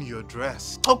she ruin your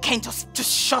dress? Oh, Ken, just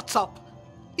shut up.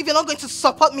 If you're not going to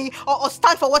support me or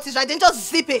stand for what is right, then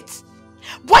just zip it.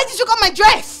 Why did you cut my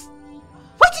dress?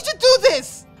 Why did you do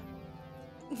this?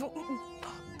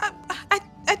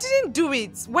 I didn't do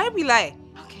it. Why will I?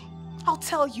 Okay, I'll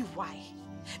tell you why.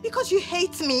 Because you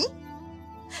hate me.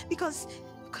 Because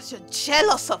you're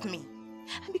jealous of me.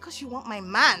 And because you want my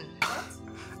man.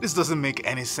 This doesn't make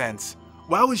any sense.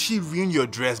 Why would she ruin your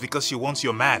dress because she wants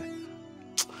your man?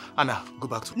 Anna, go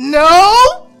back to...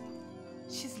 No!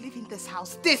 She's leaving this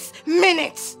house this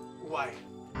minute. Why?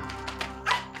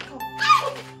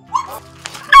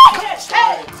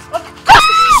 Hey!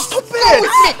 Stop it!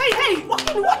 Hey!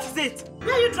 What is it?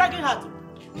 Where are you dragging her to?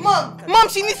 Mom,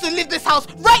 she needs to leave this house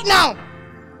right now.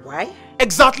 Why?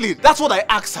 Exactly. That's what I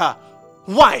asked her.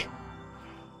 Why?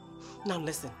 Now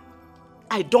listen.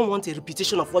 I don't want a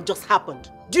repetition of what just happened.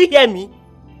 Do you hear me?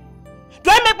 Do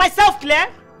I make myself clear?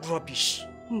 Rubbish.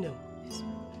 No.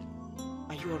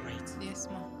 Are you alright? Yes,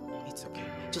 ma'am. It's okay.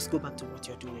 Just go back to what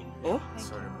you're doing. Oh?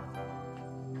 Sorry, ma'am.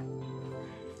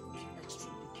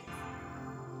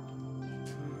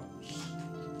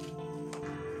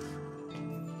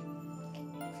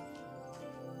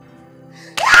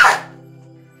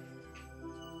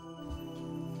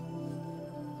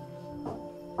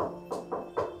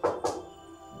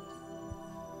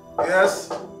 Yes,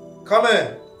 come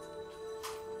in.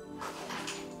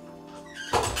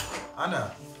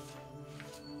 Anna,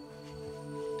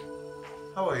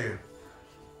 how are you?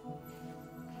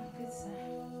 Good, sir.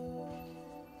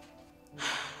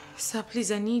 Sir,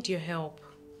 please, I need your help.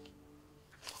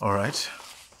 All right.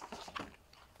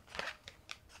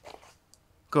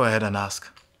 Go ahead and ask.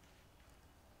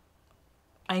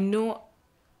 I know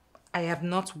I have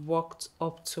not worked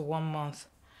up to 1 month.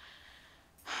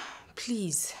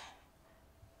 Please,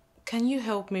 can you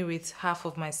help me with half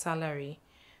of my salary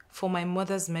for my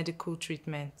mother's medical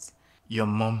treatment? Your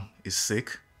mom is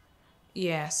sick?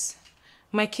 Yes.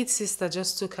 My kid's sister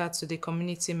just took her to the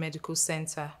community medical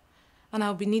center, and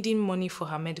I'll be needing money for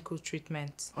her medical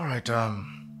treatment. All right,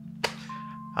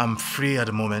 I'm free at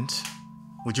the moment.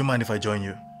 Would you mind if I join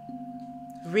you?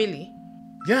 Really?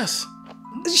 Yes.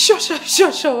 Sure,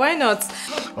 why not?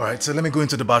 All right, so let me go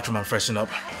into the bathroom and freshen up.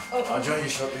 Okay. I'll join you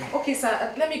shortly. Okay,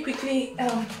 sir. Let me quickly...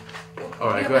 All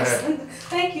right, go ahead.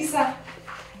 Thank you, sir.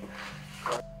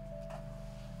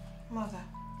 Mother,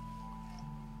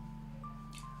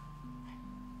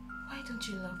 why don't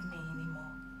you love me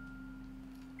anymore?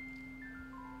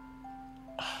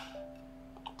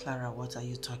 Clara, what are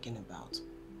you talking about?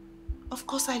 Of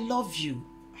course I love you.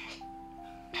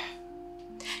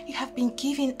 You have been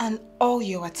giving Anne all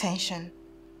your attention.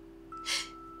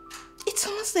 It's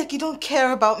almost like you don't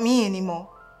care about me anymore.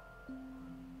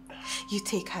 You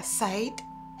take her side,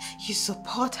 you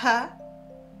support her.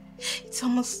 It's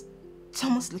almost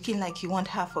looking like you want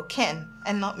her for Ken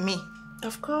and not me.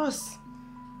 Of course.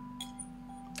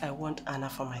 I want Anna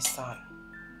for my son.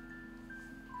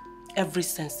 Every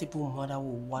sensible mother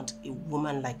will want a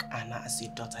woman like Anna as a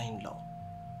daughter-in-law.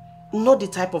 Not the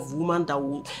type of woman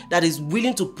that is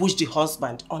willing to push the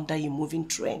husband under a moving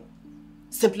train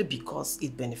simply because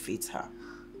it benefits her.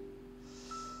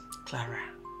 Clara,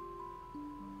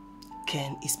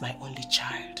 Ken is my only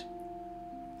child,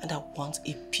 and I want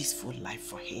a peaceful life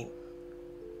for him.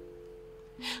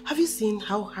 Have you seen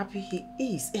how happy he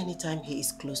is anytime he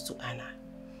is close to Anna?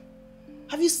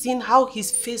 Have you seen how his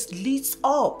face lights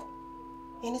up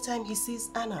anytime he sees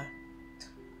Anna?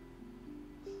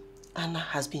 Anna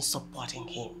has been supporting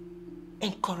him,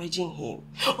 encouraging him,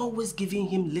 always giving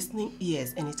him listening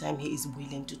ears anytime he is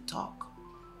willing to talk.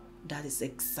 That is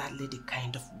exactly the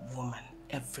kind of woman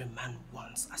every man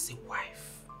wants as a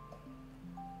wife.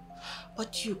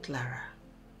 But you, Clara,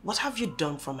 what have you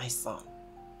done for my son?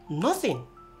 Nothing.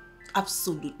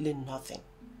 Absolutely nothing.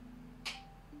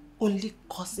 Only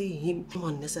causing him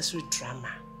unnecessary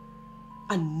drama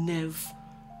and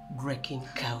nerve-breaking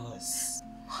chaos.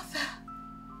 Mother.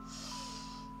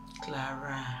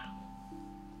 Clara,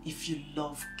 if you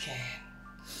love Ken,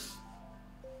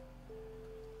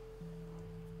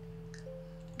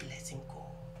 let him go,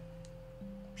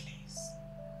 please.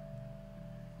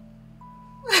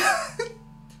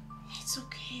 It's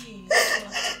okay. You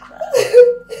don't have to cry.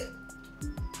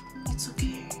 It's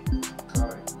okay.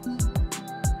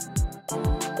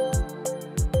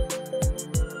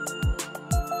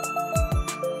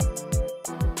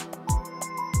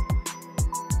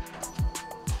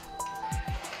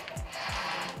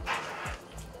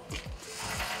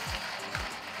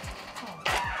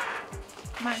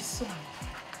 My son,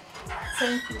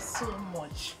 thank you so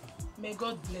much. May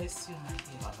God bless you, my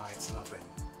dear. Mama, it's nothing.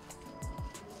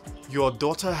 Your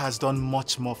daughter has done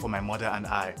much more for my mother and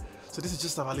I. So this is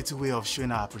just our little way of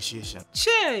showing our appreciation.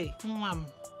 Che, Mom,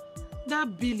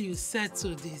 that bill you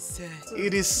settled is...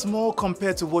 It is small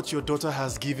compared to what your daughter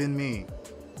has given me.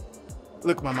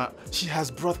 Look, Mama, she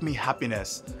has brought me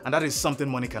happiness, and that is something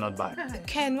money cannot buy.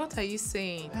 Ken, what are you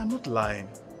saying? I am not lying.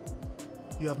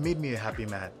 You have made me a happy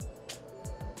man.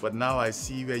 But now I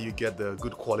see where you get the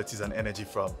good qualities and energy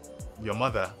from. Your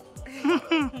mother.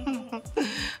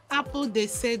 Apple, they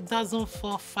say, doesn't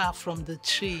fall far from the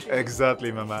tree.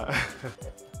 Exactly, Mama.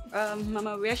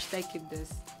 Mama, where should I keep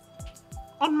this?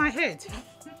 On my head.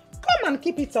 Come and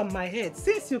keep it on my head,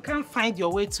 since you can't find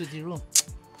your way to the room.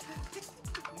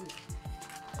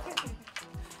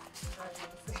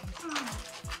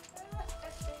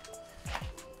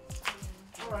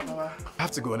 Alright, Mama. I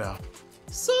have to go now.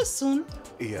 So soon?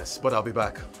 Yes, but I'll be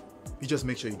back. You just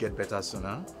make sure you get better soon,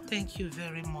 huh? Thank you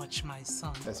very much, my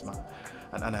son. Yes, ma.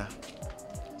 And Anna,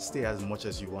 stay as much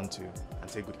as you want to and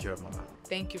take good care of Mama.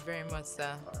 Thank you very much,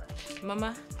 sir. Right.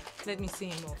 Mama, let me see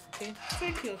him off, okay?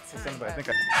 Take your time. Yes, I think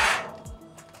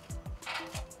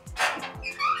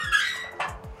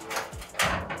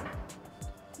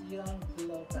Young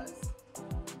bloggers.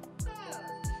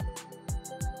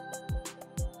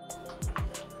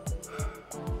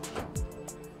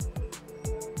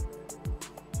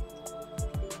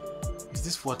 Is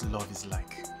this what love is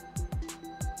like?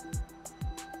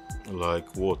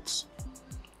 Like what?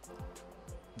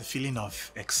 The feeling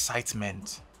of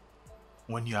excitement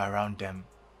when you're around them.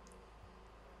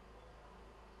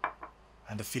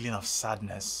 And the feeling of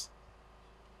sadness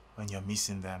when you're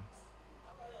missing them.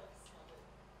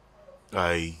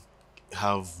 I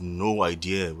have no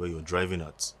idea where you're driving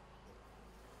at.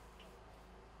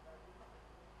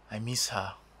 I miss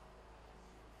her.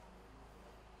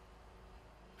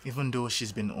 Even though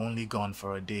she's been only gone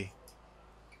for a day.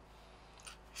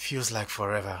 Feels like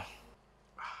forever.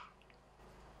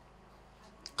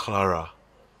 Clara.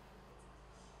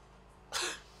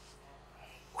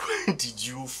 When did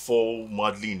you fall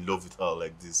madly in love with her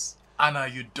like this? Anna,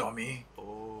 you dummy.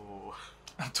 Oh.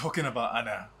 I'm talking about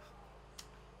Anna.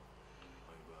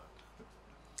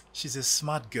 She's a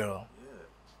smart girl. Yeah.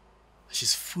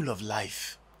 She's full of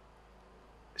life.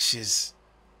 She's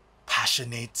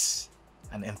passionate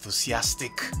and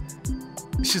enthusiastic.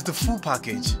 She's the full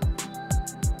package.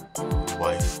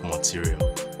 Wife material.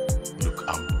 Look,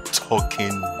 I'm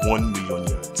talking 1 million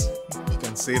yards. You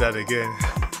can say that again.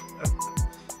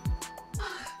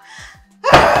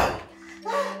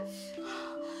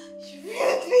 You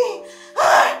ruined me.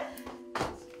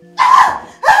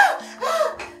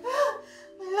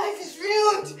 My life is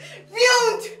ruined.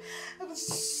 Ruined. I was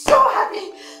so happy.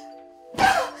 I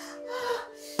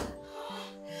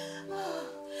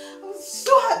was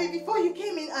so happy before you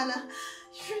came in, Anna.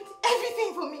 You ruined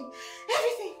everything for me.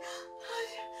 Everything.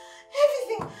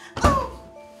 Everything. Oh.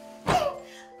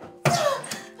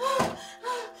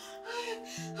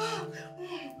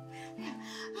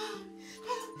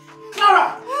 Clara!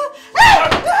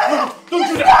 No, don't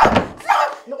do that! Stop!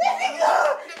 Let me go!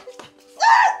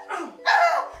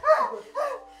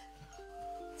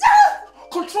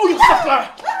 Control yourself, Clara!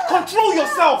 Control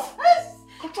yourself!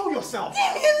 Control yourself!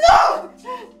 Leave me alone!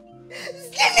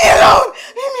 Just leave me alone!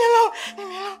 Leave me alone! Leave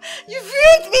me alone! You've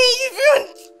ruined me! You've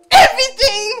ruined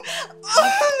everything!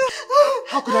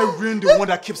 How could I ruin the one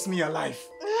that keeps me alive?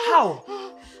 How?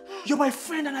 You're my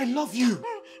friend and I love you.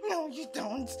 No, you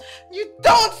don't. You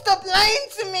don't! Stop lying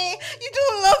to me! You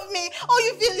don't love me! All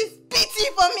you feel is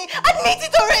pity for me! Admit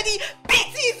it already!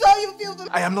 Pity is all you feel for me!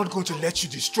 I am not going to let you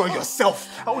destroy yourself.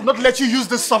 I will not let you use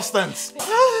this substance.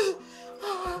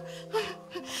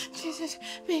 Jesus,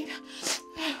 babe.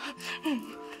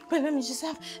 But let me just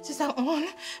have one,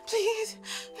 please.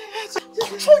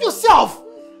 Control yourself!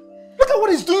 Look at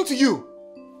what he's doing to you.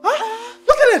 Huh?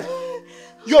 Look at it!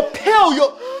 You're pale,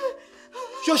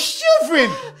 you're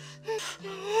shivering.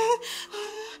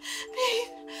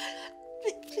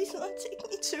 Babe, please don't take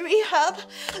me to rehab.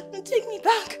 Don't take me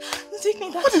back. Don't take me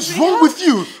back. What is wrong with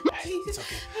you? It's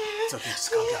okay. It's okay.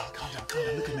 Just calm down. Calm down. Calm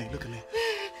down. Look at me. Look at me.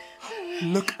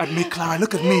 Look at me, Clara.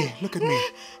 Look at me. Look at me.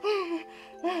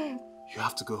 You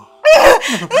have to go. No,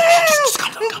 just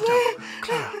calm down. Calm down.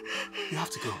 Clara, you have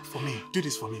to go. For me. Do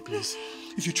this for me, please.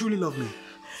 If you truly love me,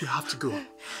 you have to go.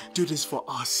 Do this for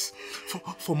us.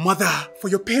 For mother. For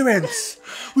your parents.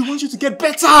 We want you to get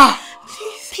better.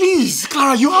 Please,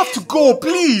 Clara, you have to go.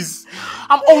 Please.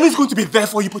 I'm always going to be there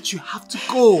for you, but you have to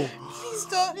go. Please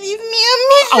don't leave me.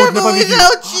 I'm miserable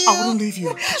without you. I wouldn't leave you.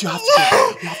 But you have to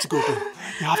go. You have to go, babe.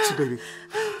 You have to, baby.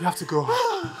 You have to go.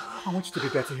 I want you to be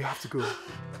better. You have to go.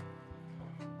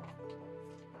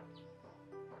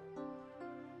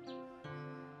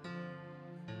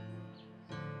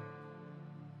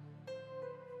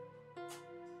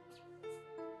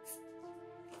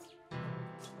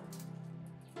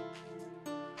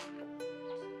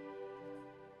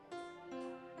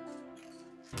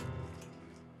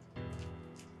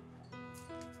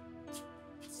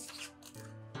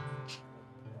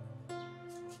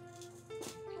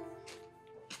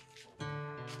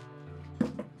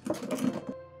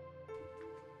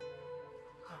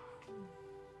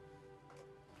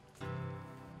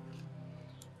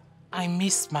 I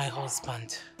miss my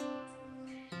husband.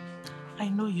 I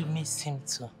know you miss him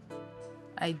too.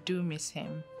 I do miss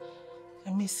him. I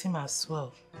miss him as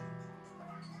well.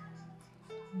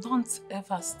 Don't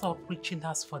ever stop reaching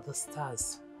us for the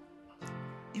stars.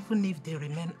 Even if they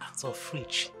remain out of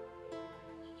reach,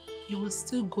 you will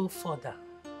still go further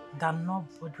than not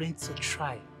bothering to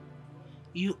try.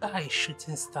 You are a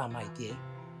shooting star, my dear.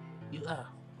 You are.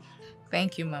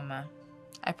 Thank you, Mama.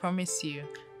 I promise you,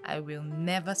 I will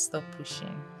never stop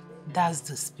pushing. That's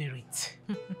the spirit.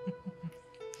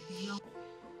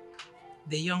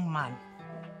 The young man,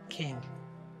 King.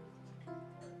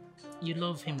 You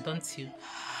love him, don't you?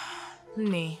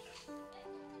 Nay.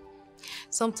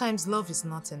 Sometimes love is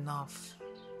not enough.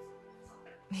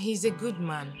 He's a good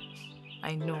man,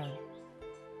 I know.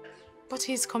 But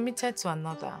he's committed to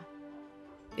another,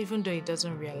 even though he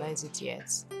doesn't realize it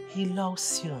yet. He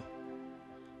loves you.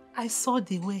 I saw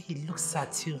the way he looks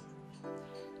at you.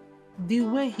 The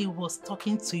way he was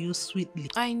talking to you sweetly.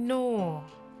 I know.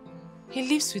 He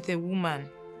lives with a woman.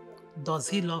 Does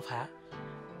he love her?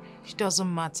 It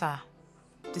doesn't matter.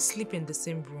 They sleep in the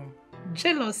same room.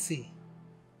 Jealousy.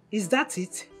 Is that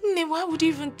it? Nne, why would you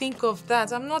even think of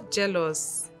that? I'm not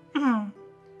jealous.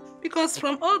 Because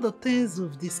from all the things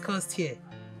we've discussed here,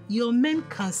 your main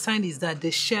concern is that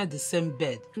they share the same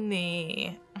bed.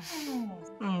 Nne.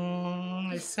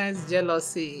 It sounds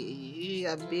jealousy. You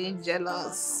are being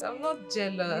jealous. I'm not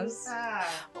jealous.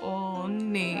 Oh,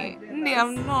 Nne. Nne,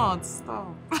 I'm not.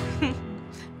 Stop.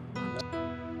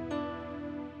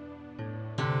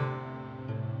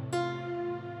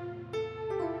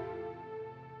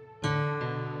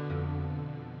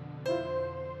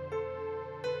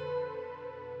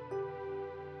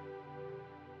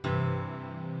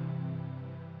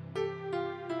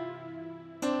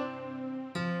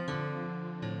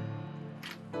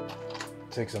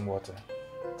 Take some water.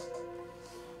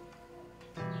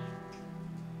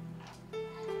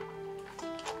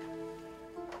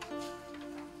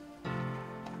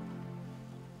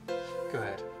 Go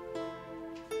ahead.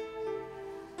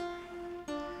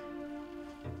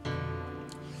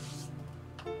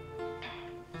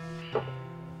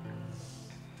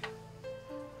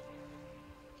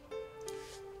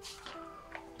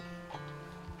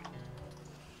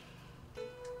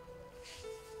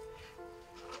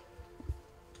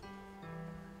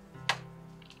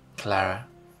 Clara,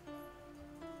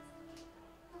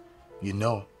 you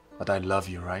know that I love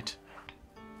you, right?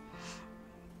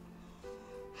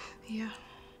 Yeah.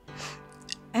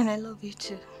 And I love you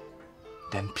too.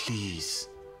 Then please,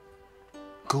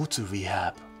 go to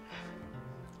rehab.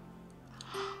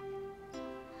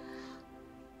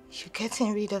 You're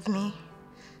getting rid of me.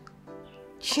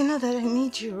 You know that I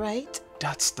need you, right?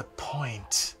 That's the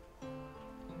point.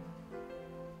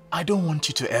 I don't want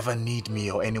you to ever need me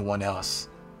or anyone else.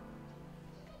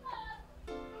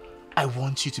 I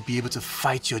want you to be able to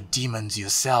fight your demons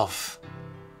yourself.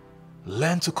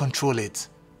 Learn to control it.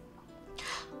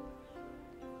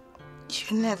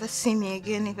 You'll never see me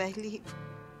again if I leave.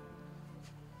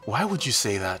 Why would you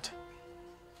say that?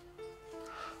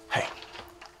 Hey,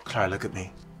 Clara, look at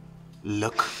me.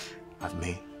 Look at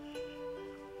me.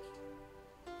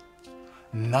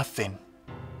 Nothing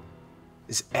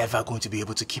is ever going to be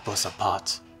able to keep us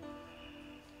apart.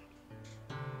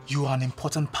 You are an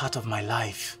important part of my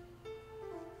life.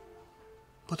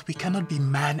 But we cannot be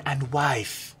man and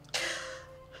wife.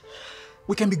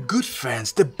 We can be good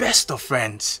friends, the best of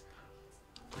friends.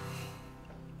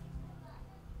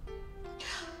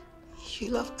 You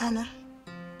love Anna.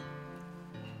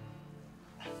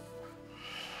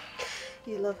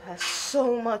 You love her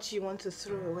so much you want to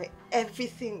throw away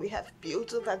everything we have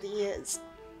built over the years.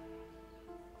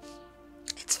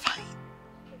 It's fine.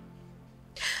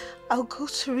 I'll go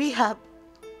to rehab.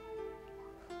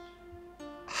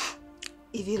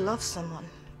 If you love someone,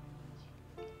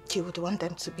 you would want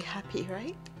them to be happy,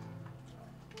 right?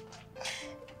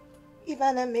 If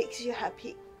Anna makes you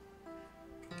happy,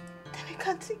 then I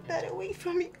can't take that away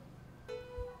from you.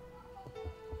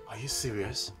 Are you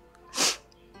serious?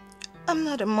 I'm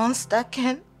not a monster,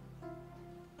 Ken.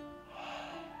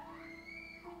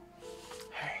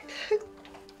 Hey.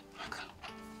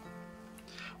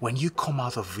 When you come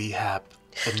out of rehab,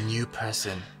 a new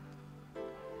person,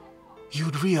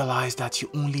 you'd realize that you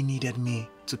only needed me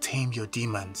to tame your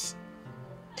demons.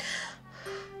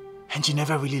 And you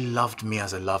never really loved me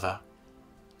as a lover.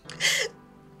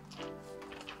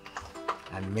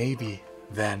 And maybe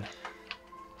then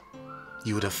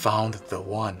you would have found the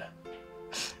one.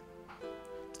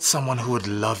 Someone who would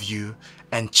love you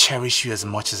and cherish you as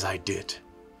much as I did.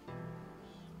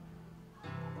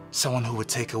 Someone who would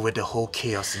take away the whole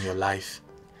chaos in your life.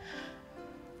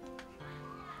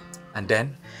 And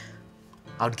then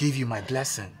I'll give you my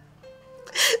blessing.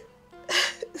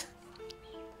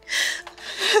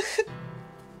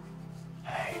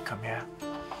 Hey, come here.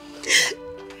 It's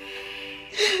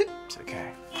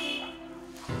okay.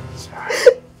 It's all right.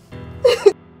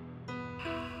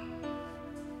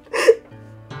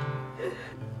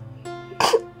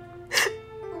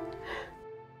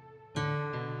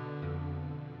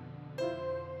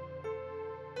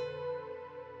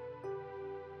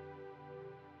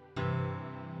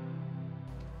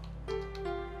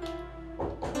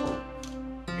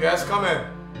 Yes, come in.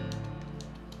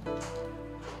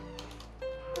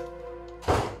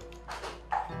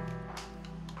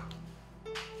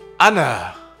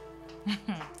 Anna!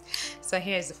 So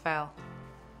here's the file.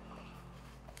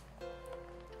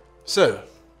 So,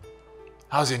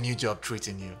 how's your new job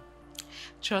treating you?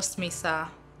 Trust me, sir.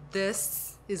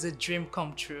 This is a dream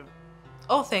come true.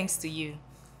 All thanks to you.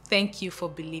 Thank you for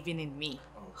believing in me,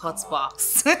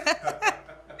 Hotbox.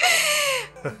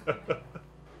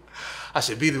 I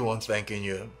should be the one thanking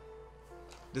you.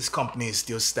 This company is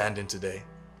still standing today,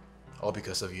 all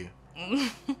because of you.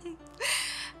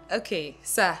 Okay,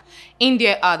 sir. In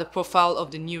there are the profile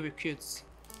of the new recruits.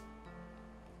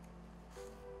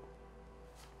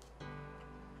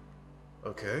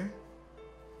 Okay.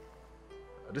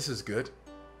 This is good.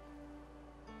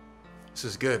 This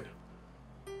is good.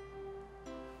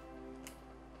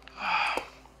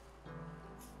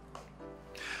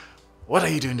 What are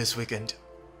you doing this weekend?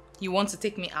 You want to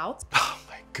take me out? Oh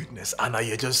my goodness, Anna,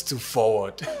 you're just too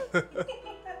forward.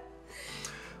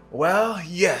 Well,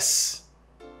 yes,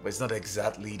 but it's not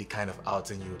exactly the kind of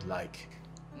outing you would like.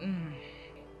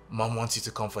 Mom wants you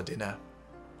to come for dinner.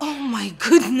 Oh my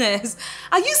goodness,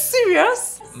 are you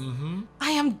serious? Mm-hmm.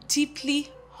 I am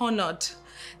deeply honored.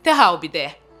 Tell her I'll be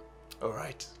there. All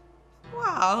right.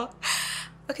 Wow.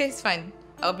 Okay, it's fine.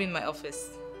 I'll be in my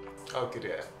office. Okay,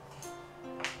 dear.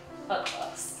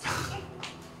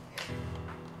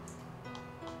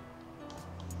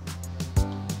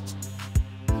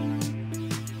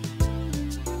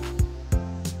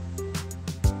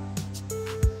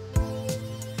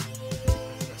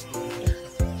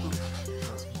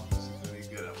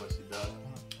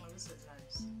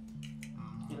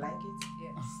 You like it?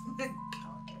 Yes. Okay.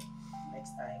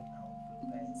 Next time I'll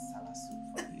prepare salad soup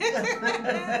for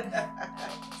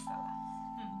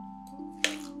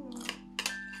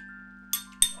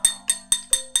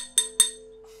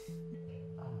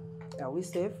you. Are we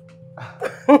safe?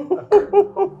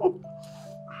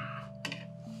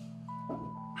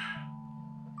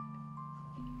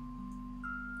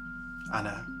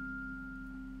 Anna,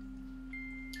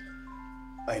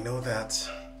 I know that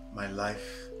my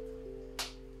life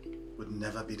would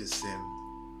never be the same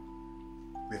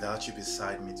without you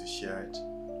beside me to share it.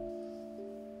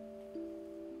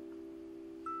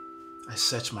 I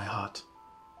search my heart.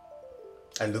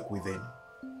 I look within.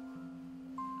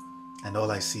 And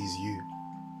all I see is you.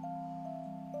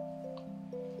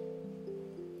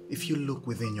 If you look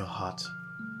within your heart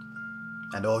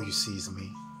and all you see is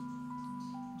me,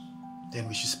 then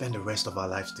we should spend the rest of our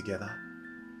lives together.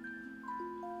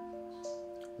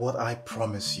 What I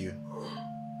promise you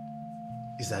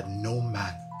is that no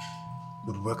man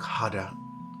would work harder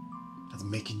at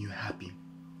making you happy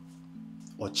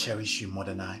or cherish you more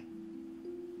than I.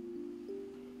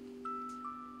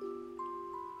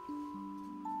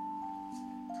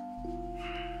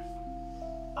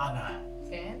 Anna.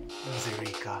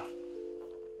 Zerika.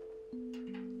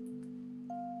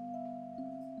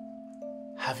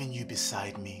 Having you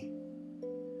beside me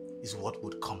is what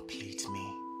would complete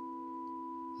me,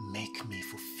 make me,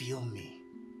 fulfill me.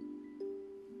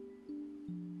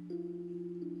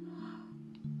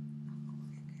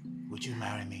 Would you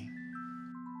marry me?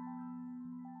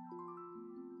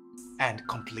 And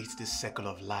complete this circle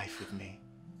of life with me.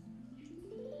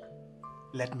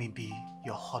 Let me be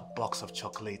your hot box of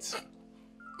chocolates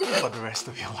for the rest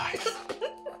of your life.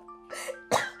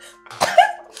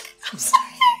 I'm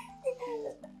sorry.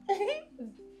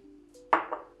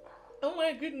 Oh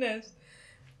my goodness.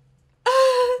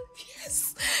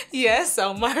 Yes. Yes,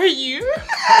 I'll marry you.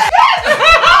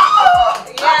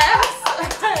 Yes.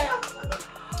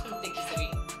 Take it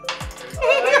away.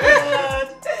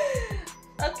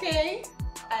 Okay.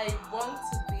 I want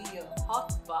to be your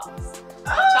hot box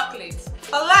of chocolate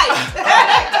for life.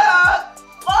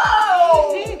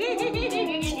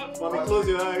 Mommy, close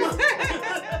your eyes.